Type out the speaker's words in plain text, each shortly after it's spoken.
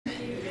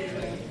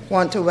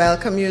want to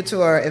welcome you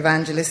to our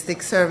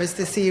evangelistic service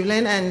this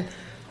evening and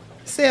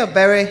say a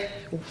very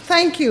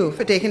thank you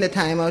for taking the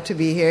time out to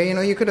be here. You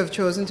know, you could have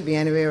chosen to be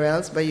anywhere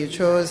else, but you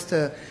chose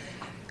to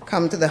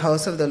come to the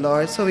house of the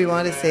Lord. So we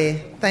want to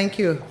say thank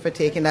you for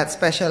taking that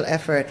special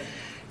effort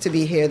to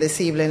be here this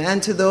evening.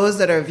 And to those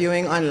that are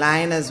viewing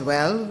online as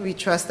well, we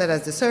trust that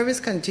as the service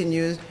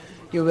continues,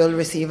 you will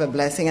receive a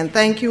blessing. And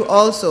thank you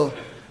also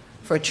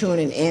for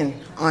tuning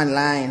in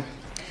online.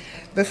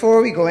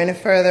 Before we go any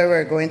further,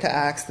 we're going to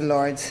ask the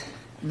Lord's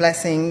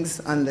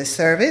blessings on the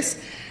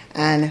service.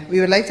 And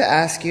we would like to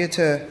ask you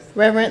to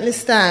reverently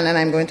stand, and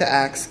I'm going to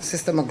ask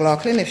Sister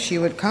McLaughlin if she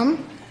would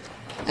come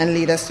and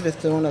lead us to the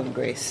throne of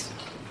grace.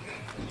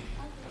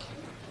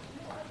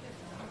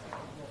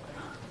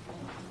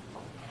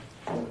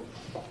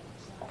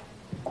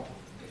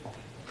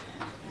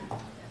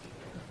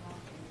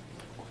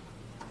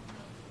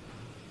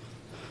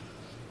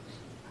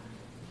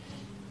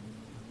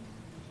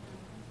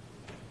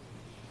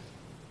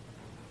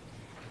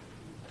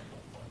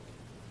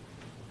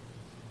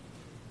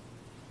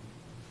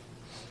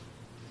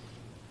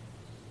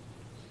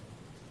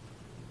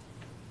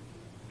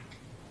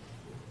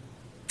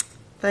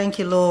 Thank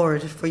you,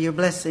 Lord, for your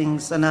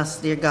blessings on us,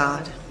 dear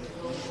God.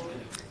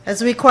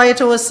 As we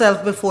quiet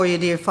ourselves before you,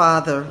 dear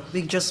Father,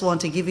 we just want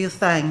to give you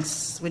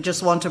thanks. We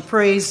just want to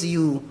praise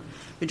you.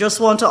 We just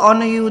want to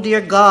honor you,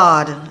 dear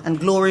God, and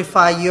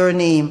glorify your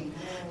name,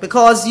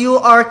 because you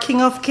are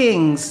King of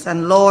kings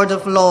and Lord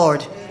of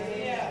lords.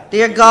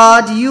 Dear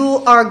God,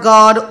 you are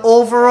God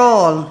over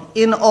all,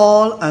 in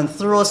all, and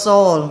through us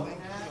all.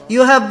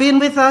 You have been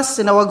with us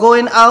in our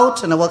going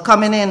out and our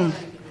coming in.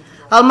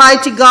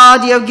 Almighty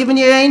God, you have given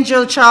your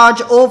angel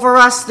charge over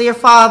us, dear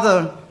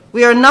Father.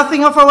 We are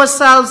nothing of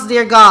ourselves,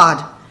 dear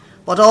God,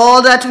 but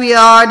all that we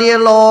are, dear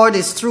Lord,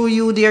 is through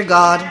you, dear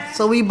God.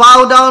 So we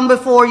bow down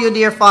before you,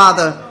 dear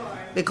Father,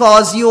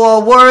 because you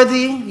are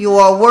worthy, you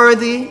are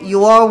worthy,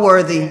 you are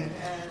worthy.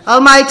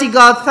 Almighty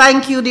God,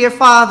 thank you, dear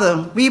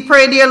Father. We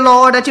pray, dear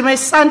Lord, that you may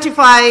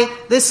sanctify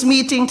this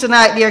meeting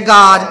tonight, dear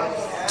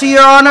God, to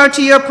your honor,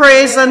 to your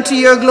praise, and to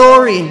your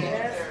glory.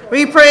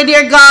 We pray,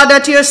 dear God,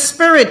 that your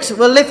Spirit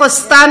will lift a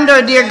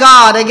standard, dear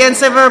God, against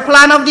every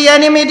plan of the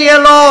enemy,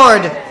 dear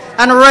Lord,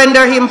 and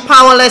render him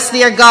powerless,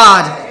 dear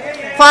God.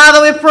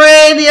 Father, we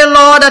pray, dear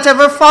Lord, that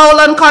every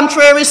foul and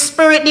contrary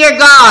spirit, dear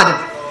God,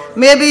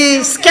 may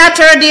be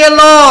scattered, dear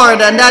Lord,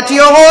 and that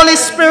your Holy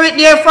Spirit,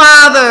 dear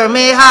Father,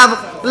 may have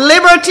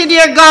liberty,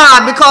 dear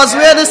God, because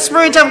where the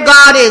Spirit of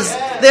God is,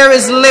 there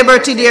is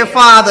liberty, dear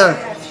Father.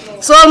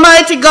 So,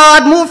 Almighty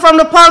God, move from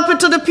the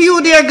pulpit to the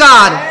pew, dear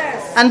God,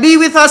 and be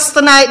with us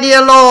tonight,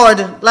 dear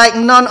Lord, like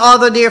none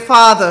other, dear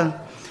Father.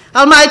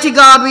 Almighty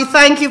God, we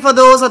thank you for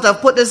those that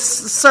have put this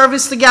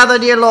service together,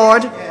 dear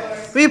Lord.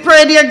 We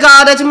pray, dear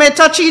God, that you may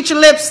touch each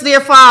lips, dear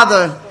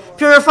Father.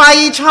 Purify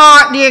each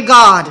heart, dear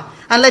God,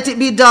 and let it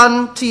be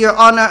done to your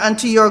honor and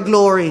to your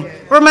glory.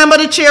 Remember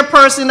the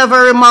chairperson in a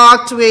very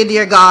marked way,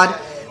 dear God.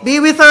 Be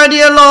with her,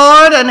 dear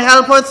Lord, and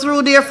help her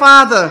through, dear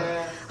Father.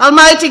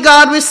 Almighty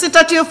God, we sit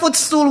at your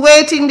footstool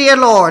waiting, dear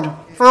Lord,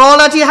 for all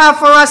that you have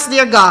for us,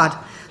 dear God.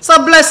 So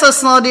bless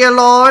us now, dear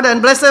Lord,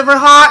 and bless every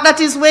heart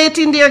that is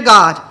waiting, dear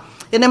God.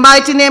 In the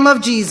mighty name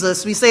of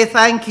Jesus, we say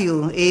thank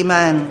you.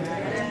 Amen.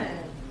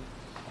 Amen.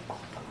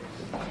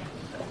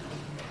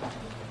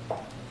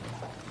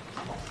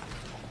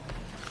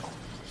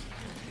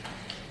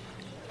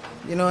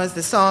 You know, as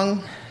the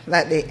song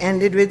that they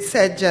ended with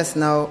said just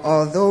now,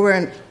 although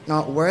we're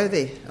not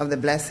worthy of the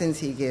blessings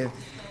he gives,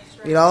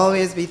 we'll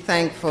always be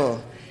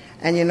thankful.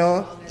 And you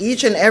know,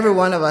 each and every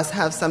one of us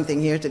have something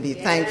here to be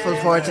thankful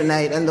for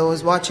tonight, and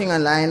those watching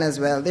online as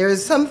well. There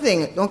is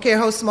something, don't care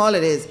how small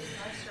it is,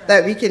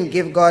 that we can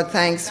give God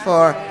thanks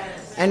for,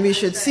 and we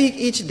should seek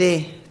each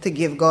day to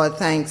give God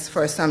thanks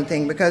for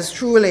something, because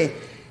truly,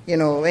 you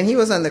know, when he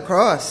was on the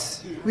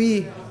cross,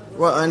 we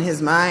were on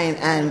his mind,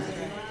 and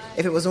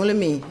if it was only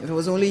me, if it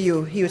was only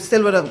you, he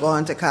still would have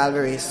gone to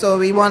Calvary. So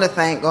we want to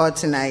thank God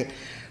tonight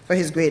for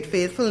his great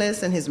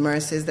faithfulness and his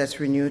mercies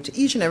that's renewed to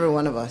each and every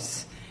one of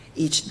us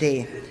each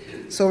day.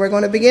 So we're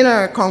going to begin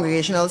our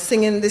congregational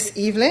singing this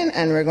evening,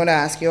 and we're going to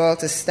ask you all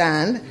to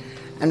stand,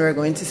 and we're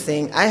going to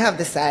sing I Have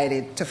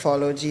Decided to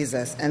Follow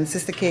Jesus. And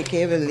Sister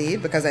KK will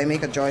lead, because I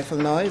make a joyful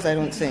noise, I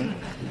don't sing.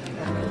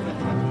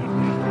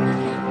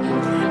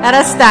 Let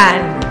us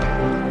stand.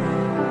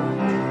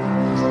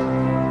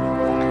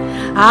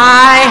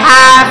 I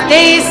have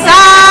decided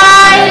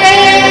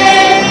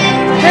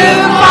to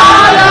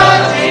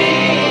follow Jesus.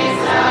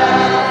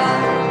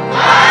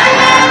 I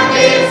have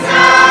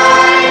decided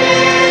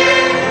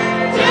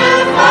to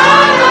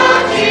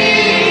follow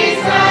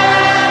Jesus.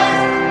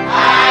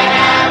 I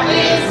have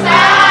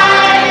decided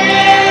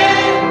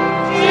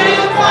to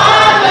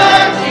follow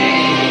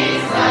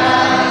Jesus.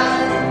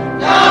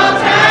 No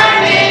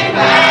turning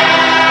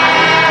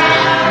back,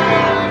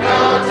 no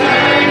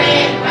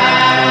turning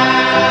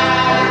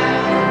back.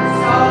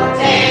 So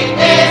take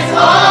this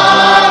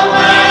whole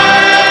world.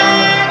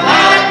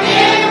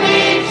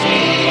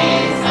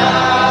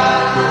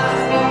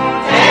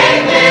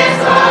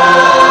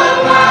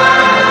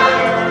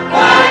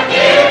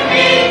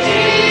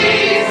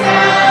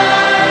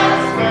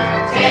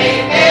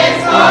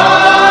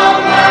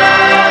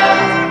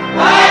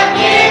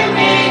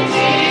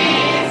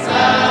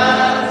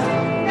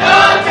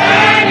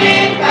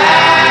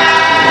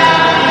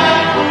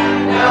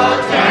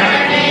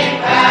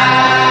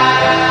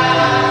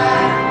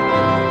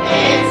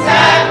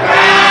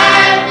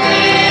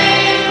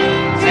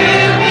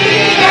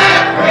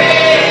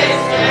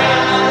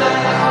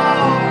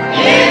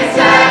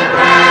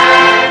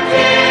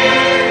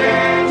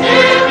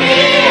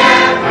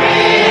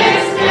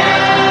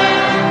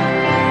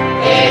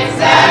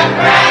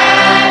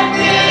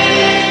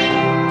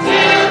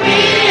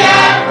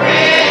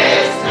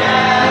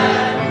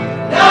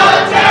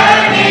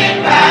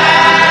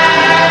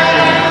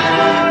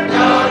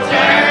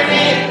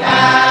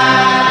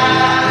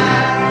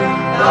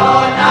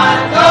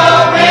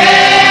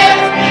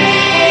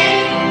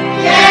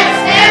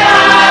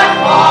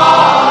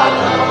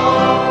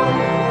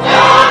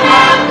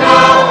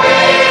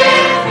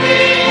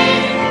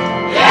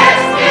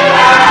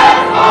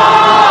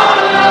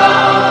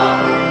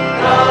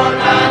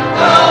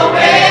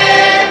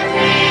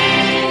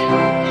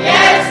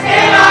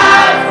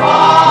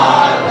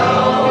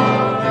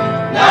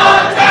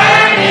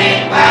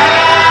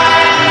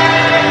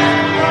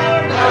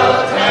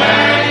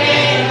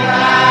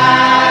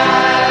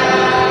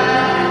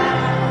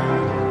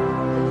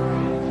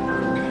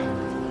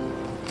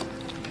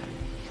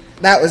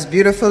 That was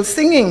beautiful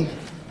singing.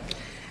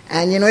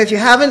 And if you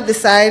haven't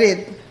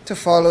decided to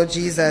follow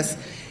Jesus,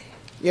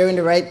 you're in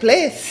the right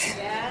place.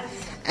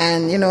 Yes.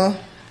 And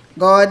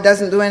God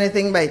doesn't do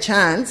anything by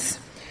chance.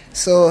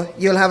 So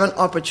you'll have an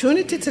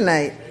opportunity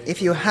tonight,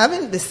 if you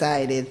haven't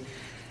decided,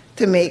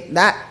 to make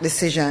that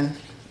decision,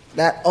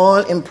 that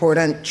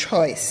all-important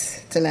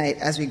choice tonight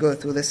as we go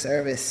through the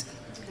service.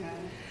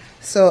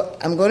 So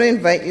I'm going to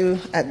invite you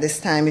at this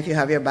time, if you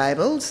have your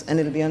Bibles, and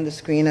it'll be on the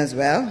screen as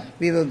well.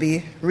 We will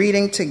be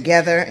reading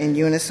together in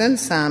unison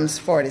Psalms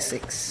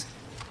 46.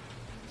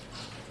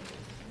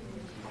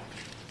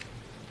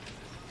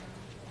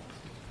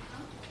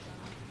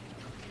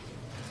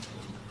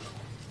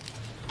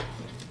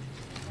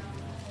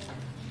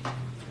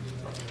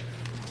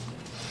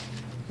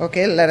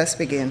 Okay, let us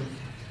begin.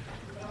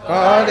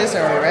 God is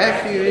our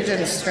refuge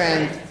and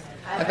strength,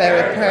 a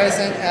very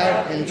present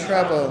help in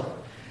trouble.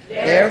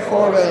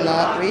 Therefore will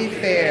not we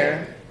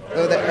fear,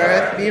 though the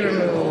earth be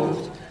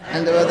removed,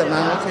 and though the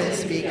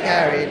mountains be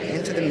carried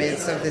into the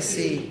midst of the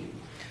sea.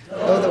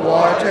 Though the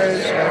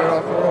waters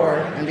roar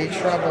and be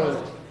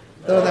troubled,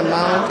 though the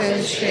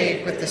mountains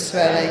shake with the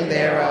swelling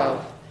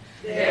thereof.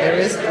 There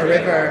is a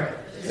river,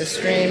 the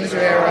streams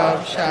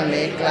whereof shall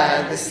make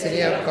glad the city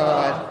of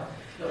God,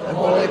 the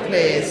holy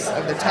place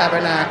of the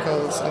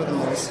tabernacles of the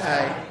Most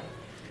High.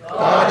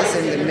 God is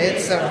in the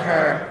midst of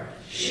her,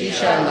 she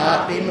shall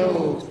not be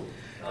moved.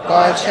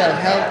 God shall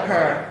help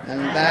her, and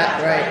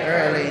that right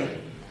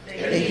early.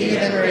 The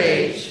heathen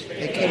raged,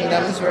 the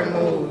kingdoms were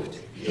moved.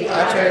 He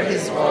uttered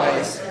his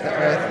voice, the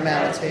earth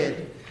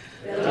melted.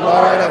 The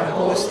Lord of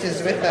hosts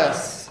is with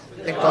us.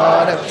 The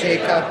God of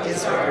Jacob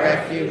is our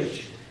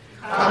refuge.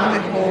 Come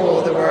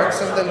behold the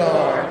works of the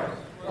Lord,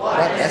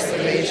 what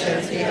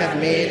desolations he hath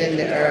made in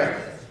the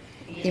earth.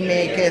 He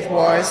maketh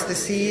wars to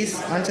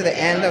cease unto the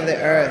end of the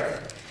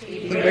earth.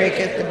 He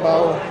breaketh the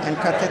bow, and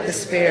cutteth the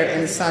spear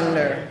in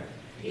sunder.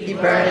 He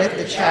burneth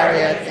the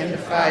chariot in the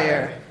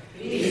fire.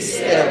 Be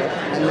still,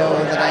 and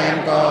know that I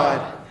am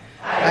God.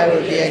 I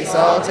will be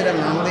exalted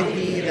among the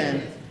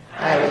heathen.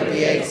 I will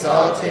be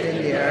exalted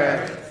in the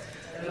earth.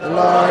 The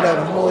Lord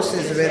of hosts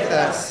is with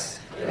us.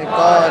 The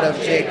God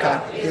of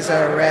Jacob is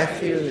our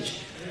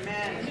refuge.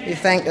 We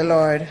thank the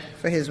Lord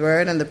for his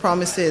word and the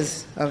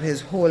promises of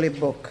his holy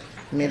book.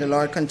 May the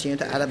Lord continue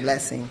to add a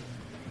blessing.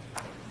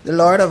 The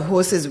Lord of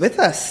hosts is with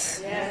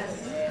us.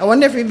 I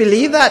wonder if we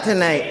believe that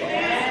tonight.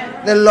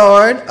 The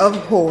Lord of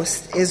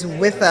hosts is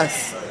with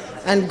us,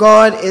 and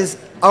God is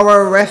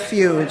our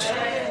refuge.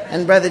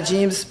 And Brother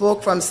James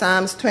spoke from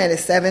Psalms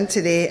 27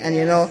 today,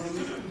 and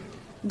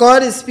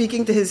God is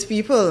speaking to his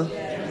people.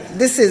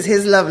 This is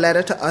his love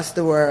letter to us,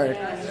 the word.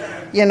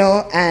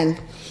 And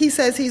he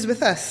says he's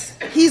with us.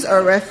 He's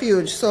our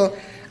refuge. So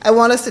I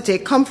want us to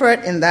take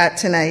comfort in that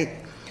tonight.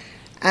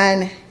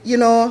 And,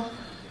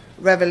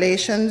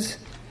 Revelations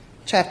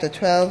chapter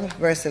 12,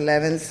 verse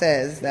 11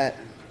 says that,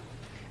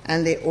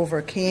 and they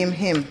overcame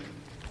him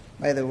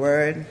by the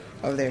word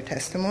of their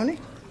testimony.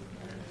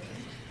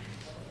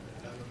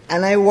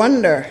 And I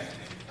wonder,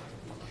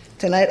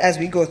 tonight as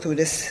we go through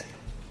this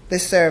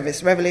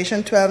service,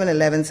 Revelation 12 and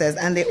 11 says,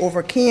 and they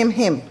overcame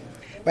him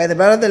by the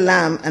blood of the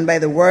Lamb and by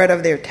the word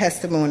of their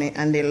testimony,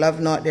 and they loved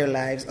not their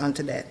lives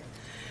unto death.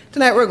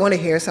 Tonight we're going to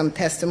hear some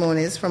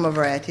testimonies from a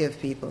variety of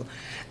people.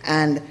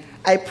 And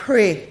I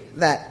pray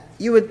that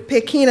you would pay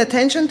keen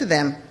attention to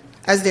them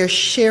as they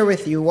share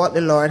with you what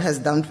the Lord has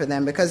done for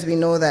them, because we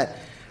know that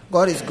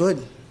God is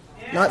good.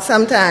 Not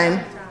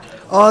sometime,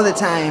 all the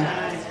time.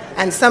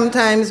 And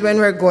sometimes when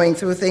we're going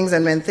through things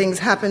and when things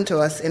happen to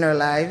us in our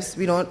lives,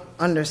 we don't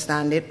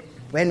understand it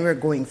when we're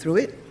going through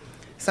it.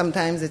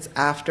 Sometimes it's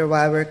after,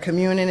 while we're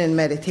communing and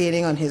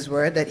meditating on his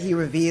word, that he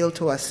revealed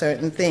to us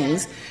certain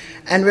things.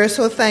 And we're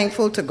so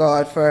thankful to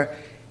God for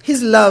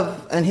his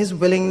love and his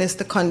willingness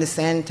to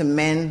condescend to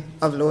men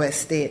of low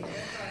estate.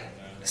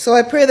 So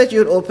I pray that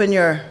you'd open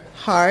your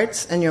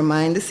hearts and your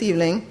mind this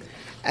evening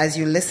as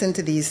you listen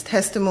to these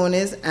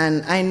testimonies,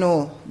 and I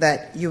know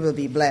that you will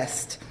be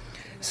blessed.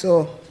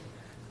 So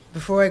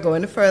before I go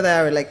any further,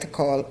 I would like to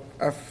call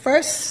our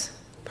first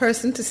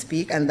person to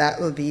speak, and that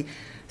will be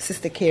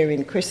Sister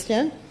Karen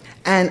Christian.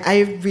 And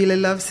I really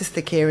love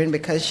Sister Karen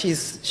because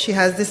she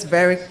has this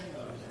very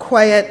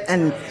quiet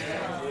and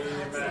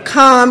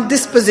calm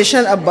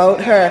disposition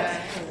about her.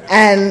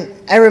 And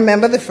I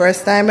remember the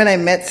first time when I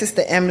met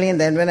Sister Emily, and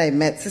then when I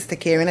met Sister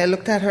Karen, I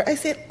looked at her, I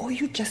said, oh,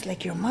 you just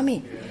like your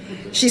mommy.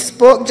 She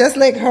spoke just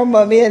like her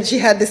mommy, and she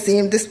had the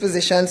same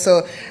disposition.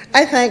 So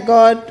I thank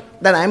God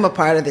that I'm a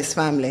part of this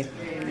family.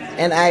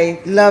 And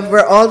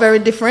we're all very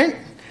different,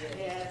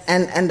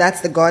 and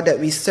that's the God that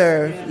we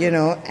serve,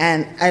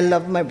 and I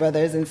love my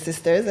brothers and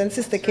sisters. And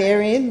Sister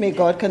Karen, may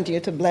God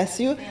continue to bless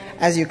you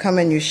as you come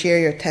and you share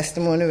your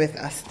testimony with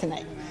us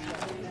tonight.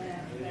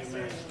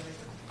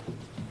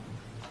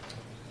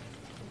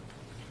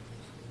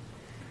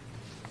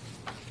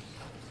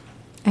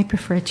 I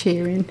prefer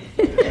cheering.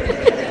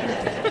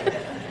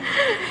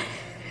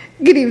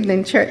 Good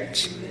evening,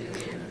 church.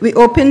 We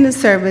opened the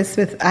service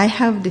with, I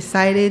have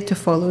decided to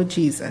follow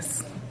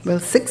Jesus. Well,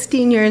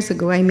 16 years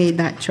ago, I made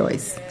that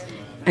choice.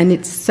 and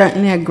it's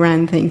certainly a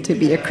grand thing to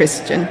be a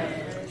Christian.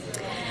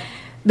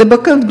 The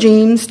book of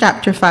James,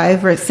 chapter 5,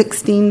 verse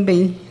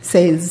 16b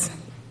says,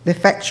 "The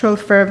effectual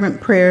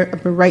fervent prayer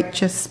of a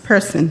righteous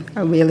person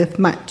availeth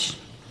much."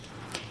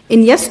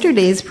 In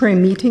yesterday's prayer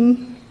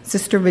meeting,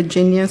 Sister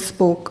Virginia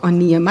spoke on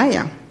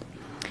Nehemiah,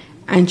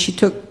 and she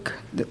took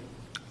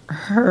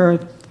her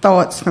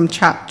thoughts from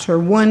chapter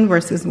 1,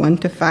 verses 1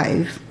 to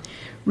 5,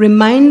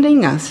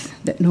 reminding us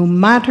that no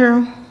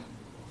matter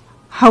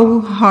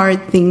how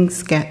hard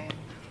things get,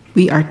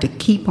 we are to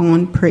keep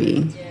on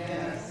praying.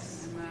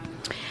 Yes.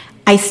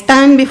 I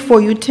stand before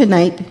you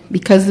tonight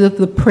because of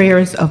the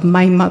prayers of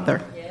my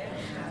mother.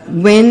 Yes.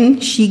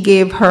 When she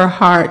gave her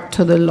heart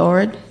to the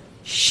Lord,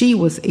 she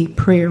was a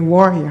prayer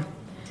warrior.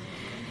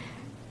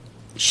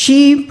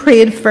 She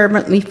prayed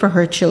fervently for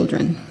her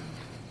children.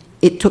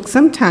 It took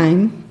some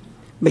time,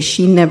 but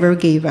she never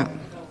gave up.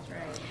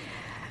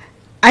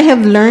 I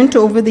have learned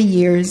over the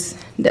years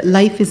that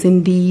life is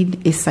indeed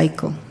a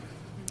cycle.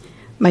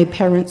 My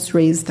parents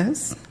raised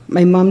us.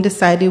 My mom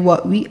decided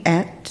what we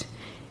ate,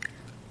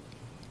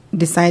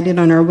 decided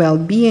on our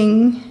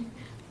well-being,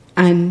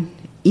 and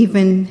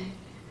even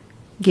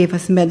gave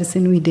us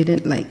medicine we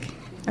didn't like.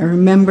 I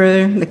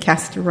remember the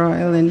castor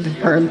oil and the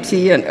herb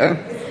tea, and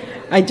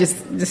I just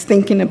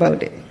thinking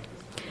about it.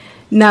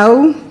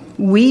 Now,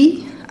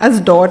 we as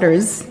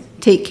daughters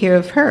take care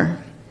of her.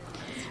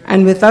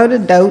 And without a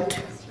doubt,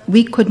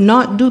 we could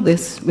not do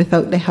this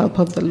without the help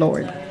of the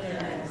Lord.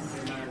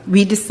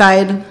 We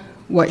decide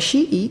what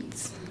she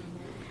eats.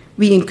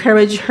 We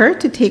encourage her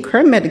to take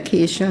her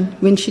medication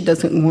when she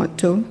doesn't want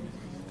to,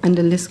 and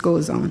the list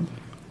goes on.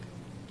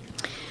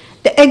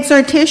 The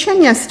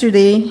exhortation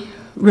yesterday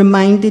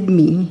reminded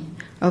me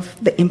of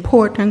the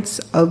importance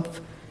of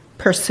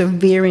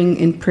persevering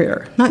in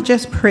prayer. Not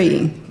just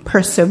praying,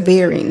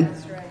 persevering.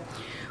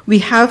 We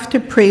have to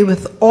pray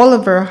with all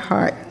of our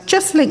heart,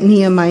 just like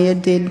Nehemiah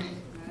did,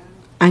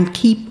 and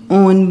keep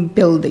on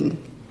building.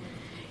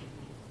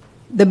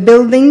 The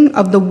building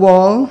of the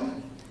wall,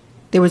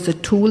 there was a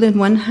tool in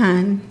one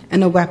hand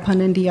and a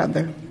weapon in the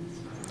other.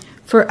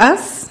 For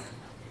us,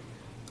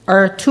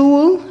 our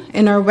tool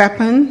and our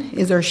weapon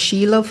is our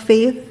shield of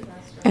faith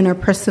and our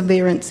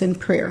perseverance in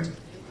prayer.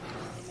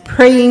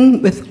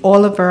 Praying with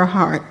all of our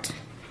heart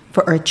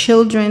for our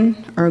children,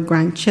 our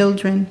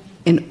grandchildren,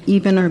 and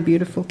even our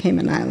beautiful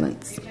Cayman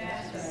Islands.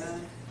 Yes.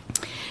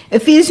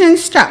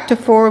 Ephesians chapter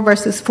 4,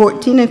 verses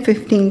 14 and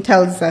 15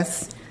 tells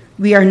us,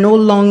 "We are no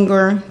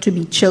longer to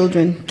be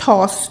children,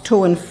 tossed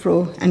to and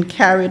fro and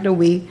carried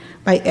away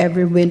by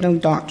every wind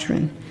of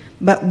doctrine,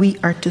 but we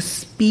are to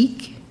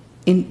speak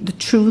in the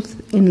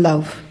truth in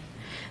love,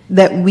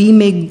 that we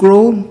may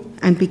grow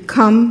and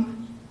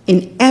become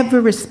in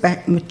every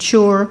respect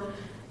mature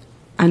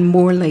and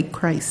more like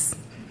Christ."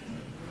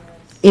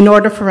 In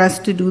order for us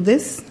to do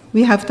this,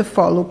 we have to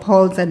follow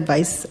Paul's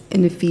advice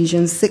in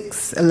Ephesians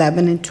 6,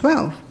 11 and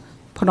 12.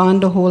 Put on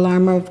the whole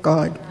armor of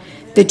God,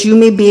 that you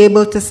may be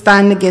able to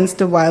stand against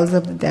the wiles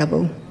of the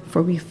devil.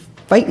 For we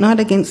fight not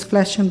against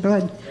flesh and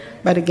blood,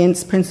 but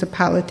against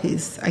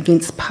principalities,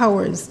 against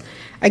powers,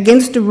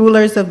 against the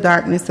rulers of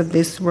darkness of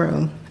this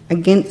world,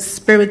 against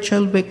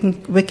spiritual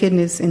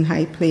wickedness in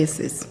high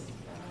places.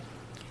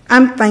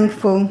 I'm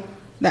thankful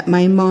that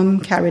my mom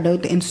carried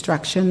out the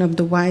instruction of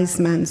the wise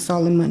man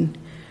Solomon,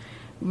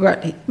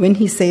 when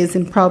he says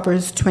in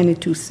Proverbs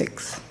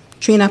 22:6,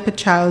 "Train up a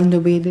child in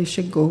the way they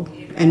should go,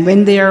 and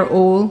when they are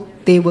old,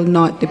 they will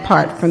not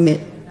depart from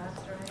it."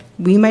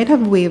 We might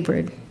have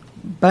wavered,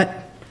 but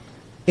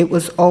it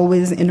was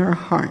always in our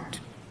heart,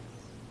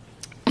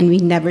 and we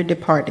never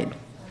departed.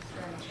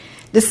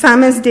 The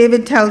psalmist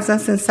David tells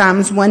us in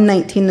Psalms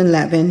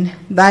 119:11,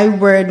 "Thy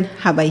word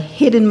have I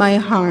hid in my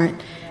heart,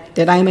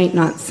 that I might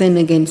not sin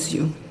against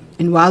you."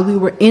 And while we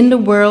were in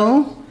the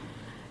world,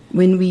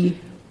 when we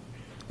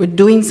were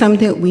doing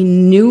something that we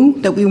knew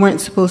that we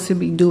weren't supposed to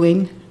be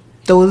doing,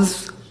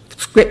 those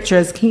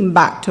scriptures came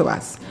back to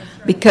us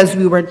because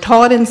we were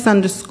taught in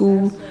Sunday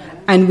school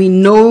and we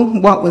know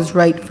what was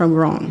right from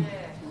wrong.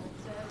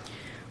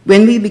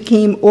 When we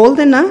became old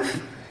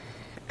enough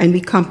and we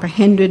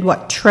comprehended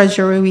what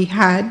treasure we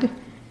had,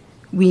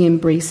 we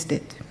embraced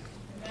it.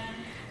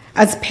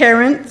 As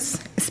parents,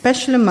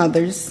 especially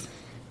mothers,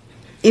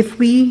 if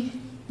we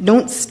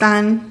don't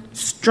stand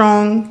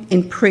strong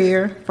in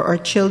prayer for our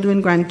children,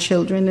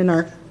 grandchildren, in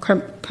our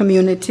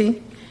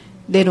community,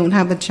 they don't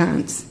have a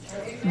chance.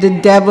 The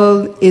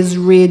devil is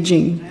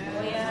raging.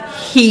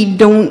 He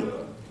don't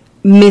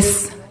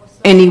miss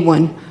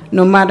anyone.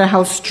 No matter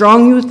how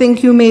strong you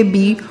think you may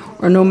be,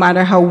 or no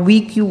matter how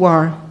weak you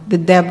are, the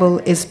devil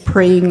is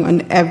preying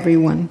on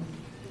everyone.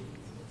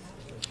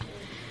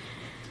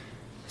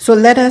 So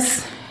let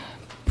us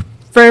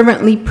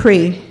fervently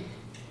pray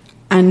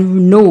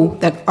and know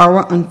that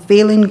our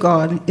unfailing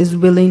God is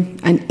willing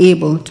and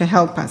able to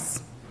help us.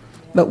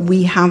 But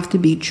we have to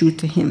be true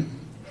to him.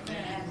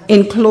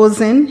 In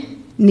closing,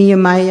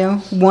 Nehemiah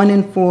 1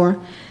 and 4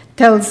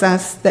 tells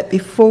us that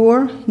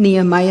before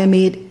Nehemiah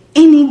made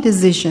any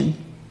decision,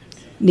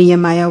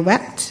 Nehemiah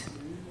wept,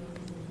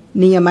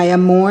 Nehemiah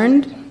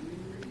mourned,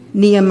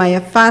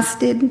 Nehemiah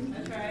fasted,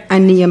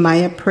 and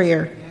Nehemiah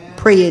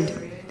prayed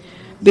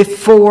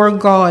before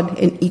God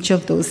in each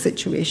of those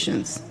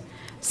situations.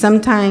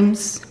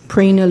 Sometimes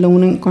praying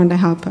alone ain't going to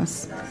help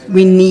us.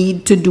 We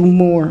need to do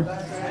more.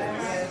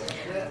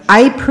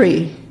 I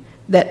pray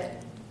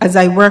that as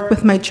I work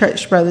with my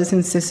church brothers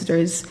and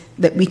sisters,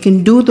 that we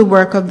can do the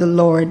work of the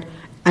Lord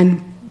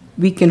and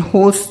we can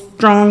hold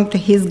strong to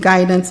His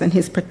guidance and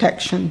His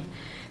protection,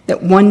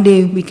 that one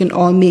day we can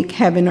all make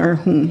heaven our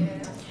home.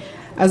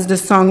 As the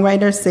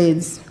songwriter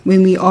says,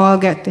 when we all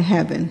get to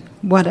heaven,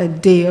 what a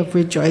day of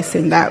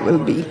rejoicing that will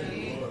be.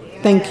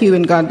 Thank you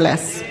and God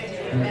bless.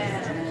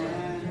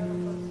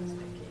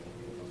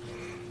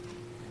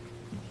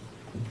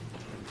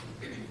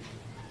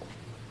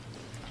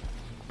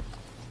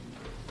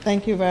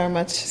 Thank you very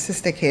much,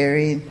 Sister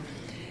Carrie.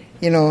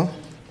 You know,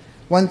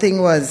 one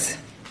thing was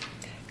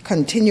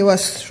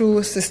continuous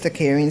through Sister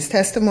Carrie's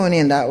testimony,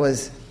 and that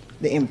was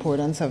the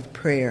importance of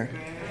prayer.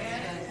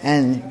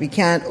 And we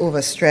can't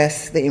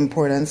overstress the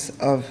importance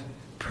of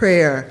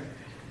prayer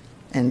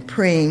and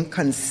praying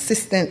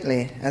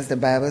consistently, as the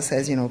Bible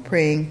says, you know,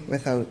 praying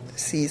without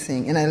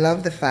ceasing. And I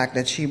love the fact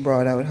that she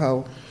brought out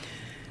how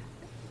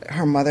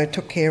her mother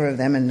took care of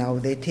them and now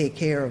they take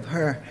care of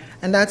her.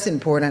 And that's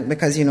important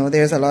because, you know,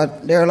 there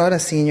are a lot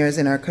of seniors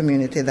in our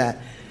community that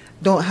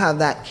don't have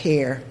that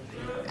care.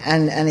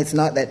 And it's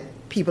not that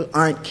people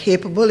aren't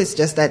capable, it's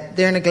just that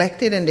they're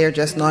neglected and they're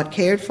just not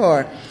cared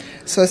for.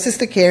 So,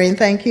 Sister Karen,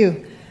 thank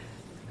you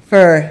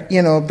for,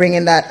 you know,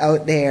 bringing that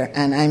out there.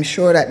 And I'm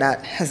sure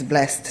that has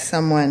blessed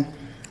someone.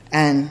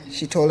 And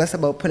she told us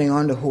about putting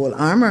on the whole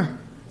armor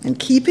and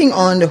keeping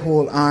on the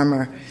whole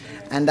armor.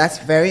 And that's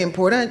very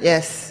important.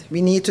 Yes,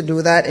 we need to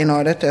do that in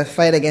order to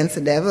fight against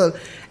the devil.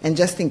 And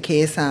just in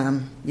case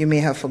you may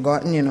have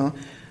forgotten, you know,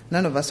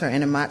 none of us are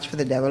in a match for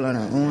the devil on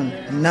our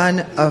own. None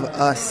of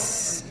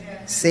us,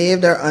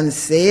 saved or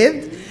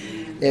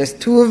unsaved. There's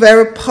two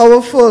very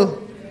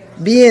powerful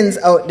beings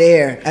out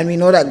there, and we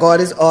know that God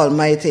is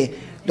almighty.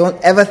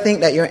 Don't ever think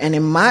that you're in a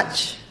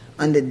match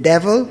on the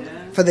devil,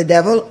 for the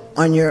devil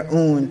on your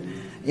own.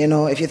 You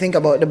know, if you think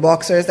about the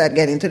boxers that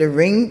get into the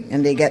ring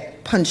and they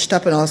get punched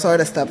up and all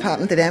sort of stuff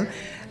happen to them,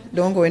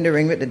 don't go in the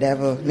ring with the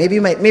devil. Maybe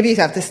you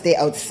have to stay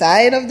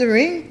outside of the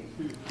ring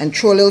and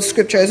throw little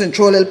scriptures and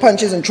throw little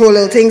punches and throw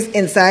little things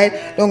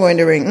inside. Don't go in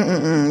the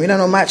ring. We don't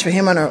know much for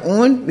him on our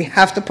own. We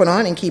have to put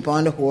on and keep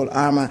on the whole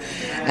armor.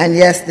 And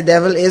yes, the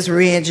devil is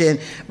raging,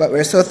 but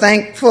we're so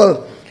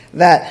thankful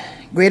that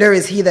greater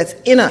is he that's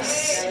in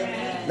us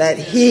than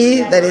he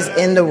that is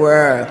in the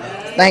world.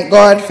 Thank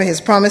God for his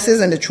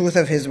promises and the truth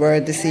of his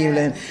word this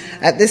evening.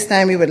 At this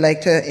time, we would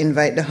like to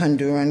invite the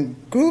Honduran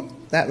group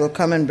that will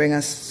come and bring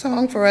a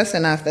song for us,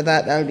 and after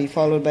that, that will be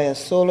followed by a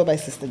solo by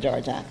Sister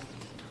Georgianne.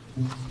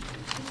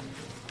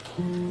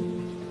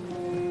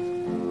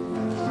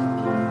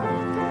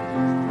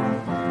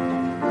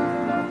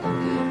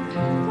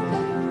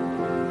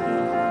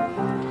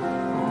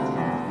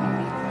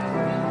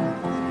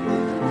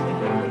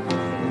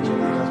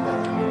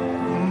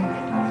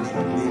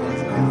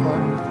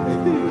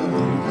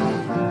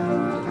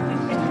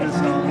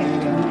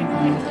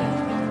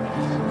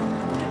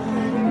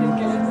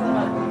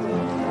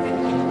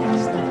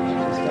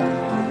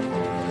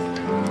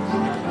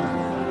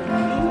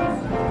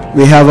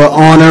 We have an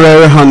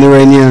honorary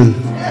Honduranian.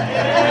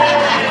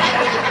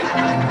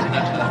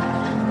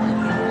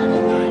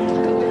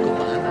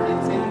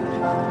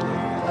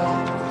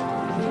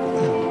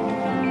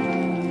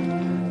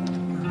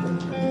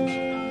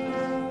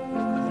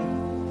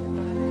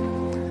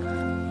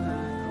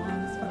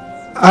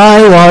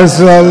 I was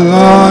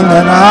alone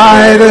and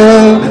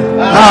idle,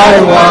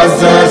 I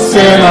was a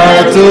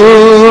sinner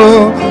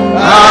too.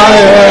 I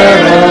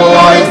heard a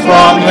voice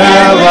from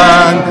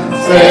heaven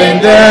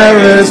saying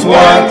there is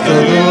work to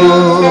do.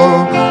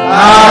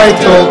 I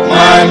took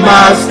my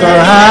master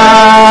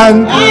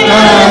hand and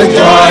I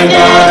joined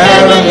the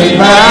heavenly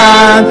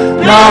band.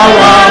 Now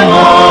I'm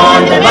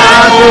on the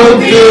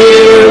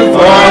battlefield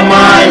for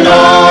my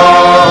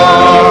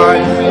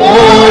Lord.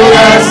 Oh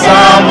yes,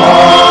 I'm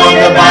on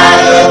the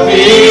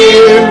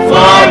battlefield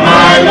for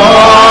my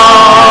Lord.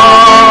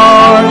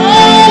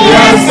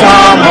 Yes,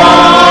 I'm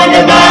on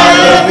the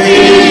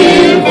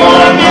battlefield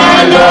for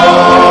my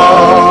Lord.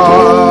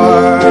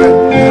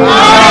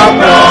 I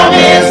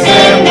promise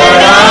him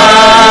that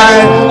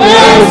I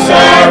will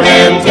serve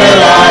him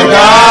till I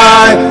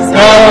die.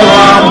 So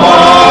I'm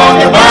on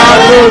the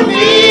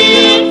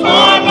battlefield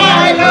for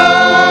my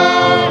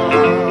Lord.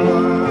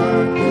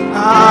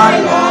 I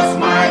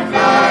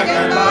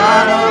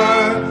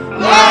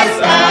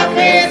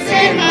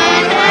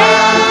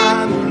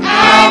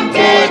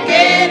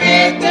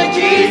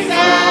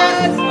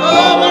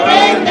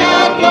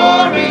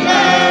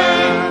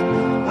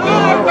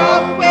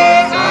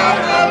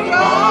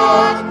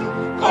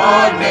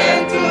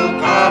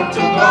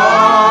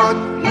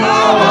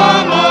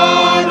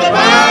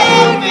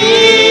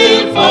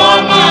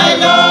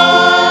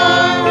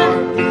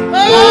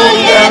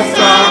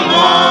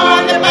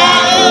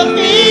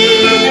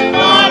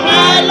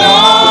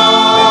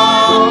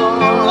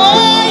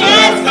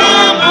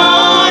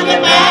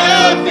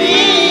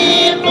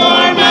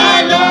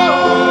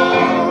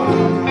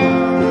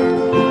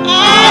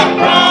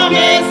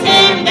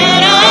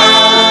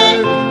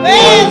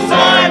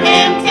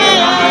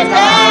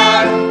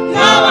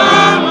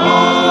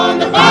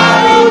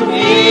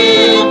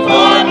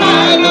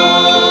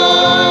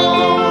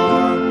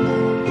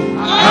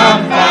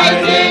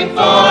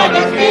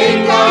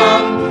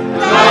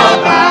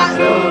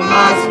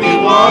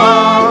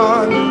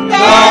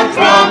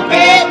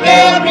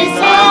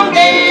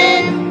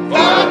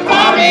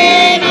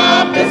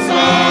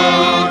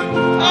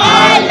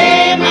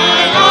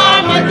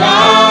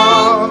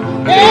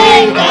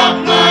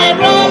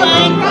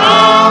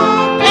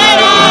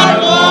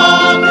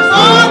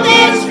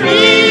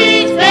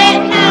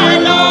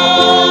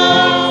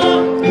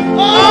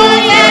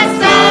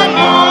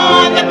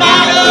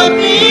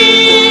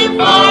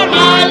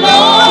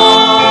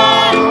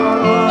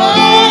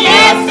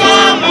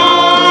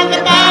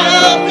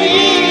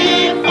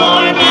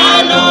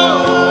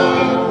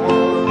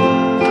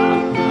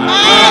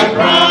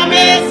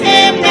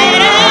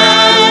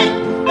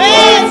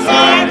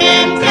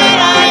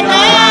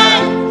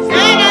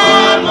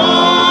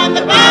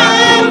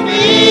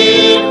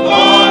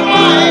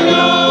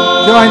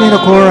Join in the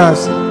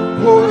chorus.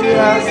 Oh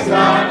yes,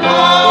 I'm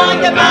on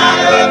the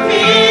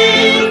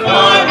battlefield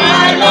for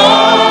my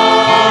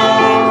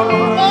Lord.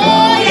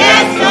 Oh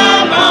yes,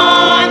 I'm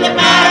on the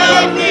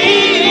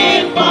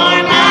battlefield for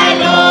my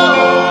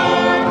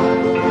Lord.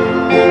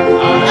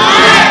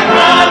 I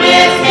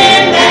promise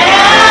him that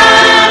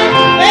I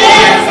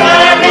will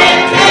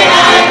servant till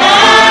I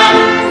die.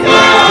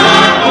 So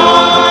I'm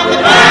on the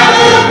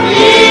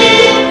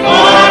battlefield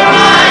for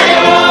my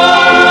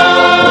Lord.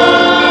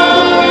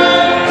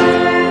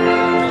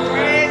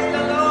 Praise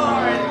the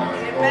Lord.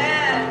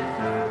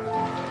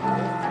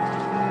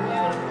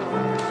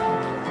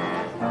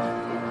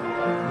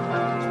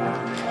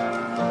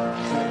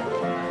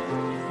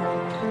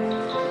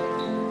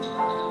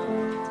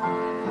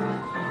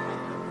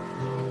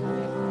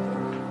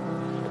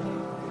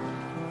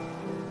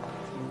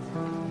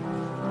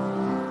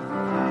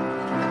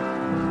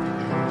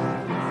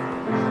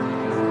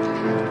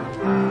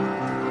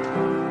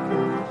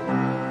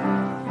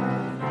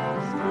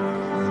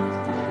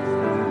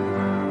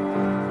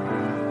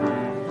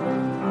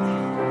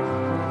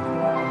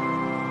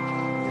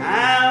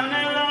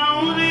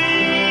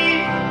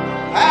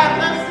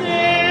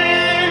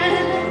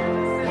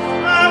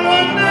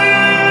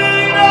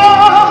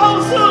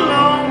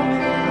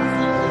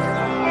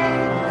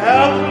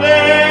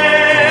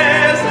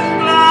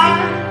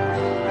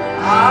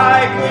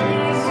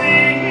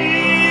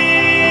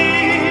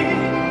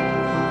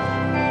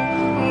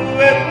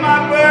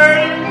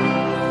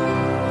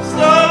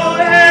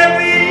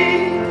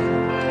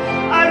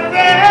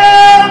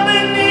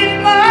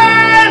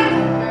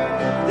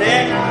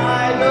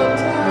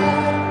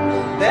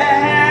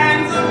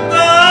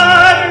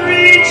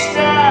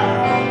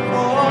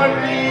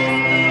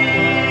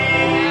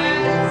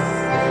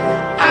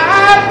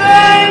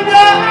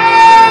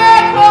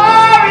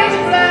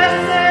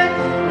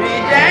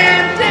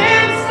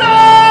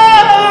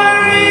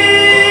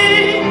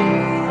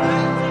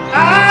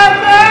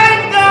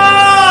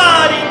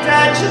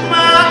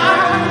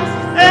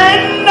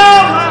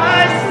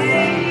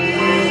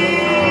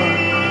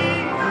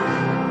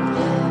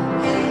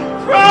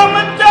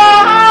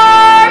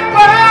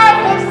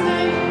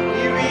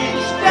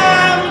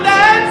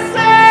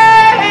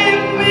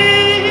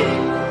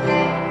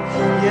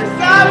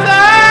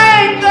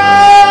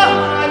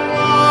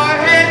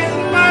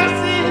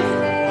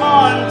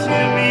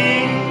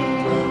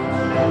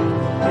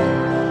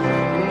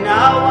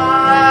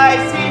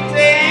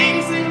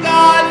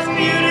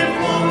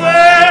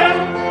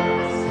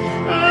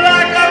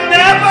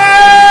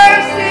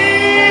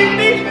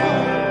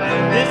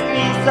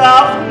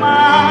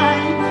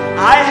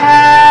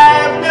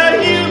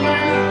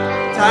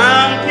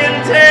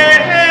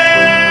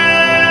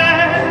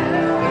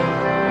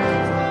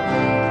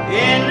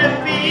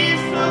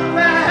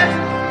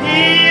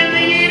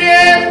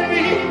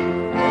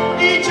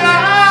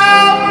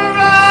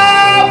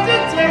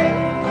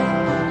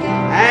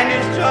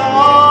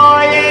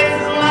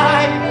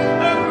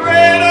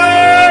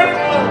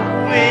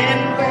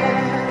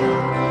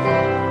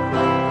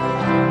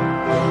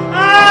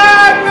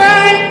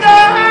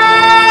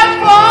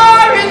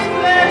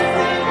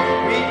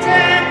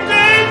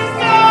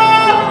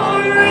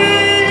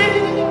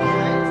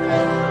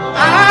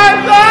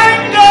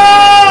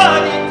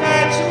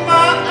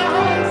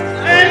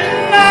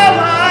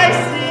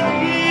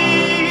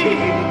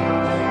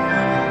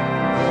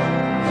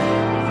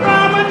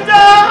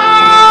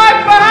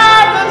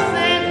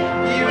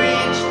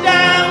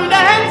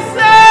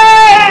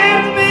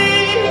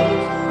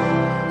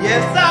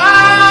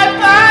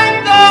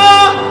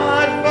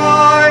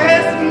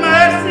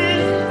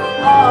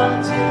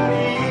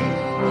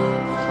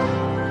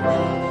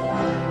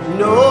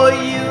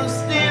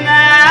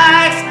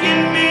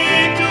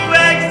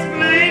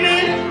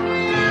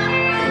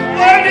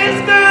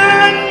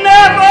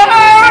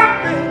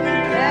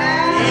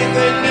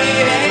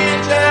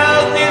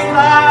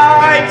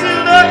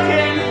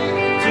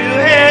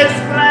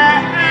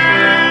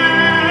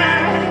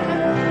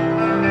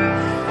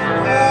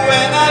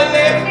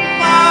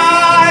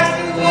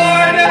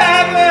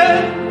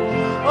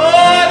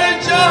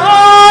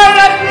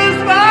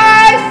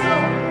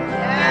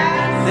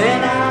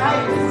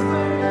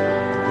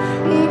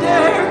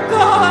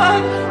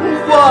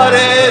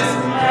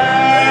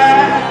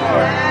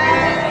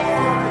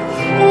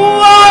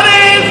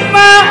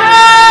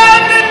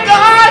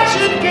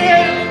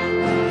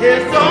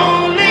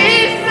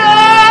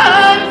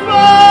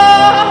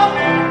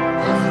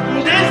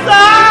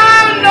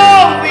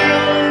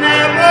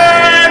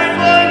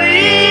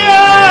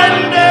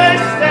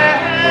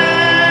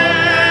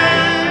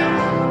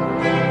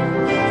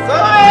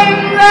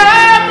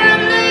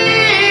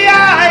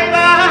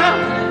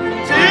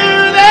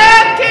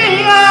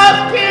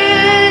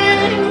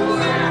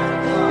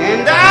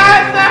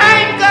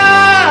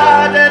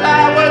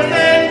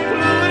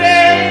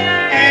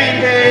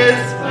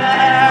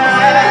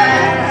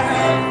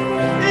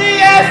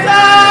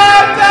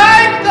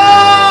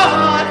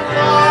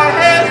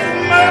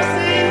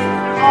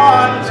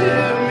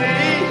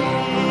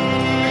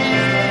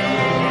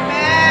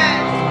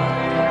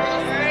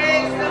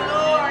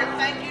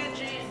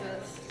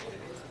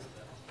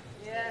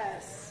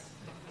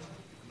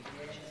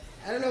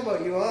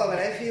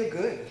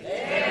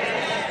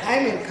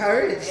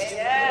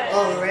 encouraged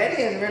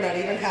already, and we're not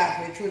even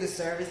halfway through the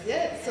service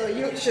yet. So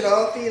you should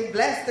all feel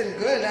blessed and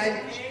good.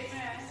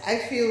 I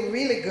feel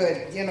really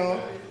good, you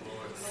know.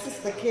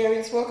 Sister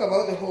Karen spoke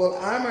about the whole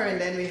armor, and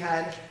then we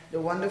had the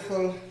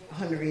wonderful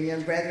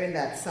Honduran brethren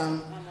that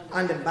sung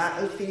on the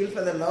battlefield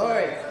for the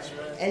Lord.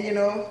 And you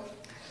know,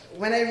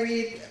 when I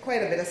read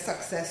quite a bit of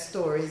success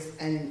stories,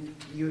 and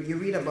you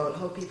read about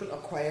how people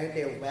acquire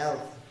their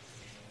wealth,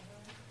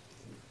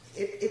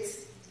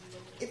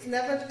 it's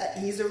never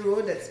an easy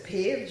road that's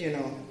paved, you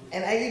know.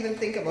 And I even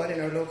think about in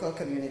our local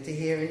community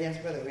here, and yes,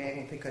 Brother Ray, I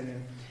can pick on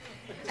you.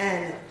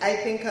 And I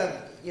think of,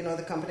 you know,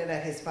 the company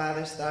that his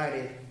father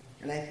started,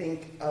 and I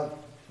think of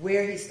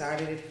where he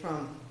started it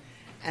from,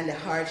 and the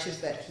hardships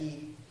that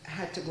he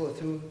had to go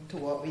through to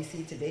what we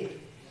see today.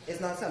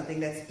 It's not something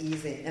that's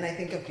easy. And I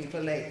think of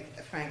people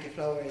like Frankie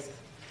Flowers,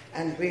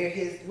 and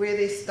where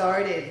they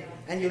started,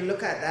 and you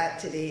look at that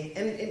today,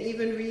 and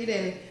even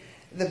reading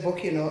the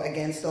book, you know,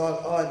 Against All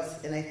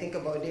Odds, and I think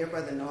about dear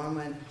Brother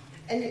Norman,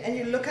 and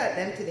you look at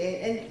them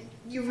today, and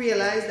you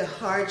realize the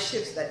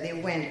hardships that they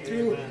went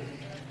through.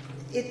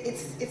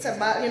 It's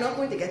about, you're not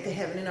going to get to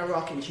heaven in a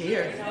rocking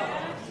chair.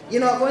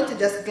 You're not going to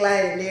just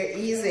glide in there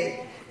easy.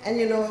 And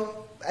you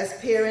know, as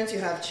parents, you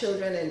have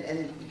children,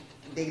 and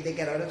they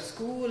get out of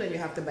school, and you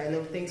have to buy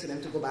little things for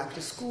them to go back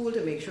to school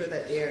to make sure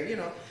that they're, you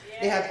know,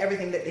 they have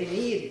everything that they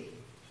need.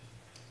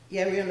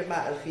 Yeah, we're on the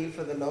battlefield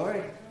for the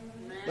Lord,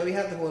 but we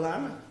have the whole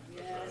armor.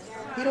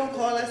 He don't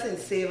call us and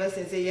save us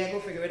and say, yeah, go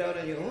figure it out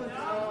on your own.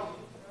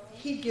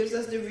 He gives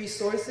us the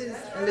resources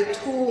and the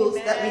tools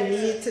that we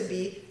need to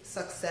be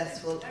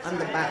successful on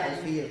the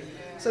battlefield.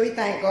 So we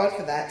thank God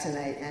for that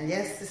tonight. And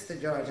yes, Sister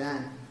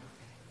Georgianne,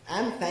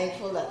 I'm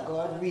thankful that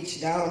God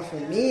reached down for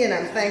me, and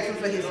I'm thankful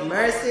for his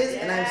mercies,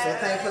 and I'm so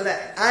thankful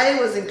that I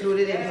was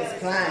included in his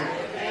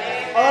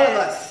plan. All of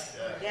us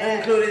are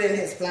included in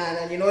his plan.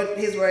 And you know,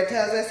 his word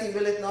tells us he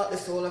willeth not the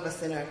soul of a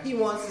sinner. He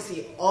wants to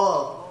see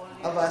all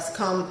of us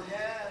come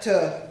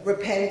to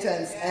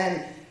repentance,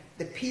 and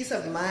the peace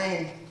of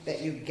mind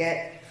that you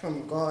get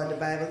from God. The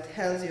Bible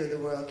tells you the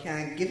world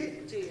can't give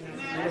it,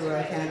 and the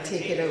world can't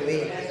take it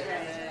away.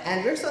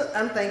 And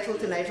I'm thankful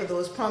tonight for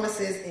those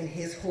promises in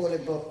his holy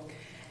book.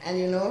 And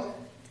you know,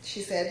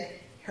 she said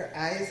her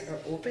eyes are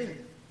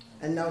open,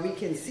 and now we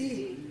can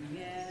see.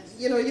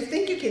 You know, you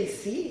think you can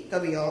see,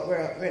 because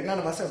none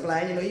of us are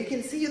blind. You know, you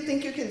can see, you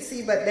think you can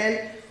see, but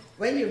then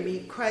when you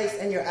meet Christ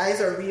and your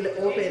eyes are really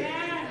open,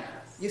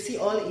 you see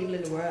all the evil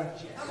in the world.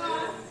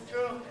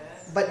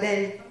 But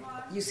then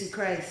you see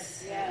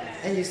Christ,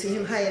 and you see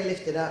him high and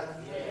lifted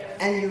up,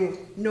 and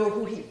you know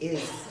who he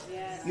is.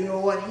 You know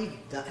what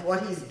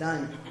he's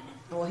done,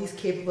 and what he's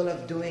capable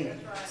of doing.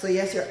 So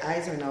yes, your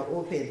eyes are now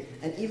open,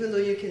 and even though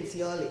you can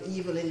see all the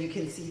evil and you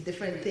can see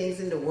different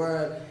things in the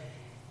world,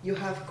 you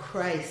have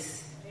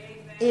Christ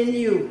in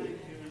you,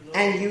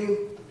 and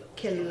you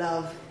can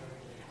love,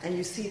 and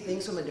you see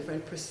things from a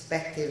different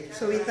perspective.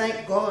 So we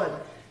thank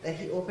God that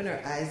he opened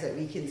our eyes, that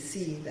we can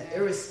see that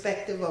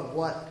irrespective of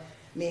what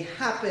may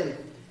happen,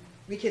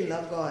 we can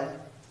love God,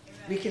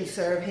 we can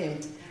serve him,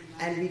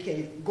 and we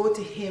can go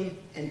to him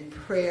in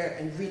prayer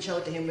and reach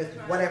out to him with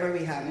whatever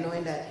we have,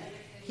 knowing that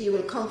he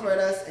will comfort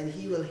us, and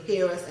he will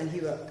hear us, and he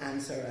will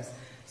answer us.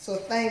 So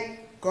thank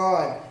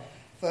God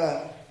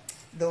for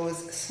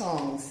those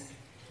songs.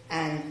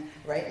 And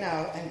right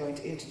now I'm going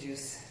to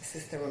introduce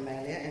Sister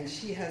Romelia, and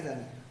she has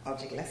an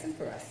object lesson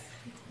for us.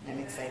 I'm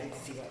excited to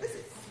see what this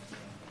is.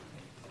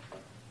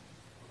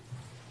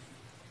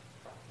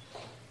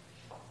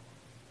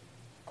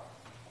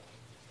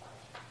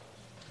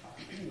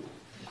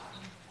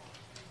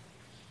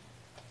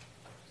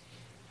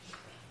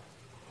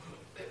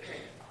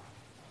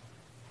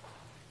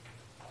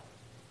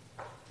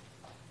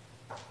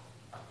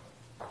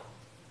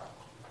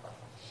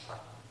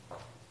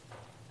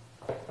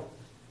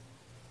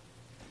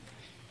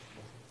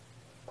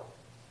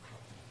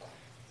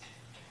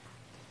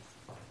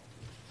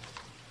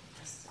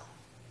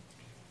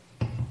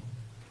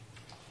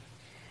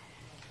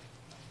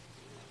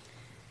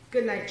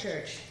 Good night,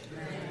 church.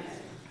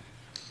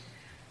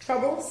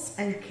 Troubles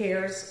and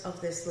cares of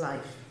this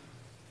life.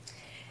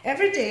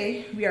 Every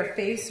day we are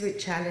faced with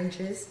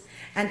challenges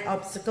and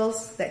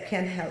obstacles that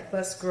can help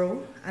us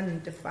grow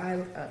and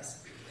defile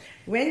us.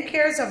 When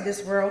cares of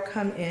this world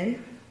come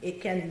in, it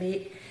can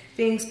make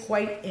things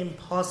quite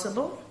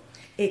impossible.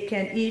 It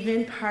can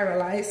even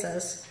paralyze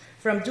us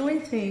from doing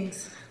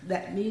things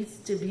that needs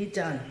to be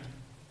done.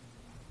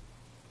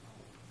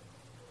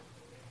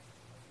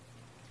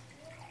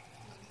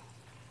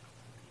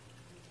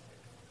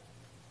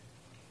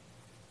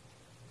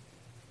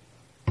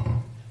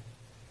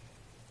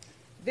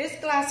 This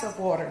glass of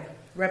water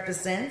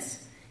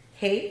represents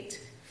hate,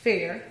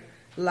 fear,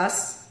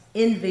 lust,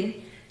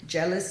 envy,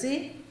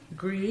 jealousy,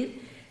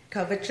 greed,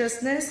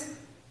 covetousness,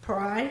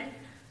 pride,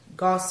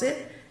 gossip,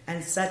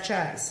 and such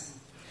as,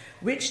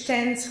 which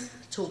tends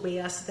to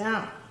weigh us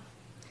down.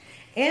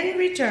 In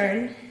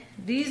return,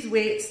 these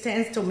weights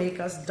tend to make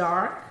us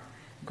dark,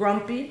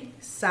 grumpy,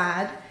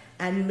 sad,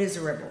 and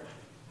miserable.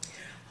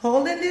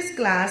 Holding this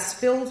glass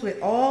filled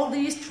with all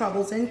these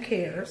troubles and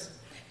cares,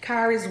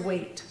 carries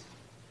weight.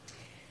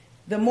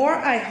 The more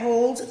I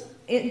hold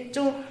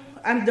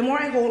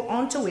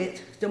onto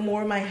it, the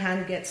more my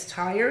hand gets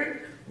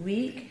tired,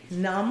 weak,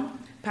 numb,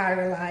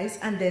 paralyzed,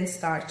 and then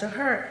start to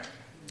hurt.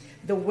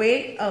 The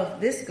weight of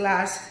this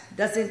glass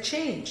doesn't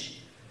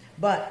change,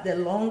 but the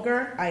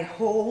longer I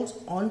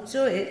hold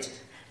onto it,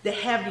 the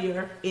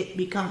heavier it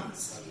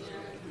becomes.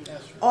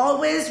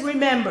 Always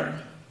remember,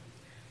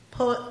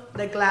 put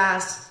the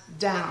glass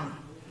down.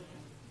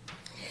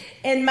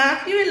 In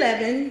Matthew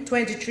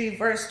 11:23,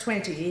 verse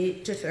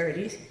 28 to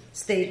 30,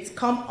 states,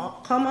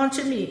 Come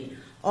unto me,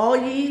 all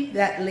ye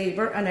that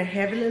labor and are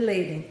heavily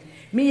laden,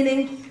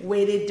 meaning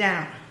weighted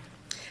down,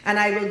 and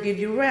I will give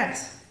you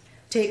rest.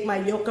 Take my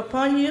yoke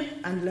upon you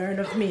and learn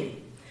of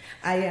me.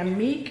 I am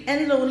meek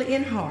and lowly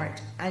in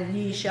heart, and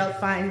ye shall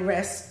find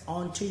rest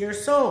unto your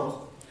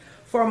soul.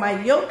 For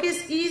my yoke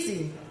is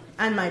easy,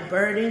 and my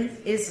burden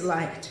is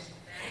light.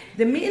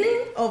 The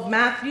meaning of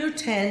Matthew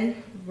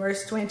 10,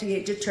 verse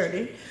 28 to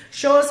 30,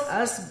 shows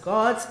us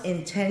God's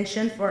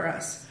intention for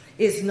us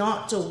is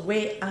not to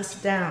weigh us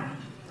down,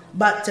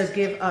 but to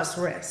give us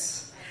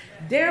rest.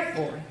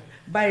 Therefore,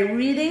 by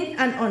reading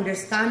and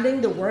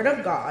understanding the Word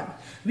of God,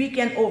 we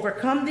can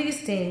overcome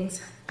these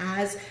things,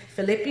 as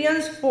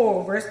Philippians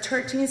 4, verse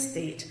 13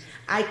 states,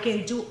 I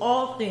can do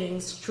all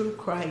things through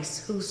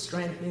Christ who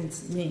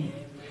strengthens me.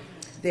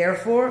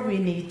 Therefore, we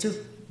need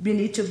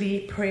to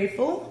be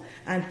prayerful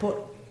and put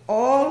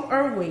all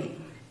our weight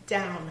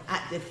down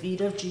at the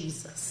feet of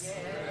Jesus.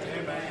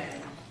 Amen.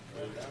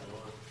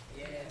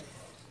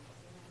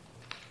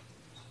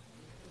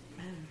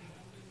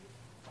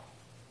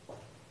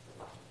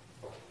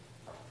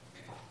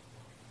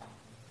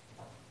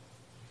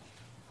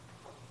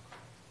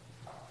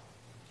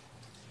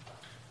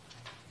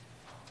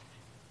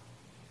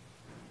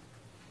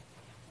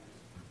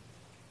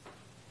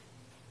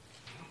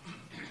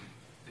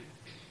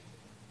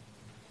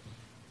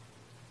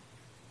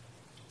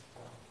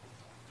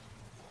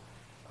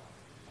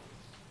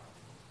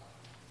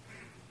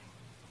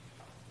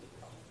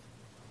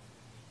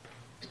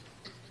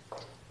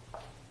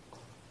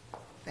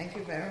 Thank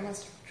you very much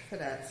for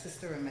that,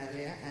 Sister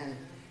Amelia, and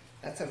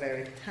that's a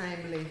very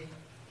timely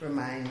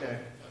reminder.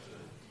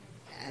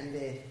 And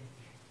the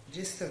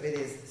gist of it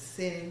is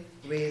sin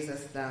weighs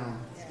us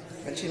down.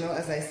 But you know,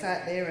 as I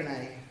sat there and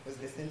I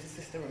was listening to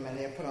Sister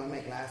Amelia, I put on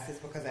my glasses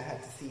because I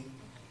had to see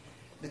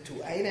the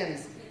two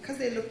items because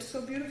they looked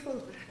so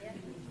beautiful.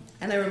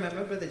 And I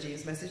remember Brother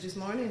James' message this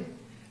morning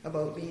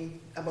about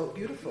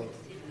beautiful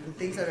and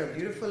things that are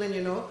beautiful. And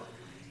you know,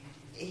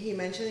 he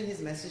mentioned in his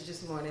message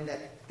this morning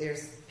that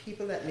there's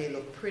people that may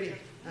look pretty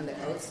on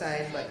the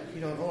outside, but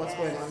you don't know what's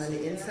going on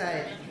the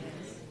inside.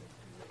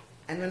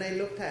 And when I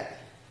looked at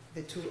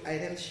the two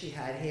items she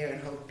had here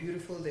and how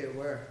beautiful they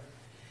were,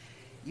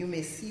 you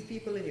may see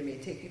people and you may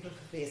take people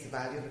for face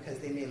value because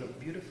they may look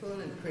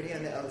beautiful and pretty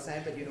on the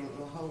outside, but you don't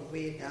know how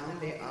weighed down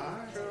they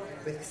are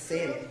with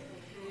sin.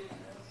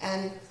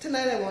 And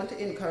tonight I want to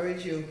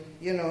encourage you,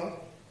 you know,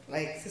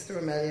 like Sister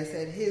Amelia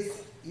said,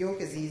 his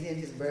yoke is easy and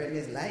his burden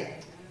is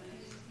light.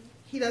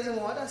 He doesn't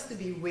want us to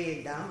be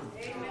weighed down.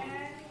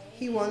 Amen.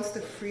 He wants to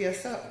free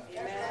us up.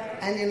 Amen.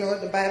 And you know,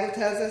 the Bible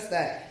tells us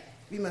that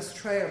we must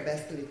try our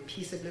best to live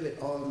peaceably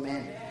with all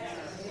men. Amen.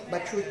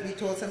 But truth be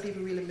told, some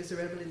people really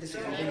miserable in this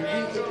world.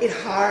 It's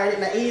hard,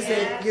 it's not easy.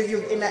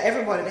 It's not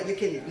everybody that you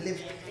can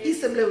live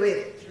peaceably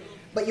with.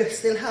 But you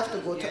still have to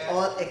go to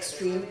all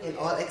extreme in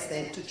all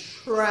extent to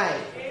try.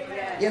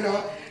 You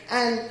know,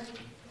 and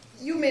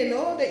you may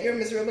know that you're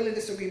miserable and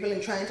disagreeable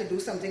and trying to do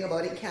something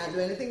about it, can't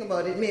do anything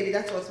about it. Maybe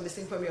that's what's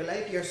missing from your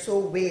life. You're so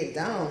weighed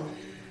down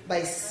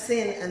by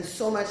sin and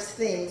so much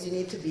things. You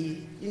need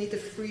to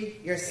free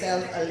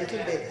yourself a little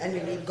bit, and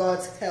you need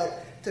God's help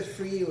to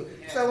free you.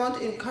 So I want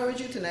to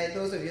encourage you tonight,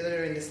 those of you that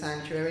are in the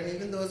sanctuary, and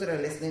even those that are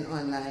listening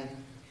online.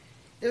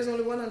 There's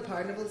only one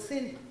unpardonable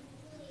sin.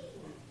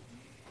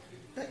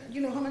 That,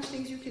 you know how much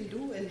things you can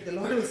do, and the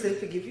Lord will still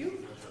forgive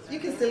you. You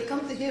can still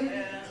come to Him.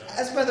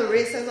 As Brother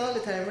Ray says all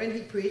the time when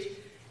he preaches,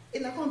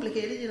 it's not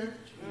complicated, you know.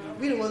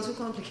 We're the ones who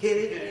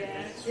complicate it.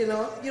 You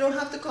know, you don't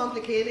have to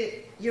complicate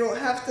it. You don't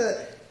have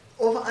to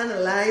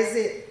overanalyze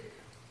it.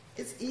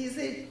 It's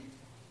easy.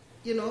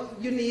 You know,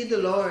 you need the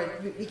Lord.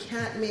 We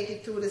can't make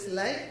it through this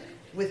life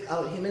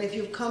without Him. And if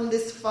you've come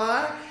this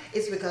far,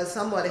 it's because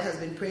somebody has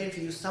been praying for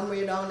you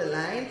somewhere down the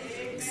line.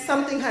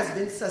 Something has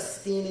been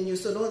sustaining you.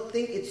 So don't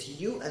think it's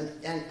you and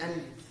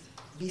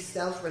be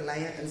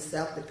self-reliant and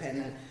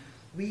self-dependent.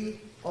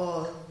 We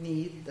all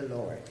need the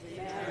Lord.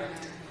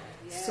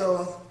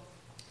 So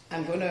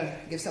I'm going to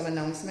give some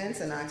announcements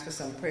and ask for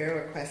some prayer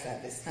requests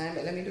at this time.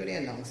 But let me do the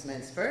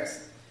announcements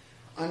first.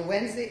 On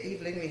Wednesday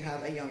evening, we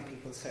have a young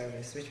people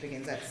service, which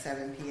begins at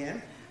 7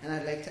 p.m. And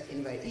I'd like to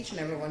invite each and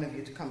every one of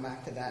you to come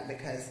back to that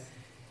because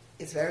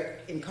it's very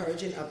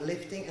encouraging,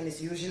 uplifting, and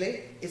it's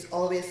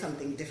always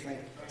something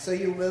different. So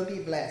you will be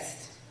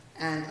blessed.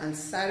 And on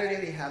Saturday,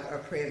 we have our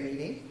prayer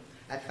meeting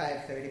at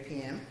 5:30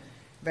 p.m.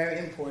 Very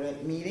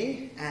important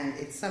meeting, and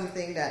it's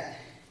something that,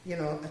 you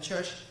know, the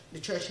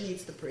church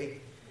needs to pray.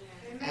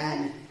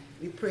 And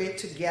We pray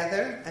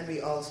together and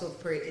we also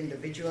pray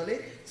individually.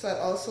 So I'd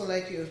also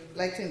like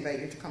to invite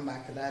you to come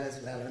back to that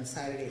as well on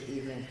Saturday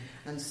evening.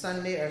 On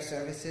Sunday, our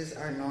services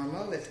are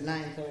normal with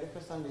 9:30 for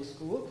Sunday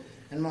school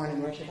and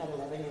morning worship at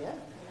 11 a.m.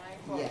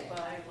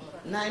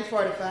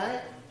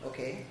 9:45.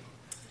 Okay,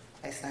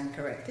 I stand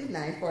corrected.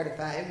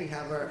 9:45. We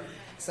have our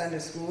Sunday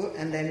school,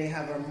 and then we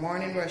have our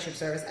morning worship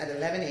service at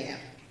 11 a.m.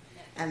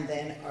 And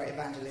then our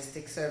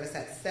evangelistic service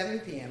at 7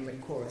 p.m. with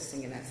chorus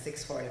singing at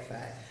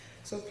 6:45.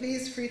 So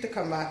please free to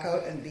come back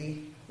out and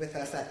be with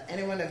us at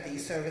any one of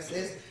these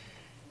services.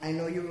 I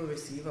know you will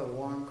receive a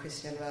warm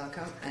Christian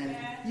welcome and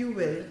you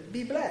will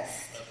be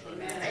blessed.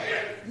 Amen.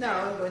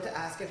 Now I'm going to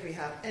ask if we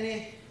have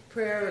any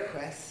prayer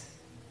requests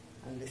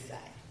on this side.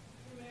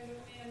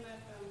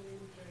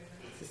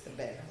 Sister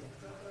Bev.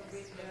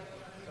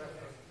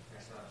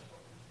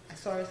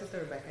 Sorry, Sister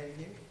Rebecca, I didn't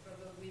hear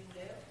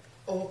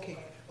you.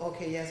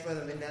 Okay, yes,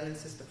 Brother Lindell and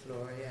Sister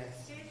Flora,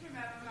 yes. Please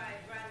remember my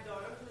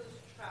granddaughter who's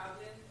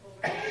traveling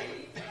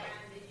overseas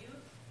and the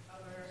youth of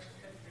our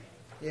country.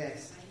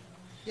 Yes.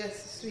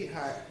 Yes,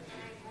 sweetheart.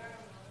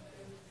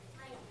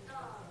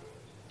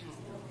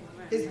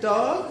 His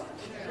dog?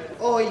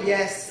 Oh,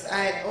 yes.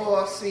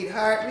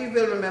 Sweetheart, we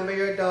will remember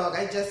your dog.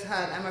 I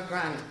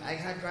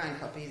had grand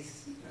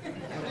puppies.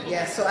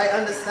 Yes, so I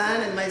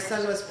understand, and my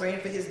son was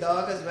praying for his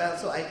dog as well,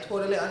 so I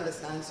totally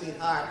understand,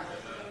 sweetheart.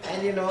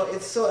 And you know,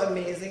 it's so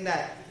amazing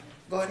that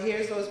God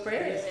hears those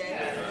prayers,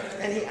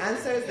 and He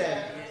answers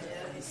them.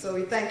 So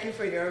we thank you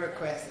for your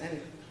request. And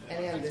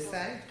any on this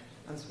side?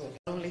 Unspoken.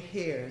 Not only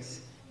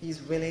hears,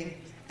 He's willing,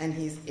 and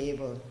He's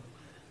able.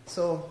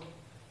 So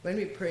when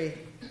we pray,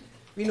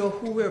 we know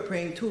who we're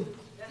praying to.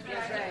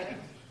 That's right.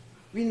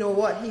 We know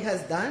what He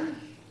has done.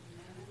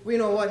 We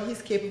know what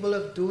He's capable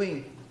of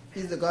doing.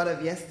 He's the God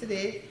of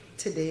yesterday,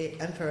 today,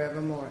 and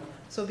forevermore.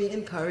 So be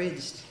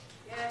encouraged.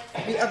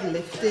 Be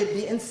uplifted.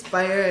 Be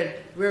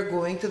inspired. We're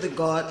going to the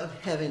God of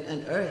heaven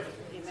and earth.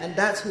 And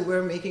that's who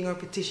we're making our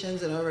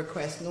petitions and our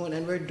requests known.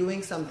 And we're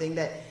doing something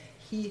that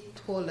He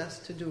told us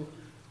to do.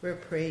 We're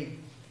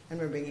praying and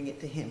we're bringing it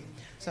to Him.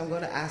 So I'm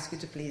going to ask you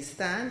to please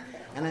stand.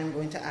 And I'm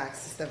going to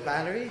ask Sister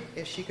Valerie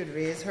if she could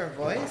raise her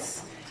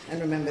voice. And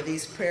remember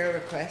these prayer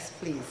requests,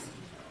 please.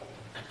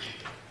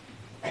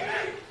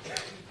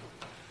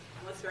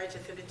 Most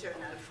righteous and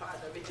eternal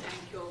Father, we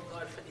thank you, O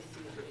God, for this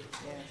evening.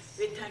 Yes.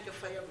 We thank you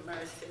for your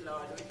mercy,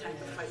 Lord. We thank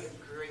you for your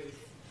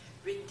grace.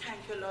 We thank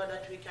you, Lord,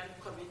 that we can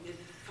come in this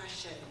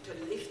fashion to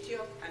lift you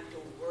up and to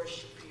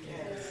worship you.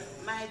 Yes.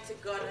 Mighty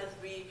God, as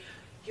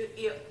you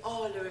hear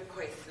all the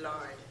requests,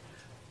 Lord.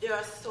 There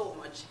are so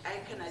much. I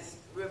cannot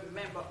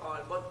remember all.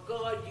 But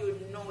God, you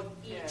know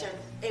each and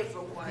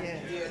every one,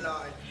 dear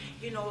Lord.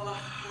 You know our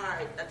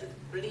heart that is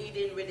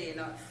bleeding within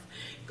us.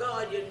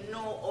 God, you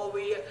know how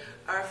we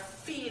are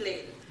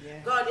feeling.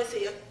 Yes. God, you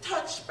say you're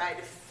touched by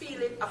the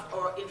feeling of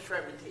our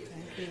infirmities.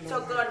 So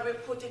God, we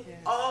put it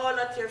all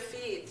at your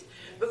feet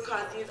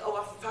because He's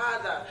our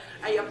Father.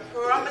 And you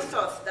promise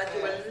us that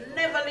you will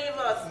never leave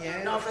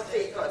us nor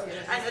forsake us.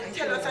 And you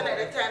tell us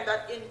another time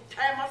that in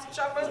time of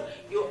trouble,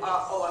 you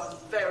are our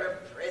very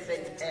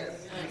present help.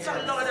 So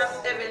Lord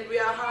of heaven, we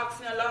are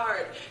asking you,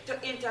 Lord, to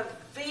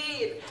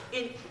intervene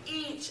in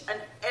each and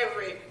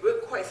every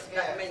request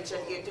that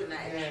mentioned here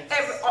tonight.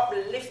 Every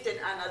uplifting,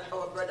 and as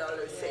our brother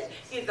always said,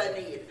 is a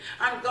need.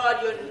 And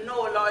God, you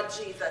know, Lord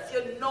Jesus,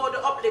 you know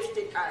the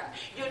uplifting hand,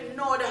 you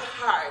know the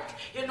heart,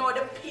 you know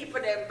the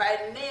people them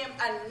by name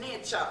and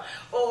nature.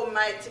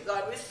 Almighty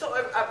God, we saw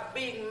a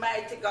being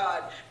mighty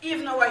God.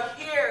 Even our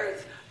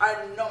ears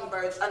are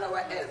numbers and our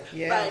help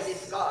by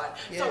this God.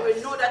 So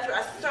we know that we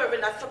are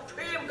serving a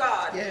supreme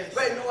God.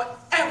 We know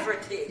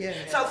everything.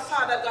 So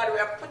Father God, we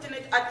are putting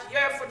it at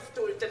your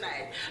footstool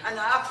tonight and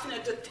asking you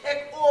to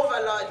take over,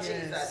 Lord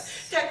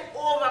Jesus. Take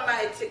over,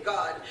 mighty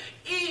God.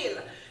 Heal,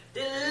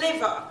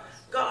 deliver,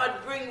 God,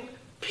 bring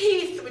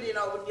peace within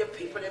your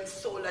people, them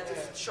soul that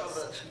is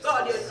troubled.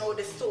 God, you know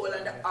the soul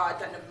and the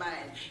heart and the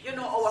mind. You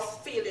know our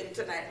feeling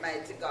tonight,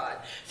 mighty God.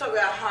 So we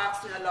are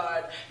asking you,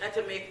 Lord, that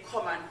you may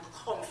come and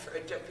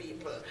comfort your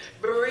people.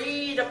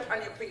 Breathe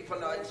upon your people,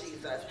 Lord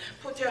Jesus.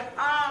 Put your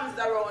arms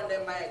around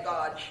them, my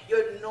God.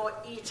 You know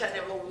each and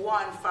every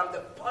one from the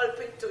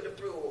pulpit to the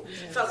pew.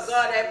 So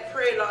God, I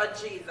pray, Lord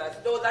Jesus,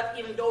 those that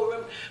even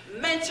don't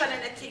mention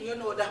anything, you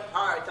know the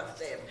heart of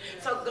them.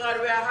 So God,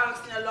 we are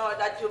asking you, Lord,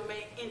 that you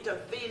may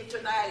intervene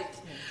tonight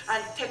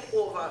and take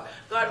over.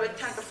 God, we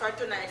thank you for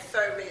tonight's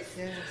service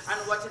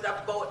and what is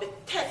about the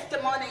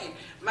testimony,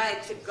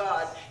 mighty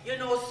God. You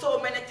know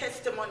so many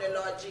testimony,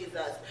 Lord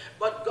Jesus.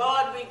 But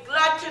God, we're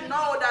glad to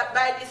know that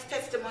by this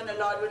testimony,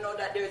 Lord, we know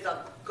that there is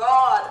a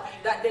God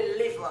that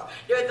delivers.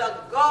 There is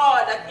a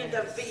God that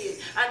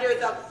intervenes. And there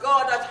is a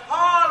God that's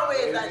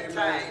always on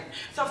time.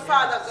 So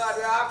Father God,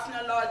 we're asking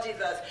you, Lord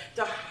Jesus,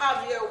 to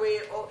have your way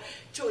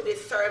through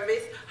this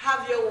service.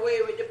 Have your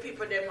way with the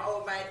people, them,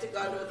 Almighty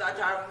God, those that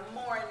are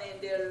mourning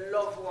their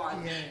loved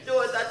one. Yes.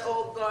 Those that,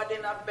 oh God,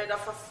 in a bed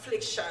of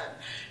affliction.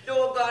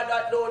 Those, God,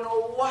 that don't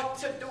know what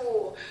to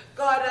do.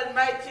 God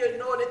Almighty, you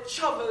know the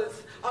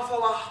troubles of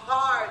our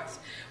hearts.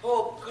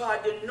 Oh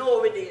God, you know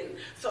within.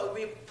 So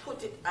we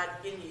put it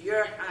in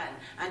your hand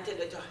and tell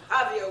you to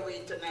have your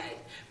way tonight.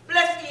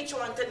 Bless each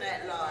one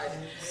tonight, Lord.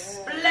 Yes.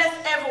 Bless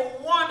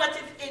everyone that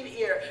is in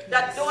here.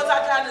 That those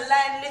that are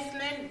online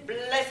listening,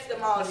 bless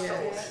them also.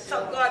 Yes.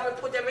 So God, we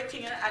put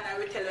everything in and I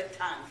will tell you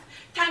thanks.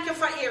 Thank you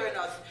for hearing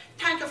us.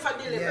 Thank you for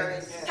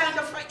delivering. Yes. Thank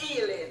you for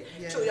healing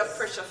through your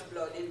precious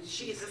blood. In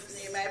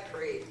Jesus' name I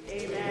pray.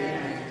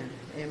 Amen.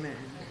 Amen.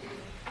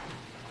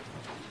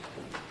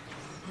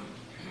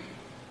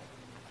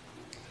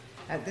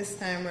 At this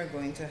time, we're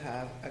going to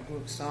have a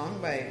group song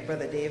by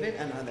Brother David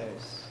and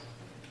others.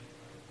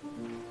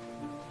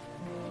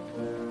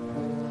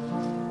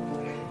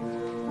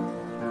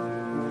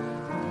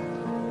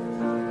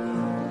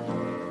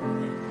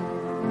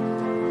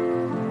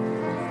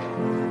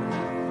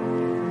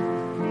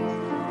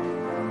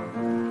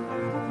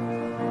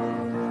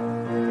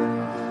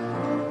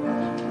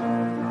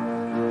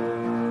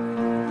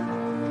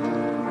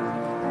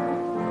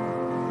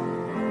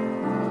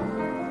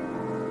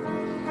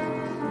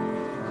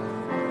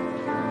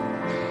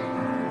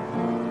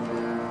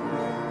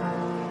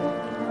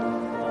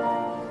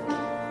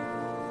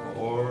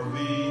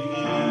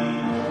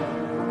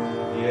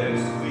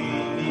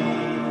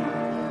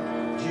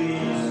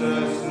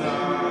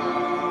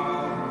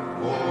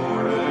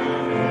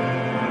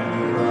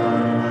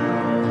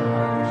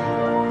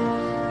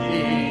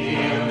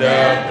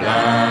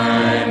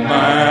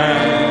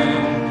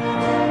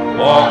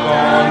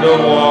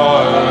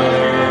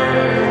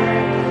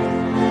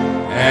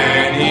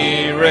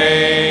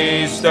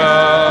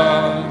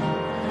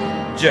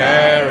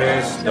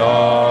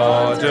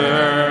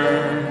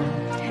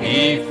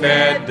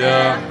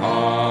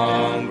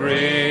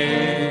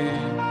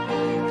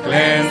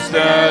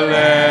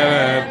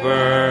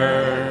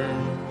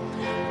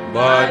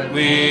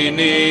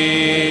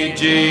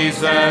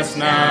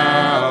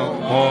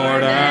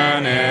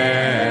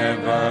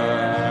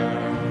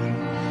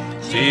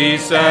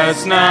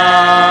 Jesus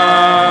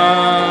now,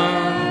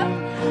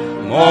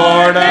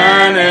 more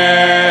than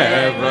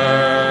ever,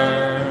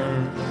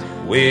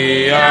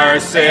 we are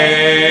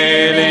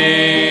sailing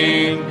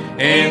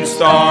in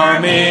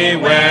stormy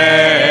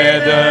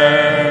weather.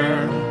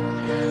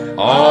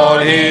 All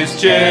his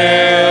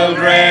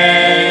children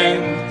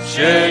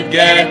should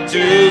get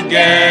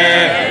together,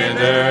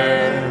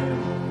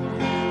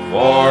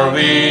 for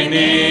we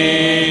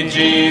need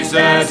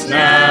Jesus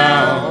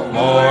now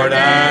more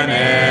than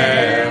ever.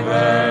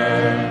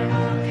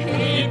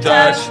 He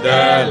touched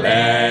the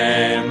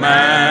lame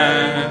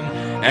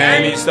man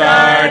and he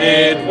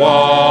started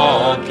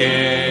walking.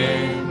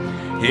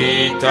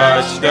 He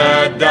touched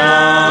the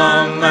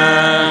dumb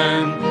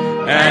man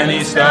and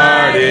he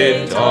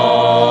started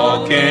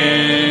talking.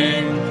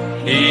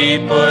 He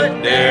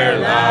put their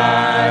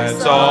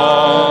lives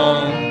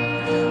all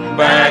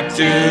back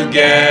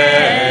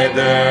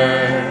together.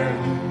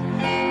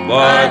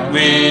 But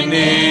we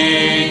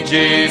need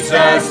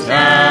Jesus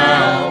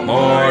now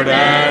more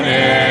than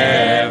ever.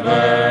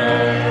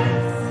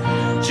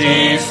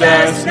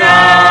 Jesus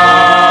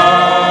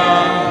now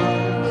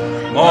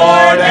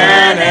more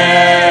than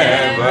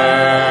ever.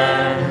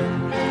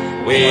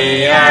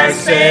 We are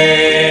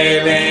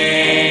sailing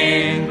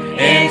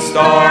in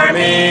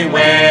stormy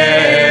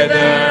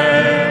weather.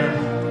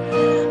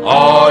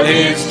 All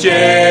his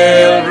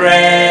children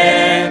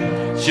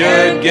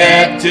should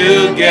get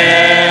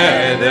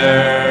together.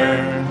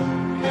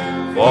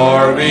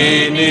 For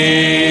we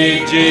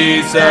need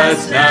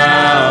Jesus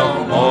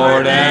now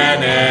more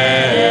than ever.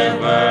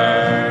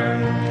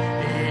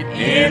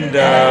 In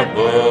the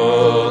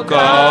book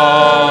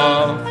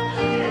of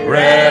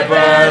Revelation,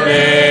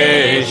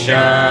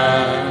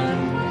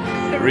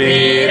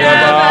 read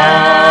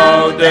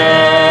about the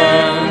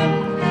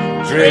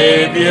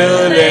tribulation.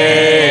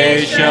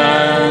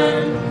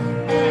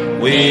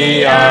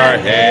 We are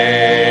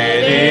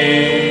heading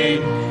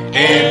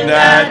in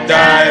that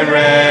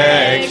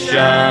direction.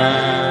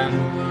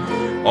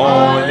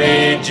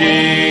 Only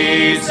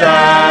Jesus'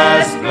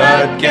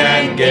 blood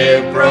can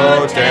give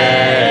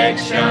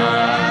protection.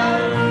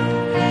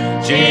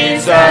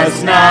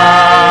 Jesus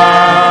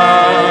now,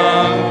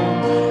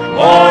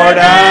 more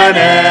than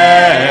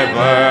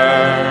ever,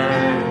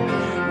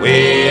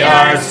 we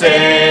are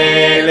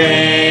sailing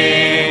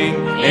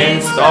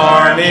in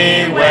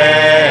stormy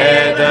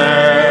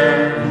weather.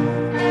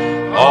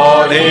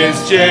 All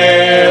his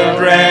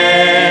children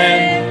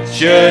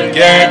should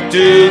get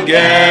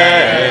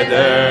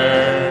together.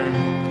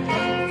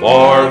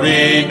 For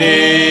we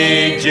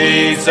need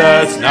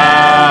Jesus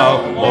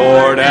now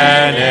more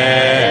than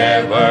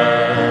ever.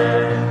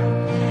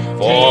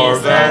 For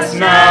us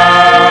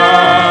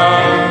now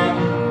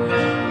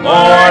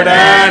more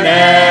than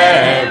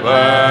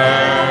ever,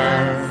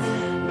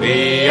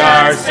 we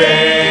are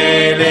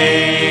sailing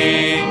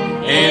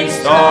in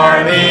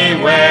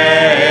stormy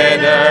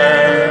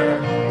weather.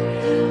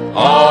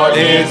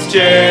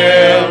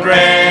 children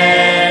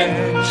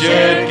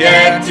should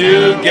get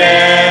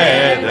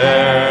together,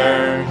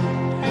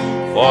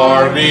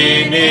 for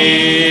we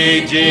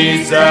need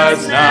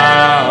Jesus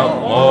now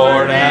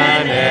more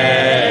than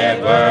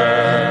ever.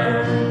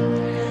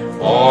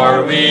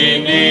 For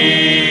we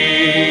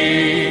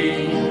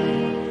need,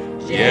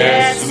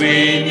 yes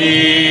we need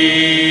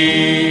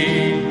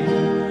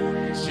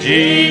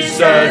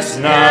Jesus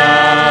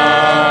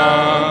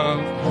now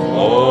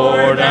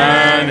more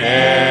than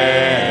ever.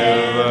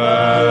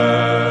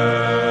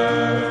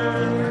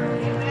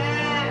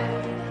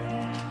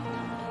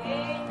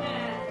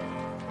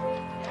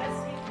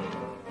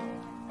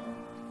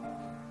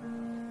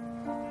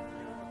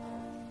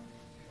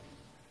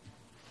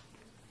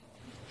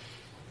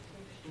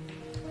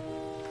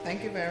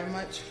 Thank you very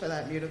much for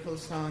that beautiful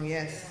song.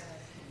 Yes,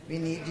 we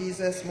need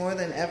Jesus more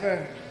than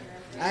ever.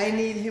 I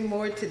need him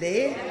more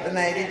today than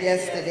I did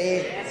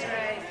yesterday. That's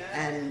right.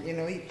 And, you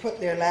know, he put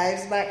their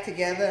lives back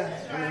together.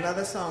 And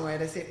another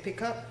songwriter said,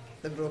 pick up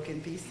the broken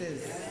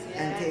pieces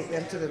and take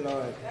them to the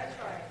Lord. That's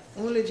right.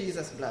 Only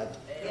Jesus' blood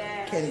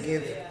Yes. can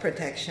give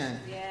protection.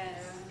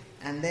 Yes.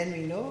 And then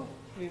we know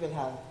we will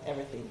have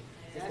everything.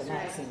 Sister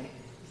Maxine.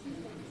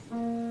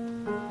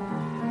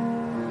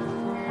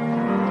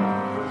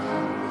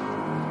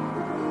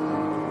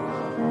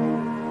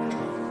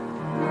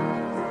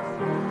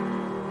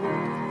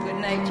 Good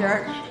night,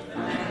 church.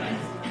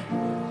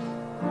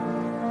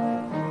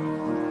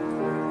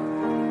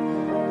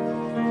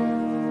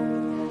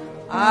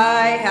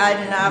 I had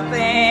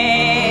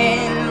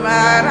nothing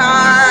but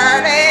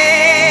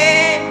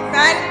heartache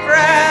and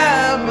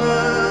trouble.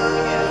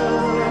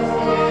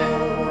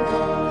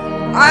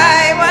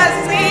 I was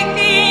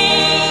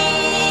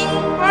seeking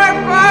for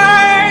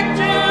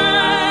fortune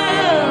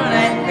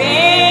and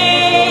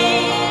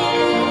fame.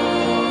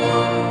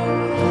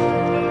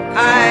 I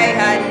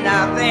had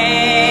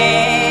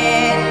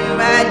nothing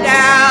but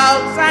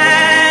doubts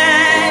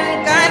and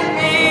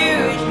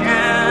confusion.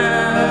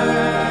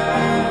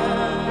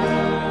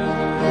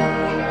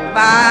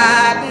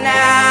 But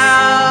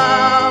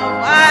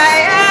now I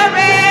have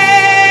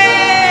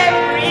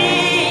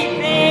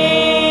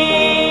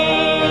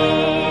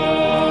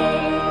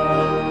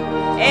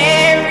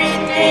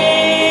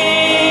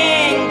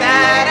everything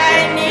that I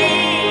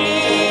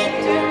need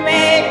to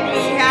make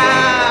me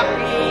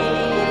happy.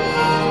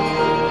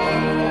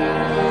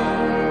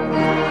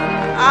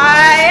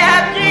 I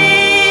have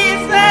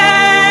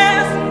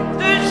Jesus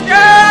to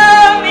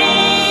show me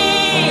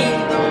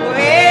the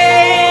way.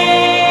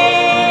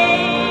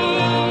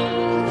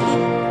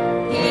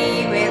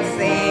 He will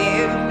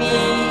save me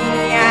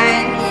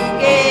and he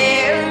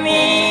gave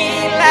me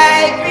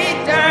life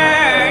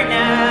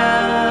eternal.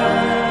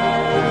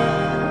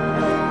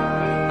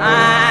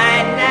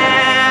 And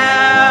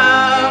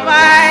now I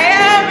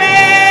have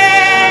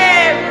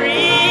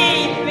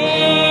everything.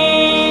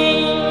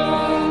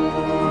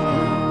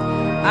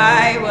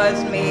 I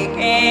was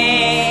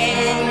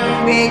making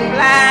big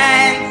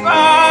plans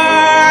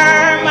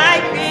for my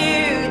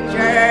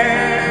future.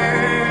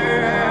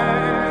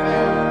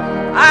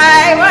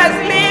 I was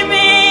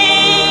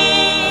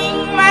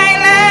living my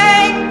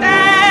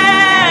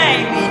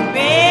lifetime in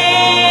vain.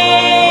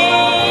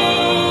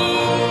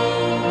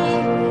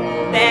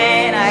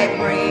 Then I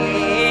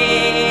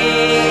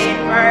prayed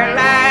for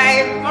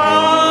life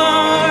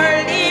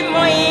only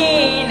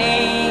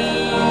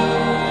meaning.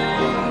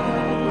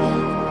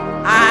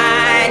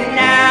 And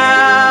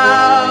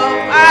now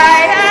I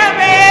have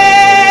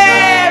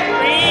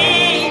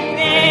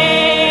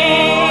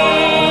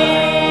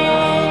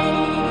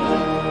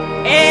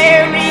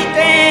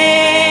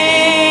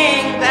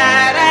everything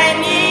that I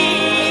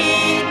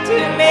need to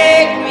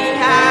make me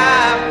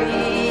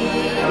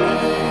happy.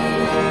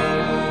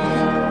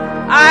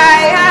 I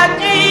have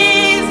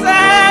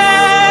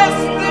Jesus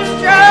to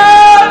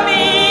show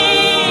me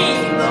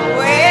the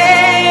way.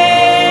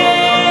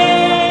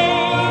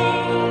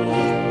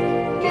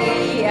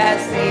 He has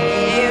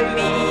saved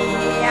me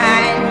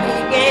and he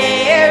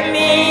gave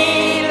me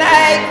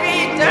life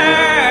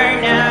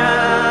eternal.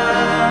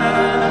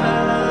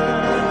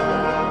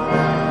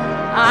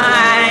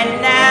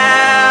 And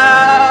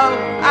now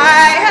I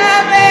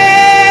have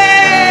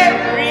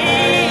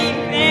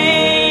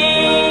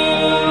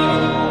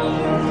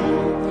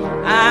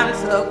everything. I'm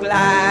so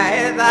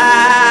glad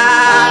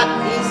that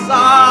he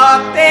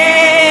sought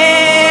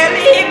till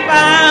he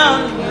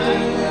found me.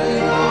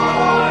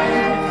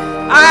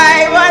 I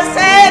was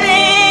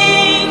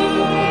heading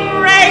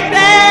right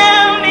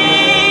down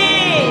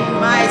in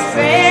my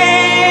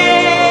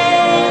sin,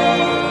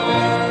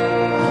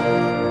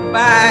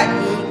 but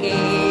he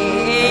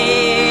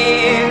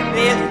gave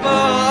this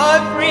full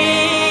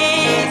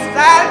free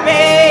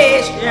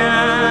salvation.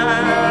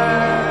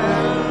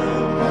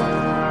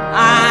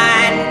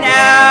 And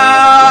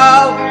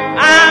now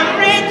I'm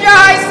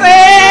rejoicing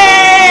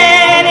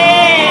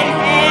in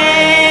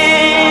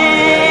him.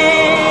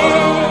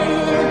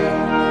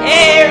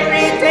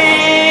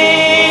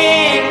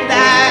 Everything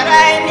that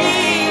I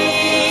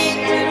need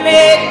to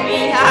make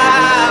me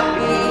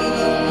happy.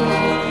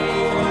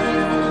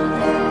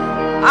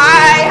 I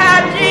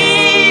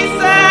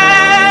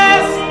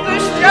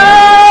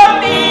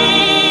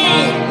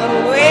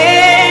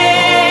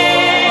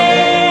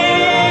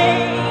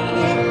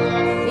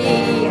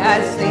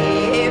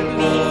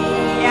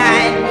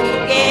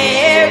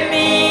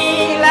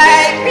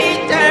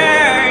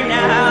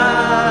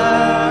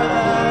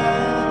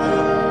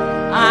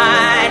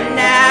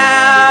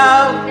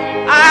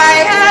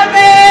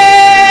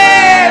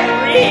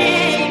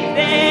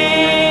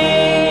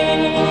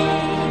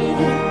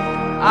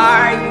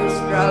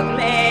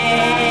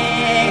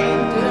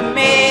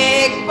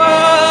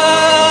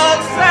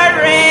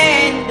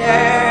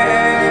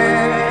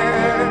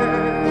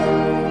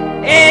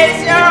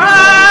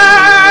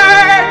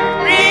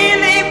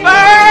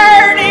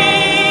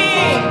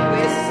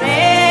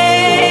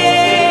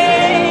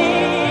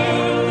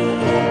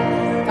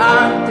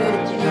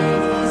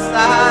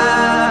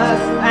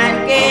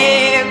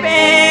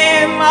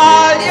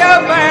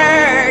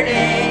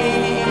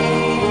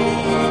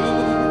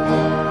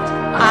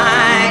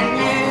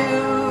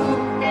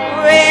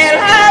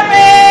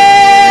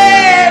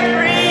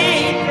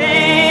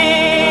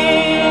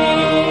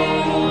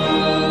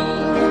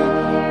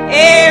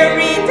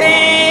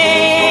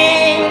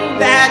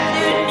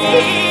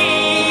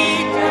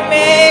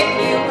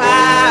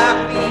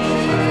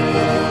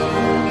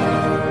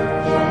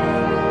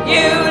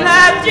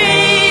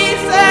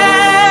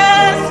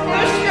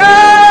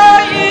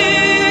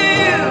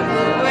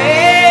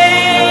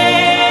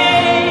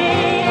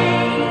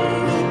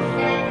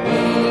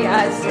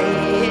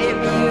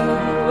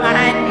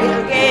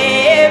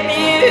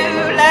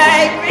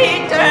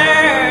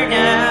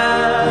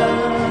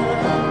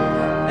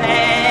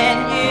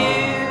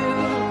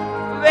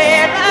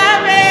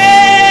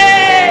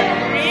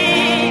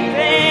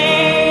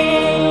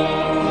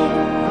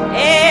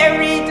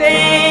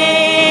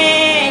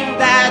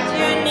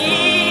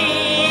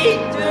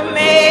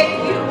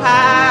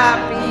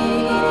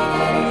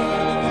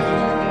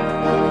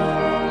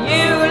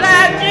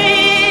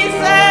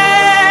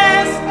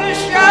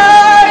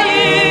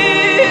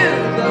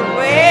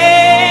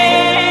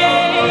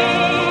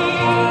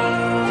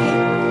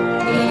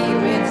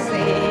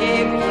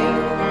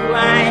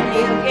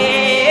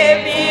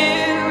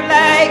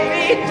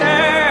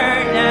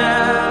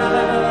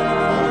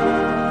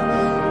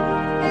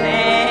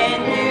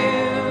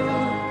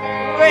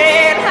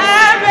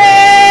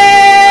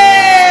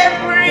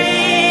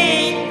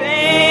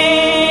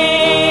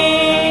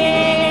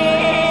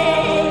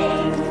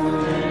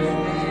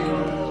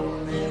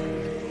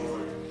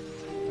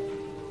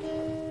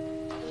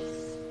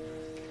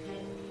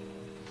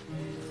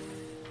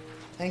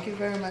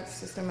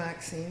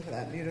Maxine, for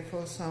that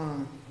beautiful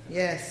song.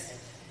 Yes,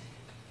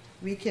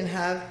 we can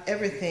have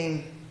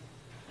everything.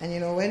 And you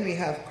know, when we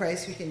have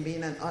Christ, we can be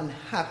in an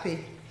unhappy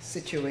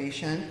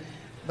situation,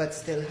 but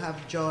still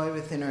have joy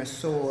within our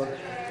soul,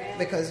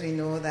 because we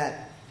know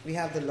that we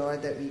have the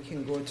Lord that we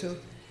can go to,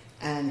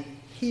 and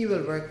He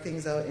will work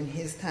things out in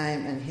His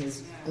time and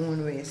His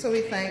own way. So we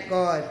thank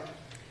God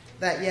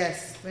that,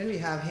 yes, when we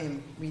have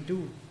Him, we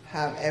do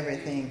have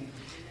everything.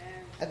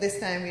 At this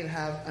time, we'll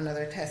have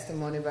another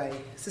testimony by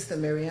Sister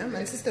Miriam.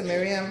 And Sister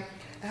Miriam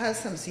has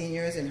some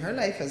seniors in her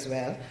life as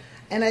well.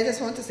 And I just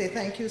want to say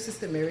thank you,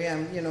 Sister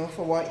Miriam, you know,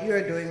 for what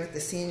you're doing with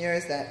the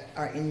seniors that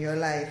are in your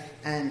life.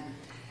 And,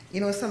 you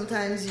know,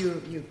 sometimes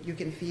you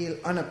can feel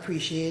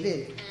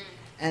unappreciated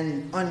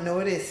and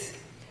unnoticed.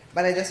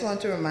 But I just want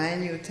to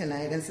remind you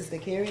tonight, and Sister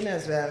Karina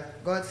as well,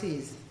 God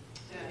sees.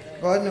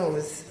 God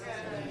knows.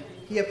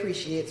 He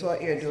appreciates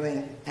what you're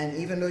doing. And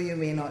even though you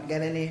may not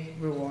get any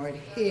reward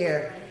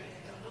here,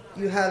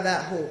 you have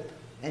that hope,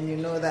 and you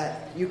know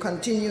that you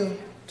continue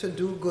to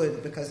do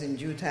good, because in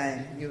due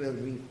time you will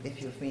reap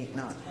if you faint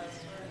not.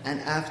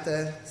 And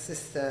after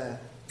Sister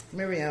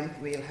Miriam,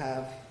 we'll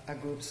have a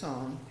group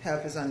song.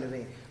 Help is on the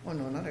way. Oh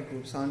no, not a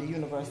group song, the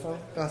Universal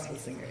Gospel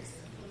Singers.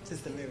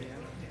 Sister Miriam.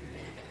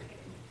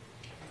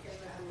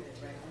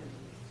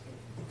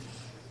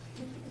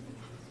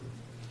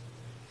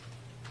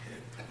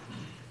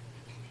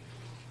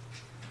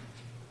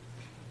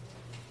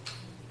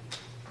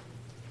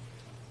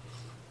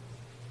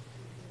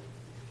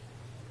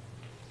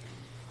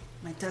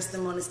 My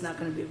testimony is not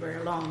going to be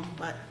very long,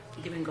 but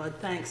giving God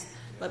thanks.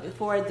 But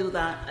before I do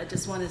that, I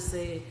just want to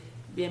say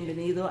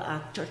bienvenido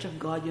a Church of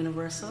God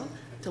Universal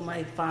to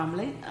my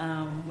family.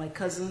 My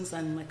cousins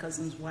and my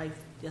cousin's wife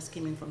just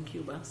came in from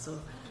Cuba,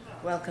 so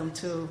welcome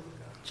to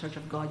Church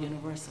of God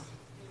Universal.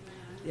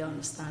 They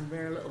understand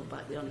very little,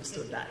 but they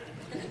understood that.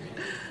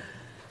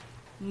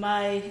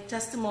 My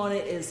testimony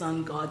is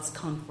on God's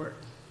comfort.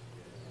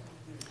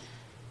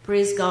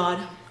 Praise God,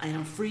 I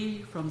am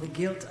free from the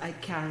guilt I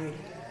carried.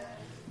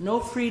 No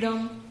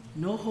freedom,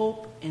 no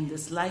hope in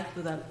this life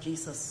without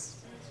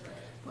Jesus.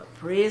 But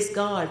praise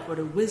God for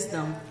the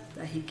wisdom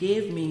that He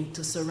gave me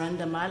to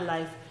surrender my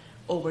life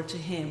over to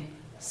Him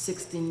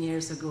 16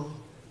 years ago.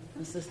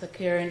 And Sister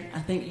Karen, I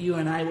think you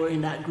and I were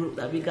in that group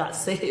that we got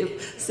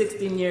saved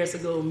 16 years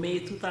ago, May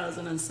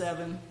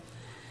 2007.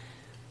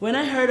 When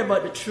I heard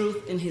about the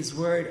truth in His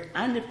Word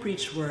and the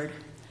preached Word,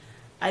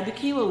 I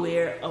became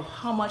aware of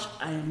how much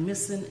I am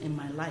missing in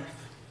my life.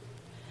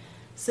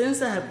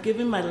 Since I have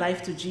given my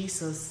life to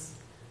Jesus,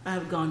 I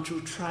have gone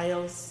through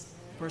trials,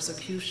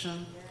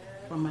 persecution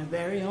from my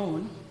very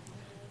own,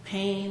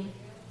 pain,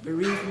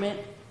 bereavement,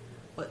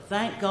 but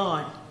thank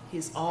God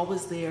He's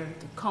always there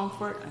to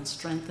comfort and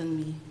strengthen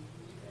me.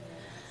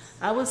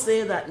 I would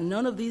say that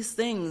none of these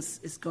things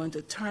is going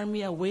to turn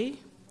me away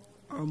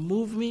or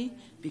move me,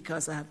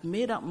 because I have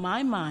made up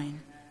my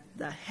mind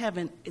that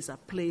heaven is a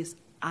place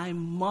I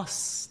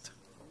must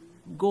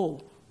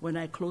go when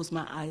I close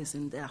my eyes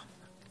in death.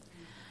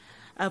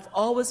 I've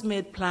always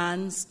made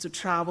plans to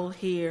travel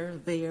here,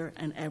 there,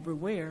 and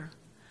everywhere.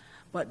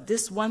 But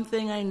this one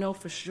thing I know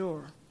for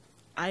sure,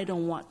 I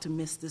don't want to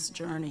miss this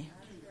journey.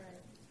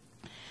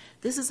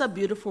 This is a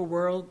beautiful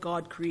world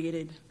God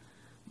created,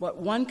 but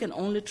one can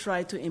only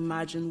try to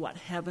imagine what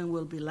heaven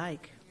will be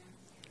like.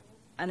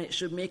 And it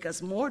should make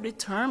us more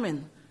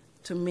determined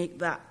to make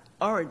that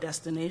our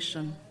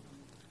destination.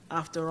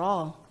 After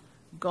all,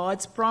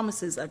 God's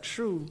promises are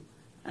true,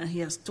 and He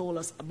has told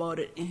us about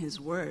it in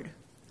His Word.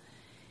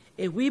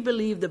 If we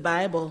believe the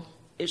Bible,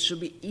 it should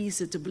be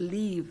easy to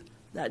believe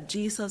that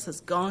Jesus has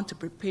gone to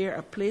prepare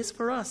a place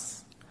for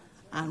us,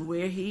 and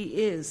where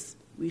He is,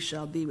 we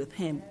shall be with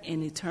Him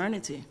in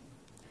eternity.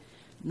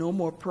 No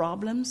more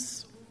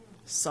problems,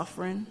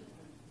 suffering,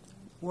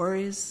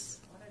 worries,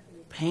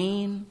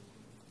 pain,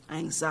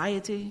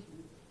 anxiety,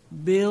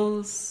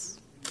 bills.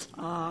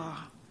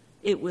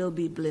 It will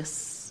be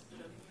bliss.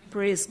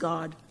 Praise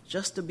God,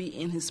 just to be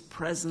in His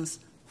presence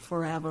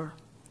forever.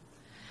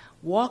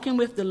 Walking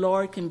with the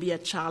Lord can be a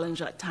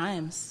challenge at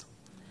times,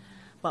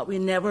 but we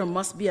never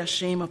must be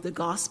ashamed of the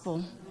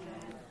gospel.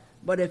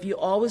 But if you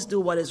always do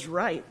what is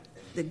right,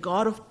 the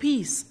God of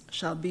peace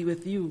shall be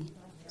with you.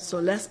 So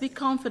let's be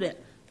confident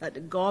that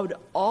the God will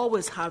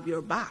always have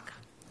your back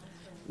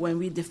when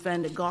we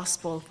defend the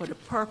gospel for the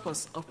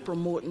purpose of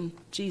promoting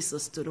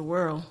Jesus to the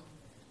world.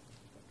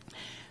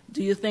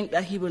 Do you think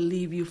that He will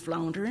leave you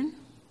floundering?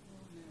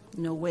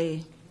 No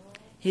way.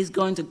 He's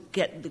going to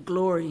get the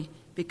glory,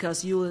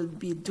 because you will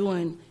be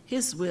doing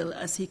His will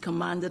as He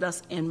commanded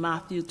us in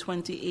Matthew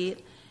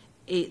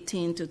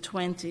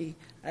 28:18-20,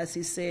 as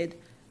He said,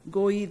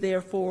 "Go ye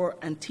therefore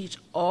and teach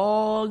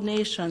all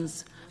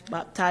nations,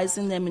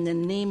 baptizing them in the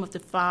name of the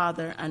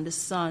Father and the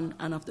Son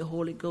and of the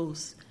Holy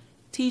Ghost,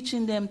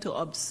 teaching them to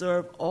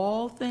observe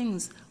all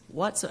things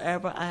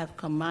whatsoever I have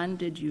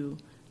commanded you.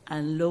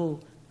 And lo,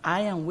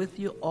 I am with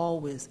you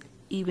always,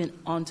 even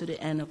unto the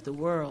end of the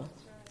world."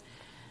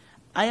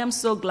 I am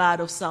so glad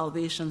of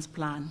salvation's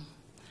plan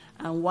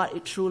and what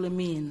it truly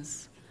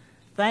means.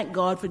 Thank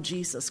God for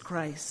Jesus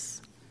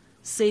Christ.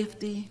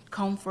 safety,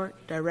 comfort,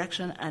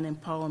 direction, and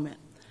empowerment.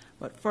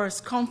 But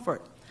first,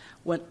 comfort.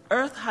 When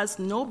earth has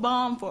no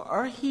balm for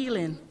our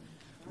healing,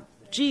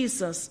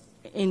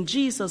 in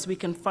Jesus we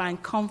can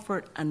find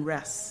comfort and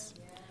rest.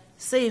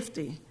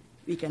 Safety.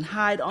 We can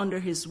hide under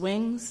his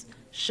wings,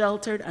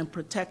 sheltered and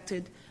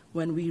protected.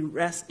 When we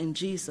rest in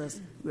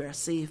Jesus, we are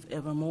safe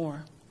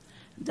evermore.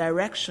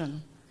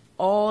 Direction.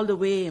 All the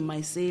way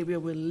my Savior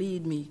will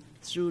lead me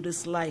through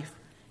this life.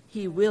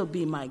 He will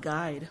be my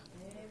guide.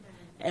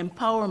 Amen.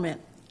 Empowerment.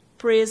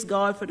 Praise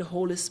God for the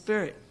Holy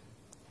Spirit,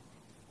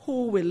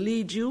 who will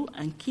lead you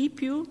and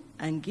keep you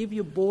and give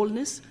you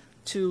boldness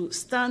to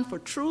stand for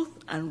truth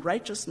and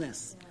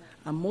righteousness.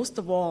 And most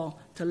of all,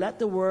 to let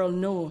the world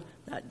know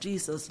that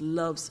Jesus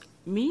loves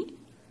me,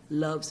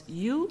 loves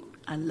you,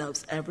 and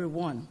loves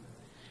everyone.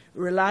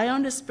 Rely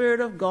on the Spirit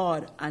of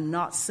God and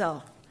not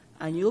self,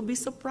 and you'll be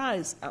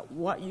surprised at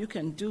what you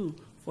can do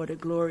for the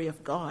glory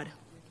of God.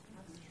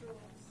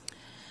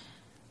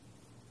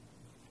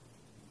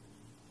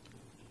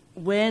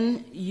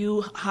 When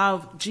you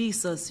have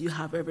Jesus, you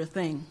have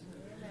everything.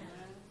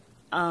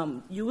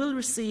 You will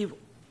receive,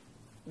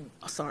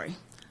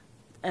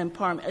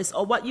 empowerment. It's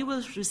what you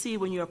will receive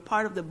when you're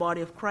part of the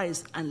body of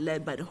Christ and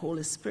led by the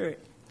Holy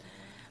Spirit.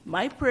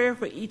 My prayer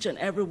for each and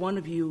every one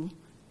of you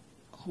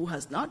who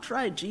has not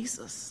tried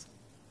Jesus,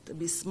 to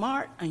be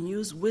smart and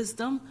use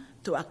wisdom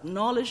to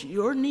acknowledge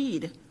your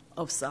need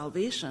of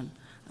salvation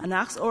and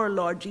ask our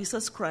Lord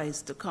Jesus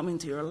Christ to come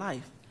into your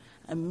life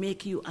and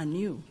make you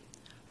anew.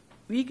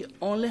 We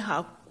only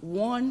have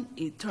one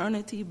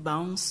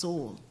eternity-bound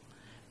soul.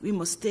 We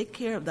must take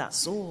care of that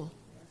soul.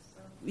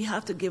 We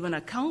have to give an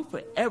account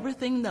for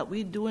everything that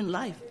we do in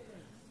life.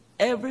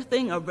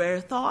 Everything, our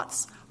very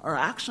thoughts, our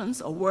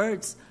actions, our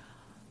words.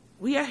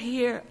 We are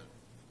here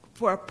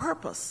for a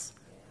purpose.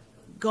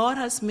 God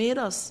has made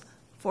us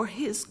for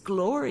his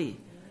glory,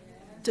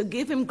 to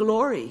give him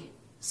glory.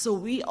 So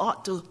we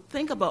ought to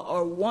think about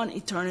our one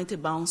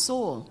eternity-bound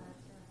soul.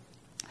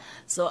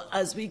 So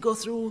as we go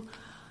through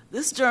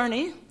this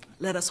journey,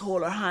 let us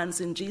hold our hands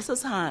in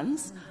Jesus'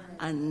 hands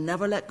and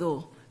never let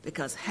go,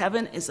 because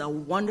heaven is a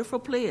wonderful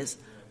place,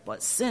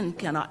 but sin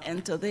cannot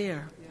enter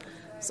there.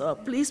 So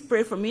please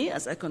pray for me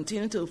as I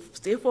continue to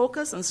stay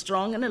focused and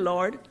strong in the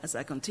Lord, as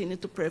I continue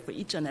to pray for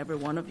each and every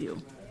one of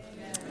you.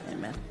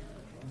 Amen.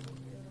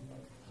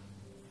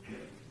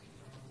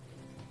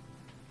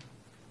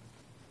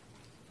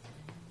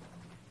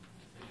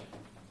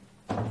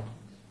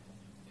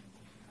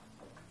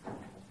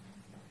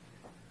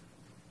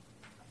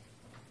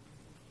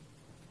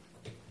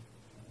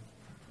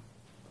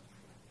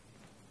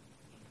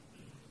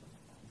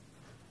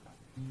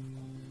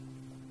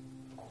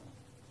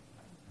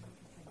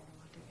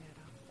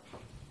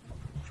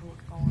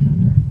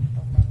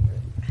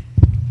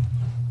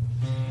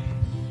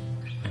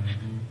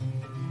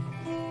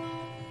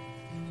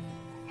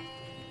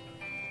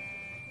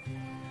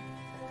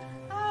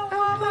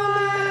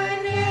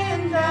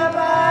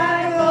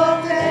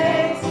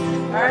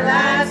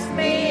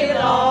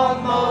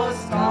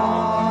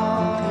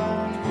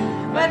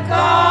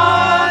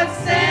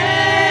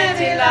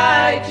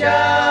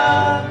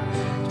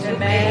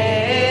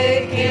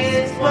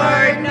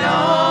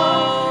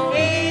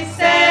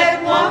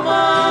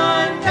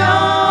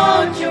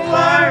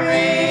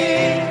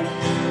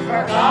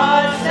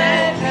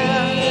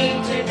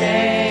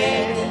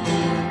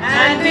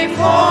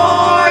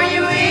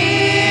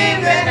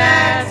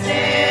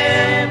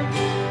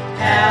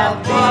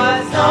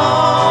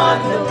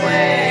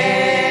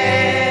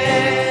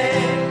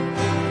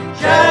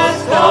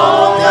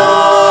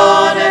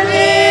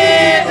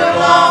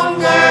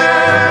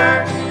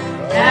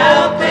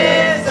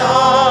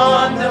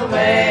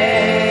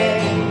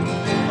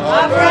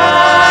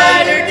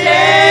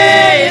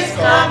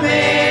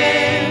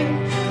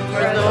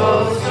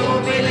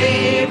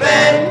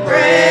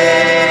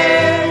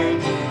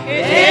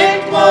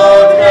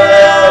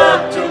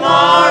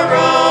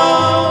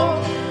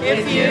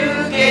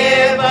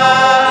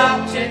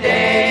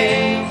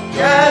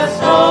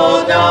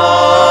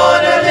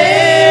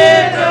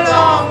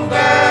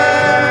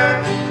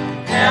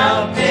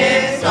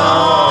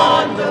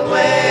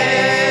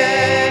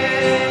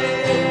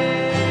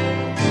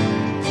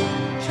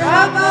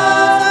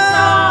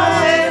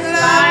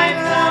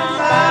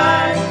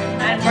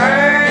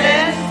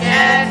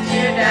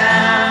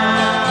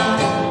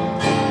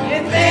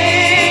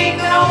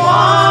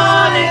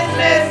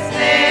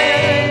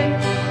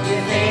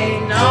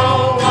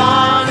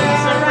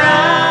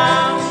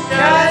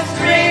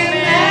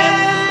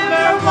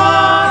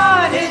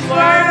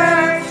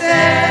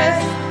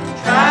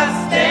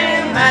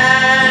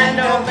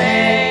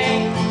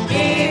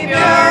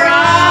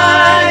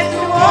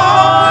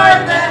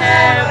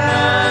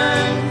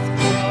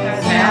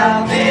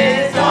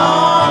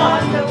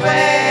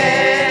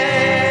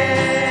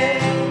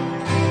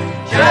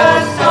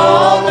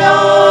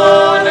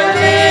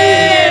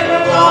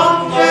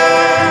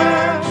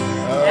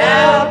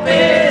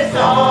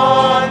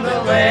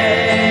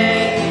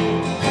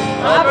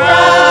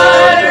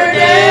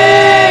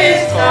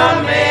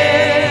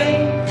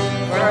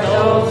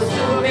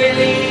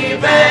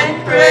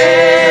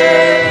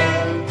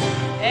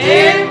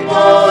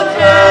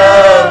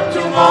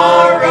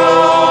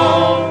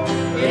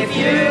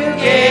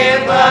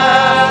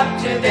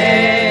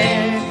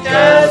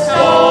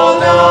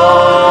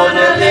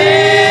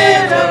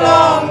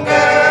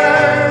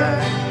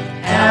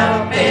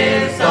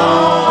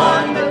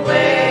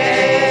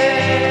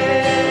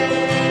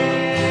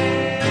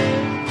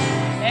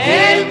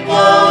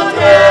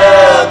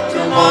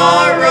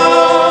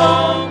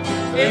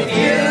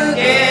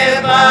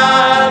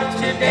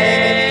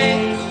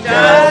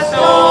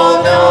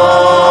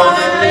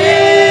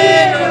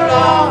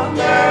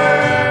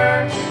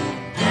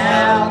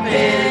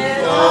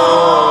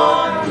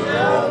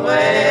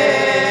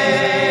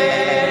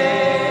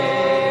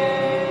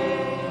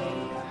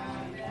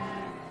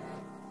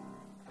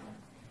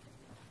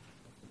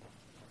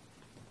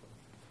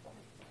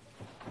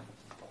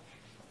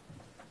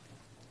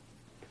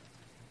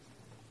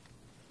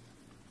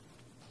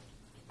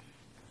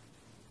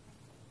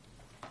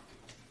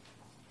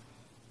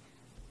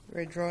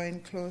 We're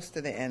drawing close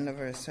to the end of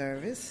our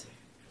service.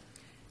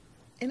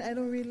 And I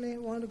don't really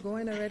want to go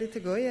and I'm ready to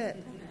go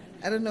yet.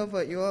 I don't know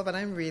about you all, but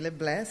I'm really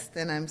blessed.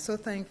 And I'm so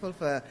thankful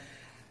for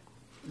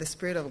the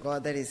Spirit of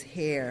God that is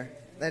here,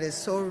 that is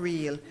so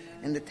real,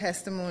 and the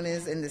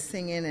testimonies and the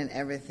singing and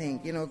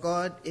everything. You know,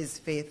 God is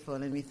faithful,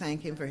 and we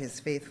thank him for his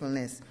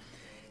faithfulness.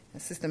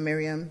 And Sister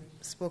Miriam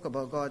spoke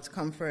about God's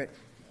comfort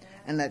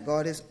and that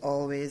God is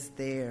always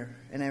there.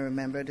 And I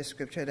remember the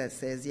scripture that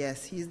says,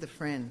 yes, he's the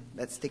friend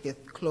that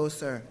sticketh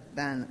closer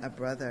than a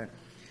brother.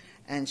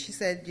 And she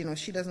said, you know,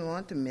 she doesn't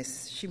want to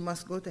miss. She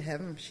must go to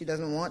heaven. She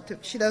doesn't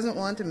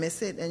want to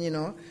miss it. And, you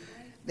know,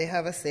 they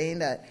have a saying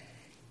that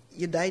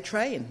you die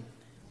trying,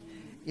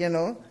 you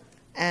know.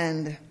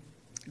 And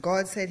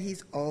God said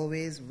he's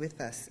always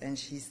with us. And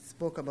she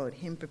spoke about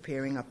him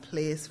preparing a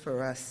place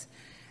for us.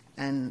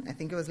 And I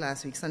think it was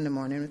last week, Sunday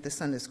morning, with the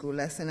Sunday school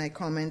lesson, I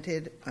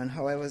commented on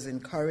how I was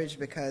encouraged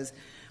because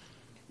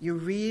you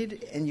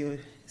read and you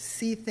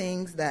see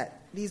things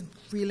that, these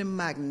really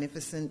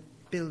magnificent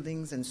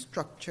buildings and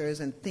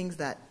structures and things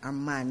that are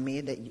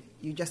man-made that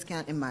you just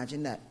can't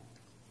imagine that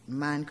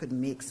man could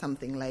make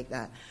something like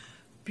that.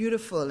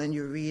 Beautiful, and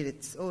you read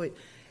it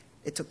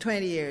took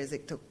 20 years,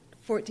 it took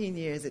 14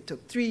 years, it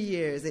took 3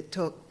 years,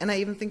 and I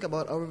even think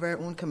about our very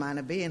own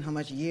Camana Bay and how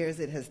much years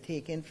it has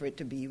taken for it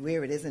to be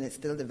where it is, and it's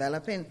still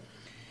developing.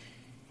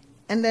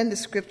 And then the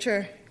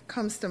scripture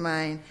comes to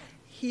mind,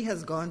 he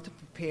has gone to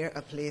prepare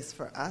a place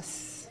for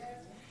us.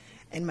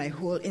 And my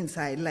whole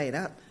inside light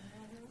up,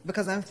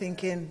 because I'm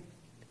thinking,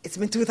 it's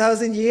been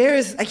 2,000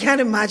 years. I can't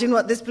imagine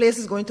what this place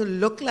is going to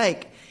look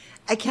like.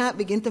 I can't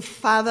begin to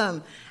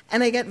fathom.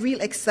 And I get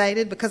real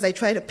excited because I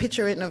try to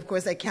picture it, and of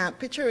course I can't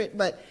picture it,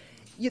 but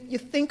you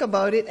think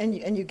about it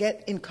and you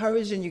get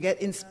encouraged and you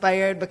get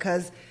inspired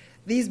because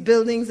these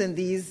buildings and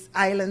these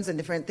islands and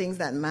different things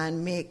that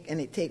man make, and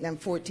it take them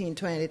 14,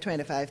 20,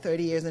 25,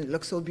 30 years, and it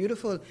looks so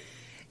beautiful,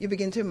 you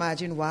begin to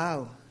imagine,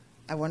 wow,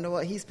 I wonder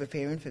what he's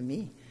preparing for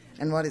me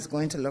and what it's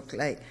going to look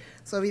like.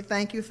 So we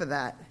thank you for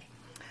that.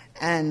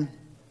 And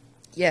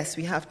yes,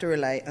 we have to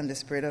rely on the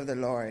Spirit of the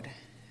Lord,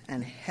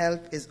 and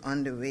help is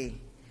on the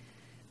way.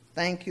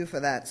 Thank you for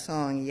that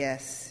song,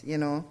 yes, you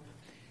know.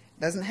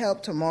 Doesn't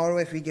help tomorrow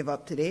if we give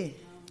up today.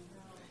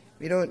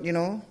 We don't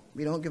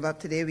give up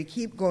today. We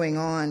keep going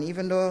on.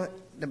 Even though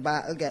the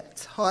battle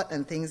gets hot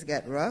and things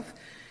get rough,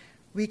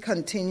 we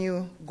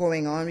continue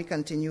going on. We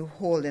continue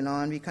holding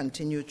on. We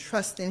continue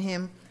trusting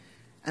him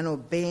and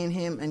obeying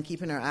him and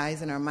keeping our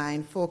eyes and our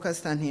mind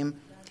focused on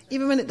him.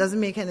 Even when it doesn't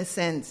make any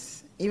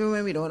sense, even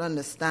when we don't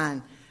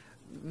understand,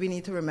 we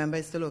need to remember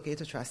it's still okay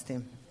to trust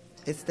him.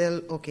 It's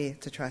still okay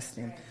to trust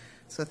him.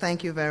 So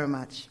thank you very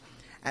much.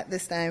 At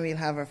this time, we'll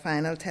have our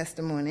final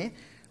testimony,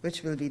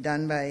 which will be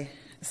done by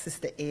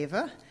Sister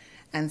Ava.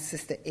 And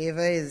Sister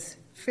Ava is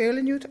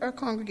fairly new to our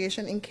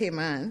congregation in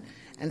Cayman.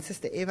 And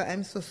Sister Ava,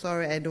 I'm so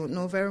sorry, I don't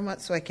know very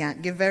much, so I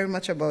can't give very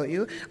much about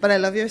you. But I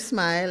love your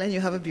smile, and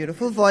you have a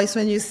beautiful voice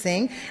when you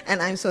sing.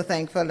 And I'm so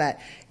thankful that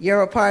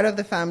you're a part of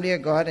the family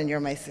of God, and you're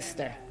my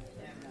sister.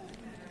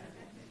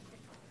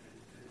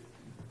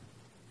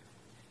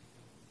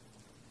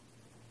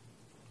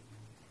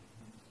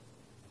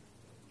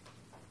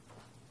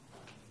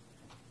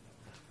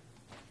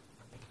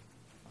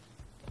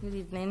 Good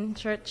evening,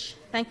 church.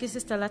 Thank you,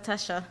 Sister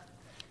Latasha.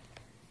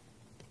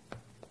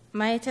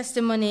 My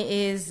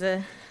testimony is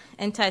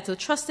entitled,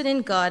 Trusted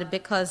in God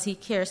Because He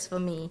Cares for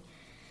Me.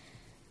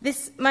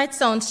 This might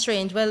sound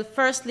strange. Well,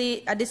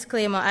 firstly, a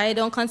disclaimer, I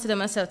don't consider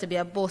myself to be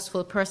a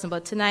boastful person,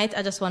 but tonight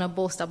I just want to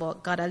boast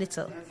about God a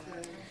little.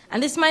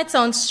 And this might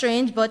sound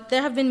strange, but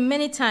there have been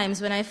many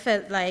times when I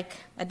felt like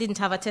I didn't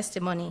have a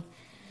testimony.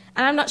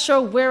 And I'm not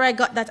sure where I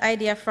got that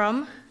idea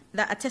from,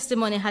 that a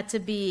testimony had to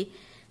be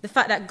the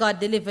fact that God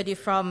delivered you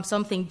from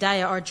something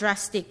dire or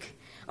drastic,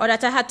 or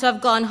that I had to have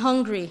gone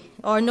hungry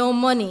or no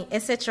money,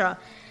 etc.,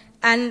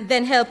 and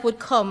then help would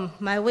come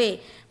my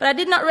way. But I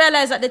did not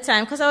realize at the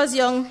time, because I was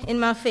young in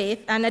my faith,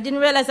 and I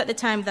didn't realize at the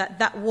time that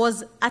that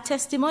was a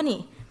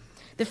testimony.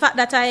 The fact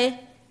that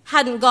I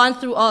hadn't gone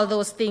through all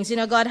those things. You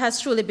know, God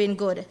has truly been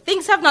good.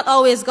 Things have not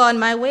always gone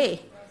my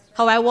way,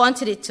 how I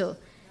wanted it to.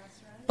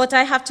 But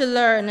I have to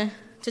learn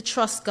to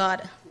trust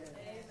God.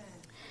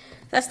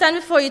 I stand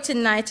before you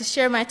tonight to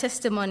share my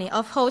testimony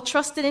of how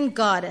trusting in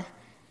God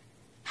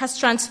has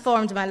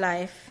transformed my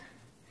life.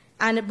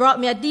 And it brought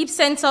me a deep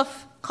sense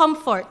of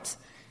comfort.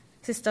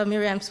 Sister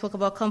Miriam spoke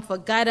about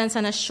comfort, guidance,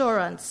 and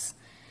assurance.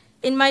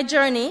 In my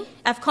journey,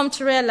 I've come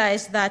to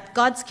realize that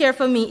God's care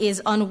for me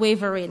is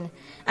unwavering,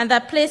 and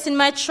that placing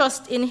my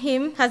trust in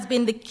him has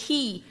been the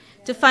key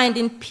to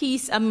finding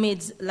peace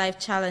amidst life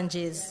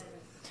challenges.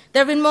 There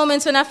have been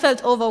moments when I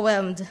felt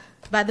overwhelmed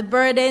by the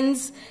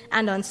burdens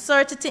and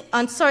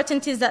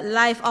uncertainties that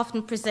life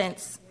often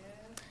presents.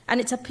 And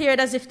it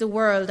appeared as if the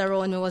world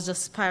around me was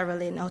just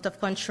spiraling out of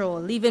control,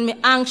 leaving me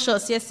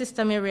anxious, yes,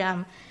 Sister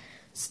Miriam,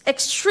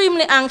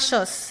 extremely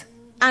anxious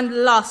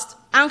and lost,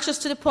 anxious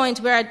to the point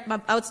where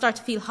I would start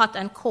to feel hot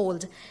and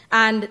cold,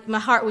 and my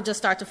heart would just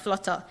start to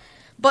flutter.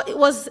 But it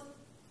was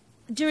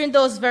during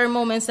those very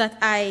moments that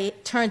I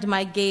turned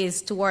my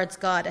gaze towards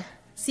God,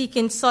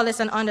 seeking solace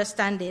and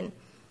understanding.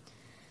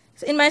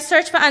 So in my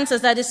search for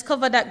answers, I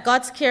discovered that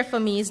God's care for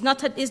me is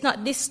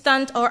not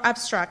distant or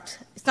abstract.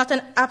 It's not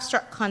an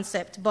abstract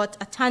concept, but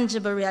a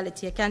tangible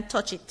reality. I can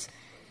touch it.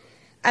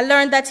 I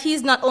learned that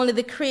He's not only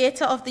the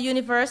creator of the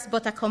universe,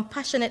 but a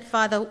compassionate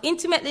Father who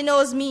intimately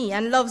knows me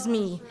and loves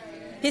me.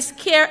 His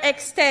care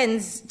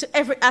extends to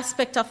every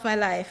aspect of my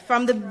life,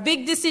 from the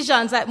big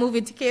decisions like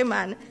moving to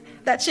Cayman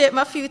that shape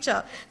my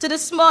future, to the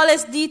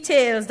smallest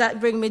details that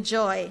bring me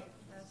joy.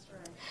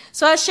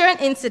 So I'll share an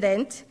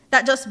incident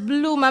that just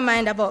blew my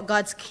mind about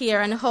God's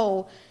care and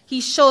how He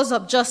shows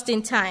up just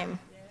in time.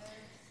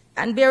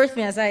 And bear with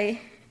me as I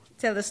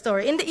tell the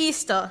story. In the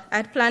Easter, I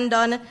had planned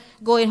on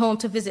going home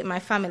to visit my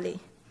family.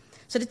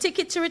 So the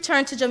ticket to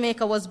return to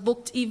Jamaica was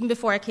booked even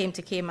before I came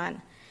to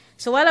Cayman.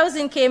 So while I was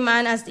in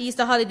Cayman, as the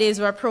Easter holidays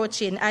were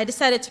approaching, I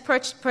decided to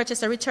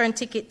purchase a return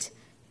ticket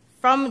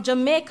from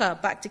Jamaica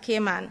back to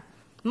Cayman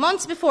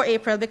months before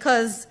April,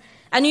 because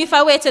I knew if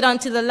I waited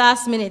until the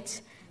last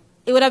minute,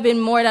 it would have been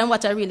more than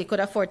what I really could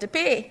afford to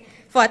pay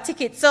for a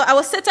ticket. So I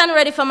was set and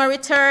ready for my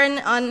return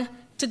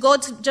to go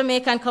to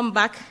Jamaica and come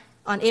back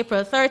on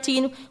April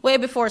 13, way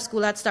before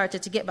school had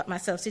started, to get back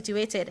myself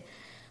situated.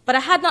 But I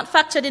had not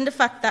factored in the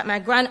fact that my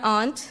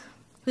grand-aunt,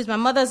 who's my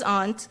mother's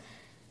aunt,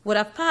 would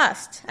have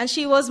passed. And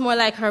she was more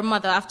like her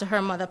mother after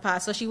her mother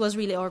passed, so she was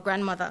really our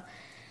grandmother.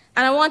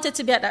 And I wanted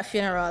to be at that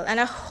funeral, and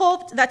I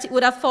hoped that it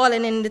would have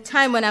fallen in the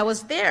time when I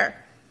was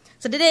there.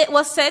 So the date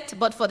was set,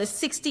 but for the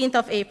 16th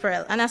of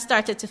April, and I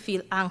started to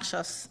feel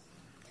anxious.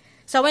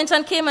 So I went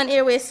on Cayman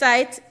Airways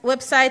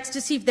website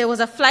to see if there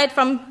was a flight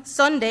from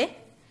Sunday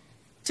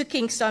to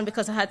Kingston,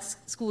 because I had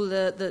school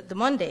the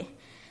Monday,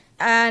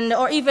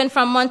 or even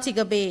from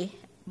Montego Bay,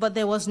 but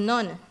there was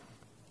none.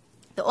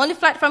 The only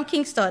flight from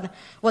Kingston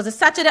was a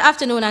Saturday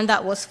afternoon, and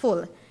that was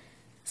full.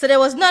 So there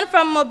was none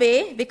from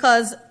Mobay,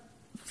 because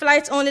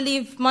flights only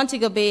leave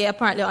Montego Bay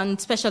apparently on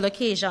special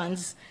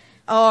occasions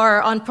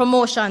or on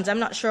promotions. I'm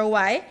not sure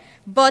why.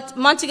 But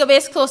Montego Bay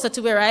is closer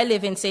to where I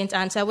live in St.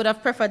 Anne, so I would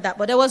have preferred that.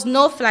 But there was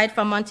no flight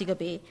from Montego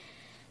Bay.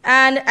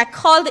 And I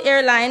called the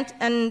airline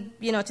and,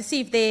 to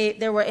see if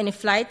there were any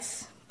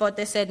flights, but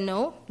they said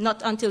no,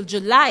 not until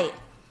July.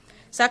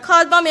 So I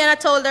called Mommy and I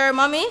told her,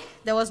 Mommy,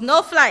 there was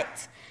no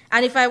flight.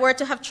 And if I were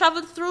to have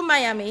traveled through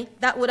Miami,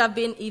 that would have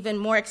been even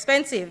more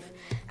expensive.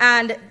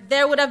 And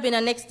there would have been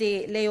a next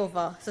day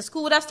layover. So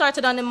school would have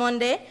started on the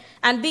Monday,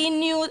 and being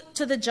new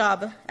to the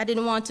job, I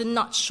didn't want to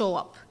not show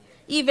up,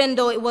 even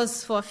though it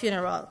was for a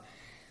funeral.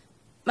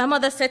 My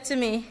mother said to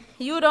me,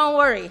 you don't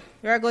worry,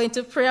 we are going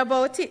to pray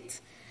about it,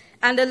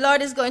 and the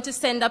Lord is going to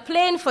send a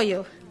plane for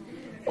you.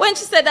 When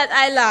she said that,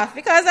 I laughed,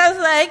 because I was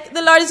like,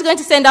 the Lord is going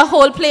to send a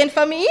whole plane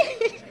for me?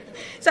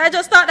 So I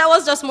just thought that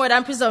was just more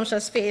than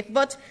presumptuous faith.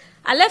 But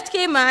I left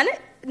Cayman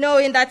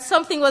knowing that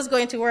something was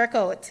going to work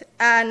out,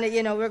 and,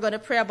 we're going to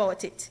pray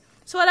about it.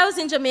 So while I was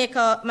in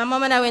Jamaica, my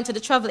mom and I went to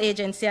the travel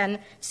agency and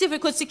see if we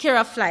could secure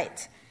a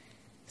flight.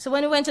 So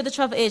when we went to the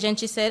travel agent,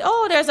 she said,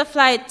 there's a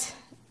flight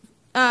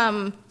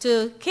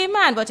to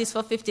Cayman, but it's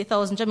for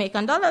 50,000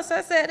 Jamaican dollars. So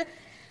I said,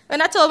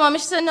 when I told Mom,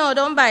 she said, no,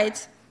 don't buy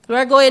it.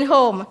 We're going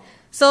home.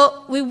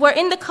 So we were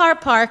in the car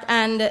park,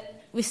 and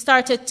we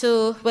started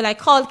I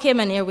called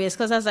Cayman Airways,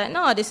 because I was like,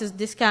 no,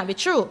 this can't be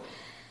true.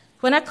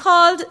 When I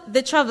called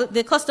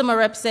the customer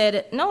rep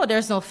said, no,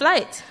 there's no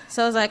flight.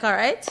 So I was like, all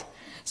right.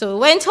 So we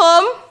went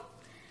home,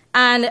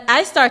 and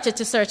I started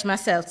to search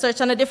myself, search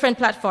on a different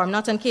platform,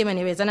 not on Cayman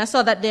Airways, and I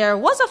saw that there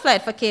was a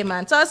flight for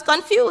Cayman. So I was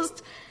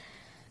confused.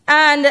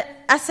 And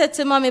I said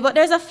to Mommy, but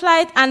there's a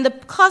flight, and the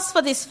cost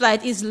for this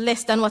flight is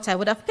less than what I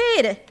would have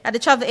paid at the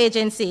travel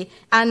agency.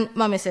 And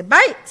Mommy said,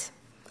 buy it.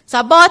 So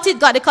I bought it,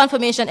 got the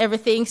confirmation,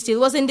 everything, still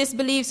was in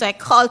disbelief, so I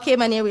called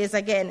Cayman Airways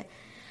again.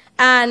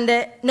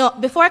 And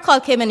before I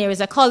called Cayman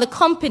Airways, I called the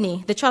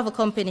company, the travel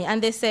company,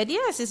 and they said,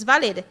 yes, it's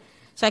valid.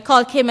 So I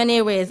called Cayman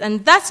Airways,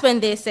 and that's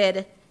when they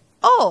said,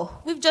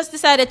 we've just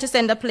decided to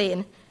send a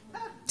plane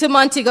to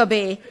Montego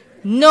Bay.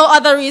 No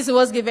other reason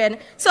was given.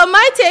 So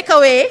my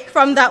takeaway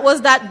from that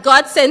was that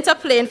God sent a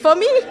plane for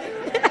me.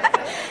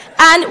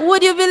 And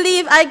would you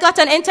believe I got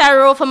an entire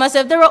row for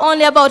myself? There were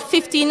only about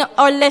 15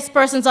 or less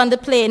persons on the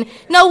plane.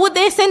 Now, would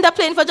they send a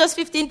plane for just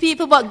 15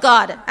 people? But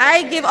God,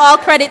 I give all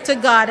credit to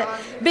God,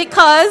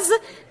 because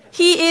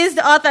He is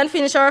the author and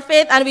finisher of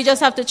faith, and we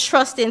just have to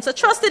trust Him. So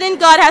trusting in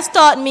God has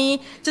taught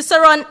me to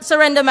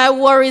surrender my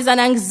worries and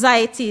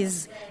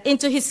anxieties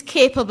into His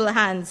capable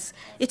hands.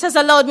 It has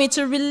allowed me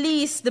to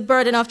release the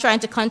burden of trying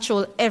to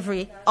control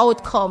every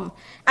outcome,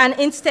 and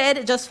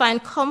instead just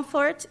find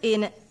comfort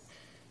in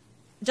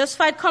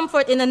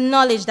the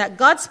knowledge that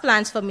God's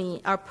plans for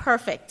me are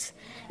perfect.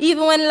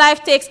 Even when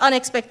life takes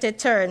unexpected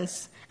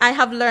turns, I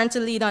have learned to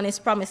lean on His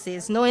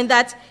promises, knowing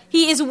that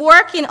He is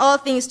working all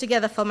things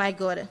together for my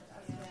good.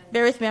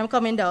 Bear with me, I'm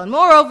coming down.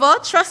 Moreover,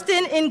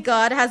 trusting in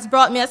God has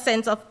brought me a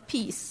sense of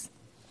peace.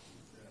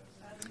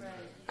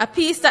 A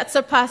peace that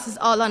surpasses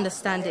all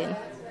understanding.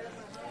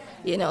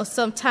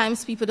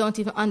 Sometimes people don't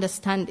even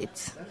understand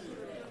it.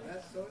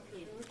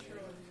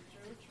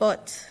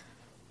 But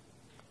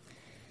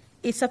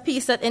it's a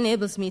peace that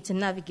enables me to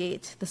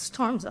navigate the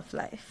storms of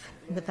life.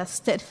 with a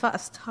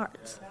steadfast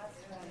heart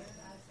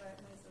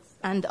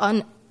and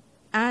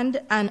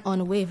an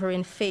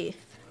unwavering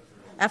faith.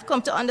 I've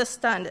come to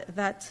understand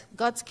that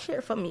God's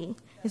care for me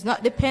is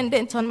not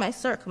dependent on my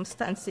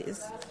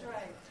circumstances,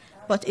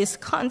 but is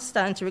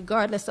constant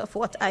regardless of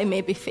what I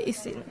may be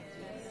facing.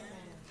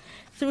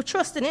 Through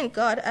trusting in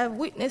God, I've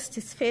witnessed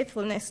his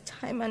faithfulness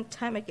time and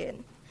time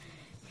again.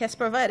 He has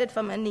provided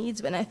for my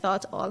needs when I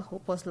thought all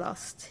hope was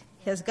lost.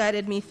 He has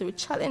guided me through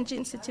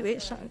challenging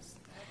situations,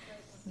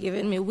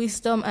 given me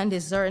wisdom and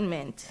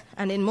discernment.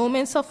 And in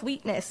moments of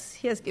weakness,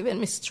 he has given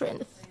me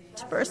strength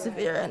to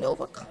persevere and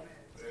overcome.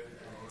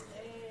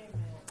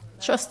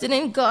 Trusting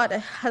in God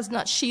has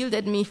not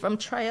shielded me from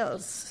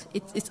trials.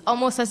 It's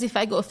almost as if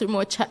I go through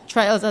more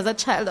trials as a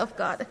child of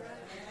God.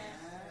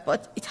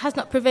 But it has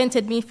not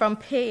prevented me from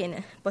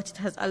pain, but it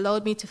has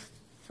allowed me to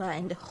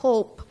find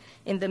hope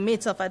in the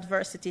midst of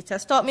adversity. It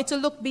has taught me to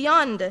look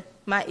beyond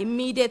my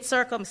immediate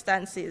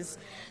circumstances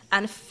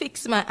and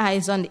fix my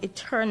eyes on the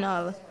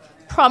eternal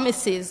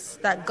promises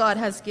that God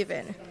has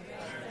given.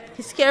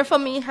 His care for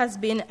me has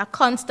been a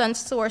constant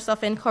source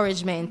of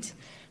encouragement,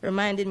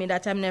 reminding me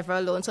that I'm never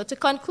alone. So to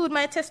conclude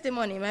my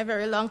testimony, my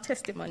very long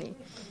testimony,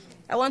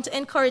 I want to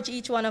encourage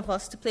each one of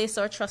us to place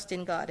our trust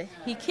in God.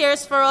 He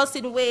cares for us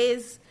in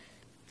ways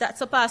that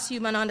surpass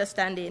human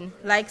understanding,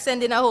 like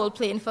sending a whole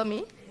plane for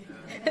me.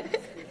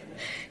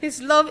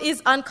 His love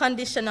is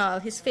unconditional,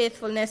 his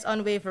faithfulness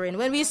unwavering.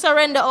 When we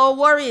surrender our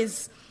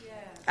worries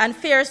and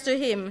fears to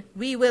him,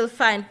 we will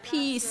find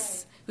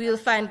peace, we will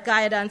find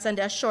guidance and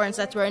the assurance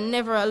that we're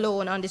never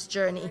alone on this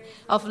journey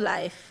of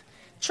life.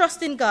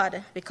 Trust in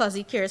God because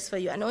he cares for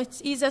you. I know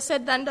it's easier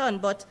said than done,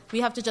 but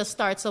we have to just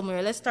start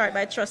somewhere. Let's start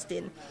by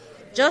trusting.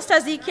 Just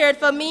as he cared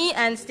for me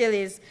and still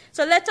is.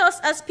 So let us,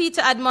 as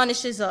Peter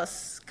admonishes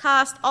us,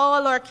 cast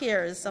all our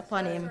cares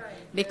upon him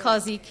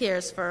because he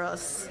cares for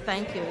us.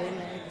 Thank you.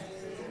 Amen.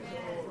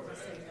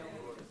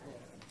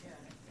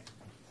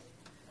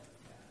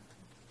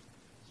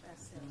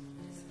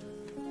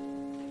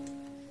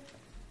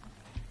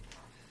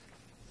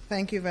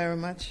 Thank you very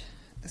much,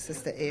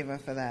 Sister Ava,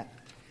 for that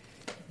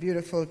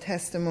beautiful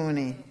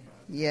testimony.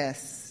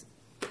 Yes,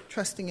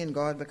 trusting in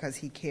God because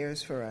he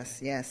cares for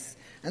us. Yes.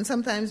 And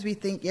sometimes we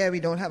think, we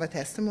don't have a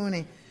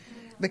testimony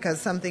because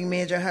something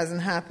major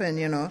hasn't happened,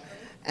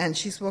 And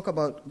she spoke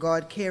about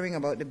God caring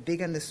about the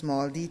big and the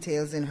small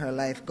details in her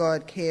life.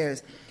 God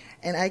cares.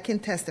 And I can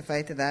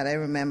testify to that. I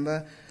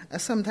remember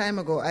some time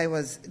ago I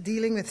was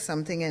dealing with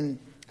something and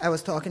I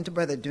was talking to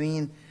Brother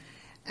Dwayne.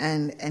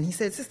 And he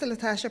said, Sister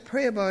Latasha,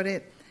 pray about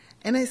it.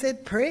 And I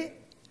said, pray?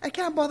 I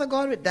can't bother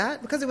God with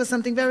that because it was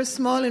something very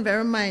small and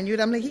very minute.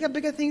 I'm like, he got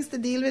bigger things to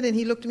deal with. And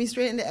he looked me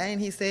straight in the eye and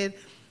he said,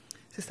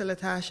 Sister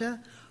Latasha,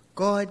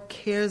 God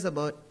cares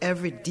about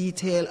every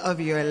detail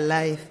of your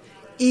life,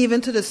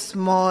 even to the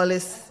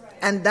smallest.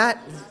 And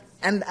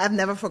I've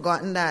never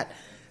forgotten that.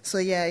 So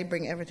I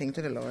bring everything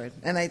to the Lord.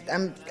 And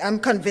I'm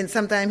convinced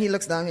sometimes he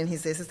looks down and he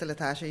says, Sister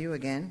Latasha, you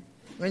again?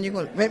 When you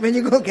go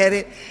get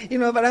it.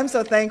 But I'm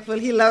so thankful.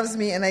 He loves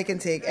me and I can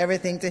take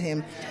everything to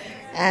him.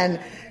 And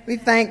we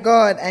thank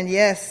God. And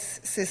yes,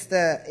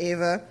 Sister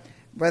Ava,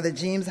 Brother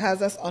James has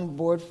us on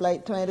board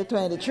Flight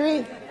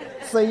 2023.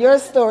 So your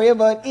story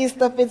about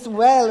Easter fits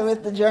well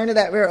with the journey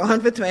that we're on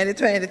for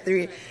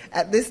 2023.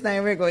 At this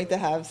time, we're going to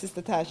have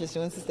Sister Tasha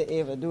Sue and Sister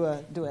Ava do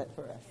a duet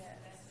for us.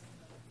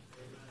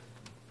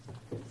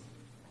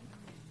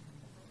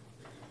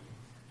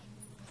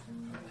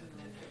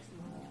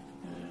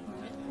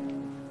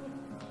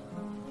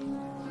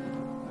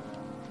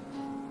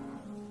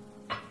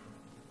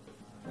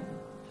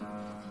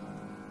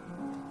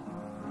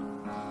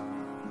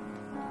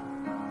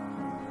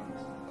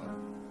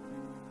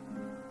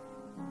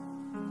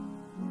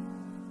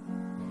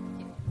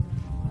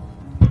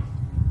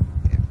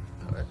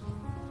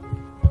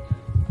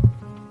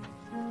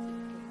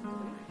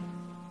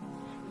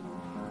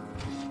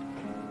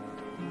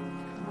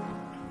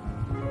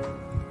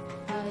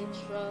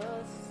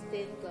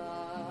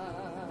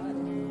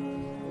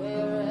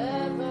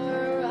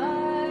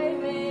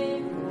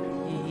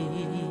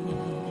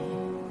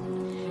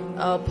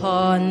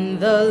 Upon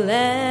the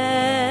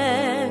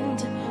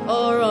land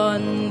or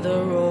on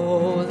the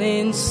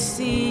rolling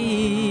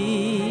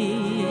sea,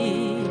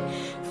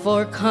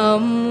 for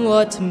come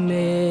what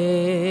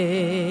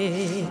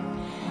may,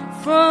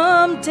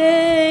 from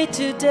day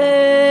to day,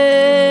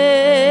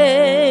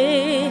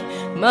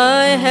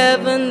 my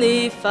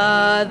heavenly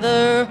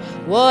Father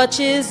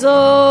watches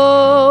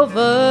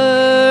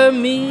over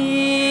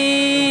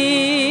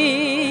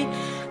me.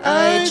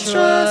 I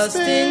trust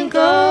in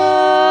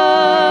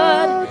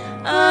God.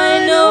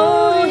 I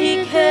know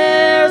he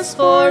cares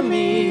for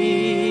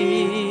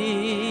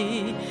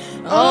me.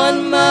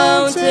 On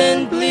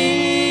mountain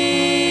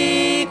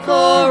bleak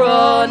or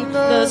on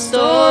the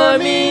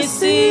stormy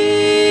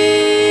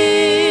sea,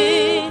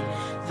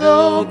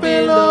 though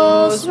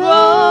billows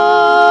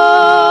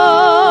roll,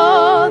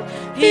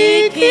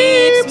 he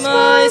keeps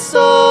my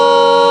soul.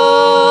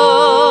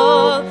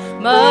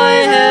 My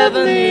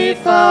heavenly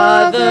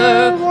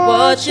Father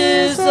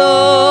watches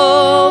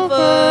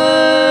over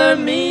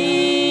me.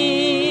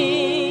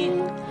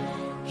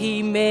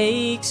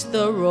 seeks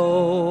the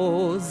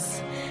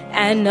rose,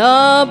 an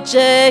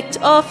object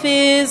of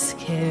his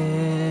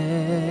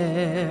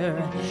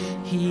care.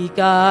 He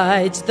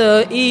guides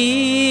the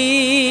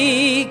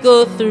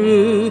eagle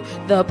through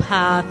the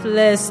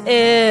pathless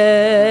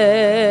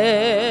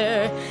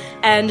air,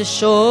 and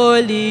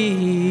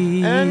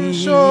surely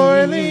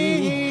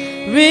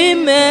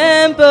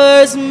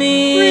remembers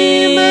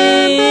me.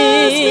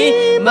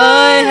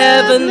 My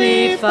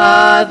heavenly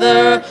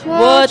Father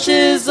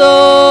watches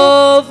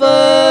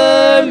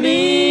over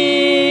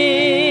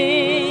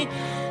me.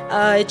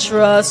 I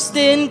trust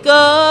in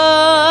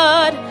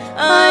God,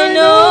 I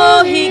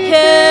know He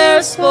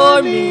cares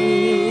for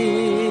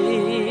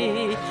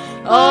me.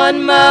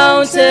 On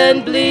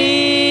mountain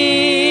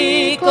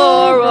bleak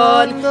or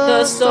on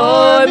the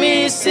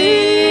stormy sea,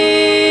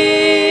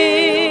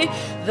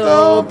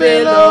 though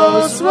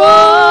billows roll,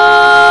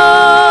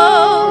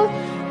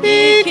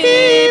 He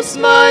keeps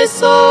my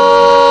soul.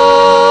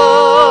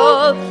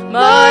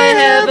 My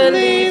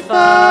heavenly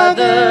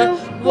Father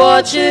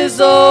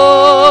watches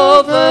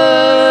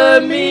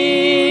over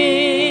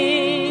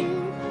me.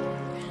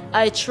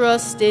 I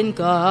trust in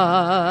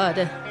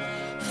God,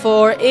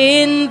 for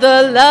in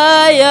the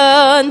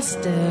lion's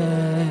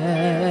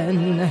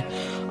den,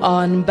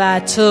 on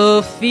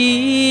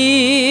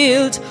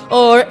battlefield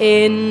or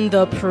in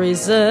the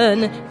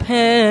prison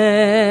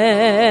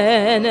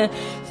pen,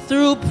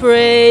 through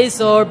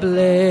praise or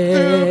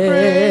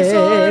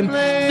blame,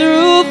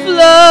 through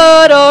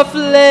flood or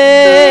flame,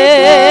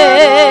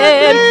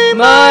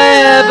 my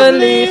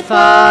heavenly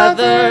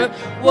Father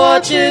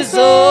watches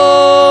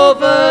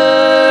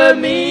over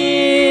me.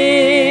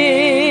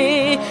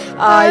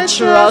 I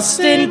trust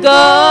in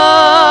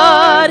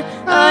God,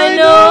 I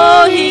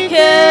know He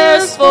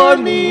cares for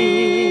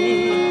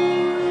me.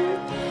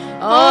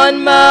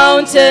 On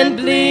mountain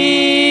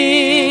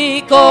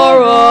bleak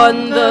or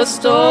on the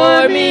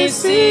stormy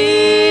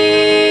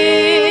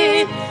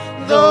sea,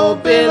 though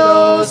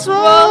billows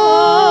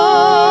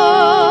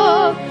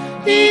roll,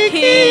 He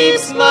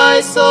keeps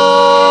my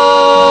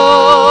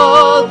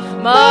soul.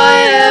 My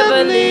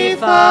heavenly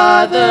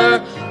Father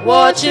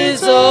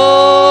watches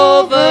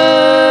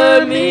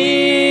over me.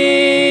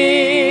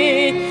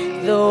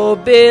 Though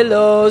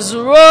billows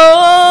roll,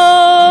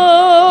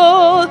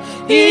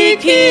 He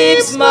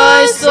keeps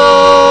my soul.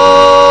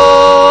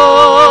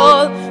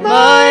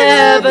 My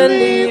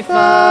heavenly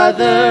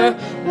Father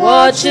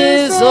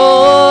watches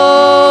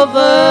over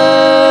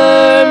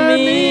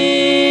me.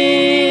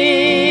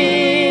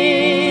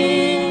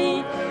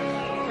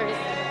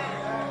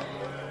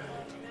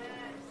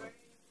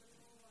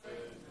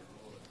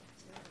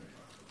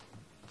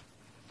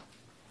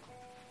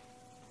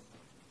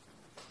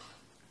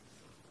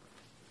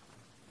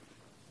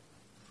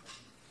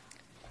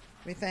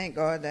 We thank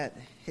God that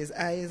His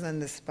eye is on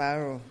the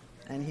sparrow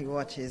and He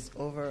watches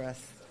over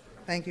us.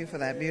 Thank you for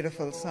that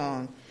beautiful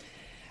song.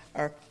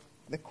 The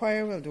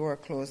choir will do our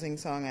closing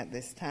song at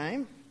this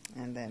time,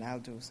 and then I'll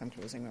do some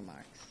closing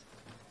remarks.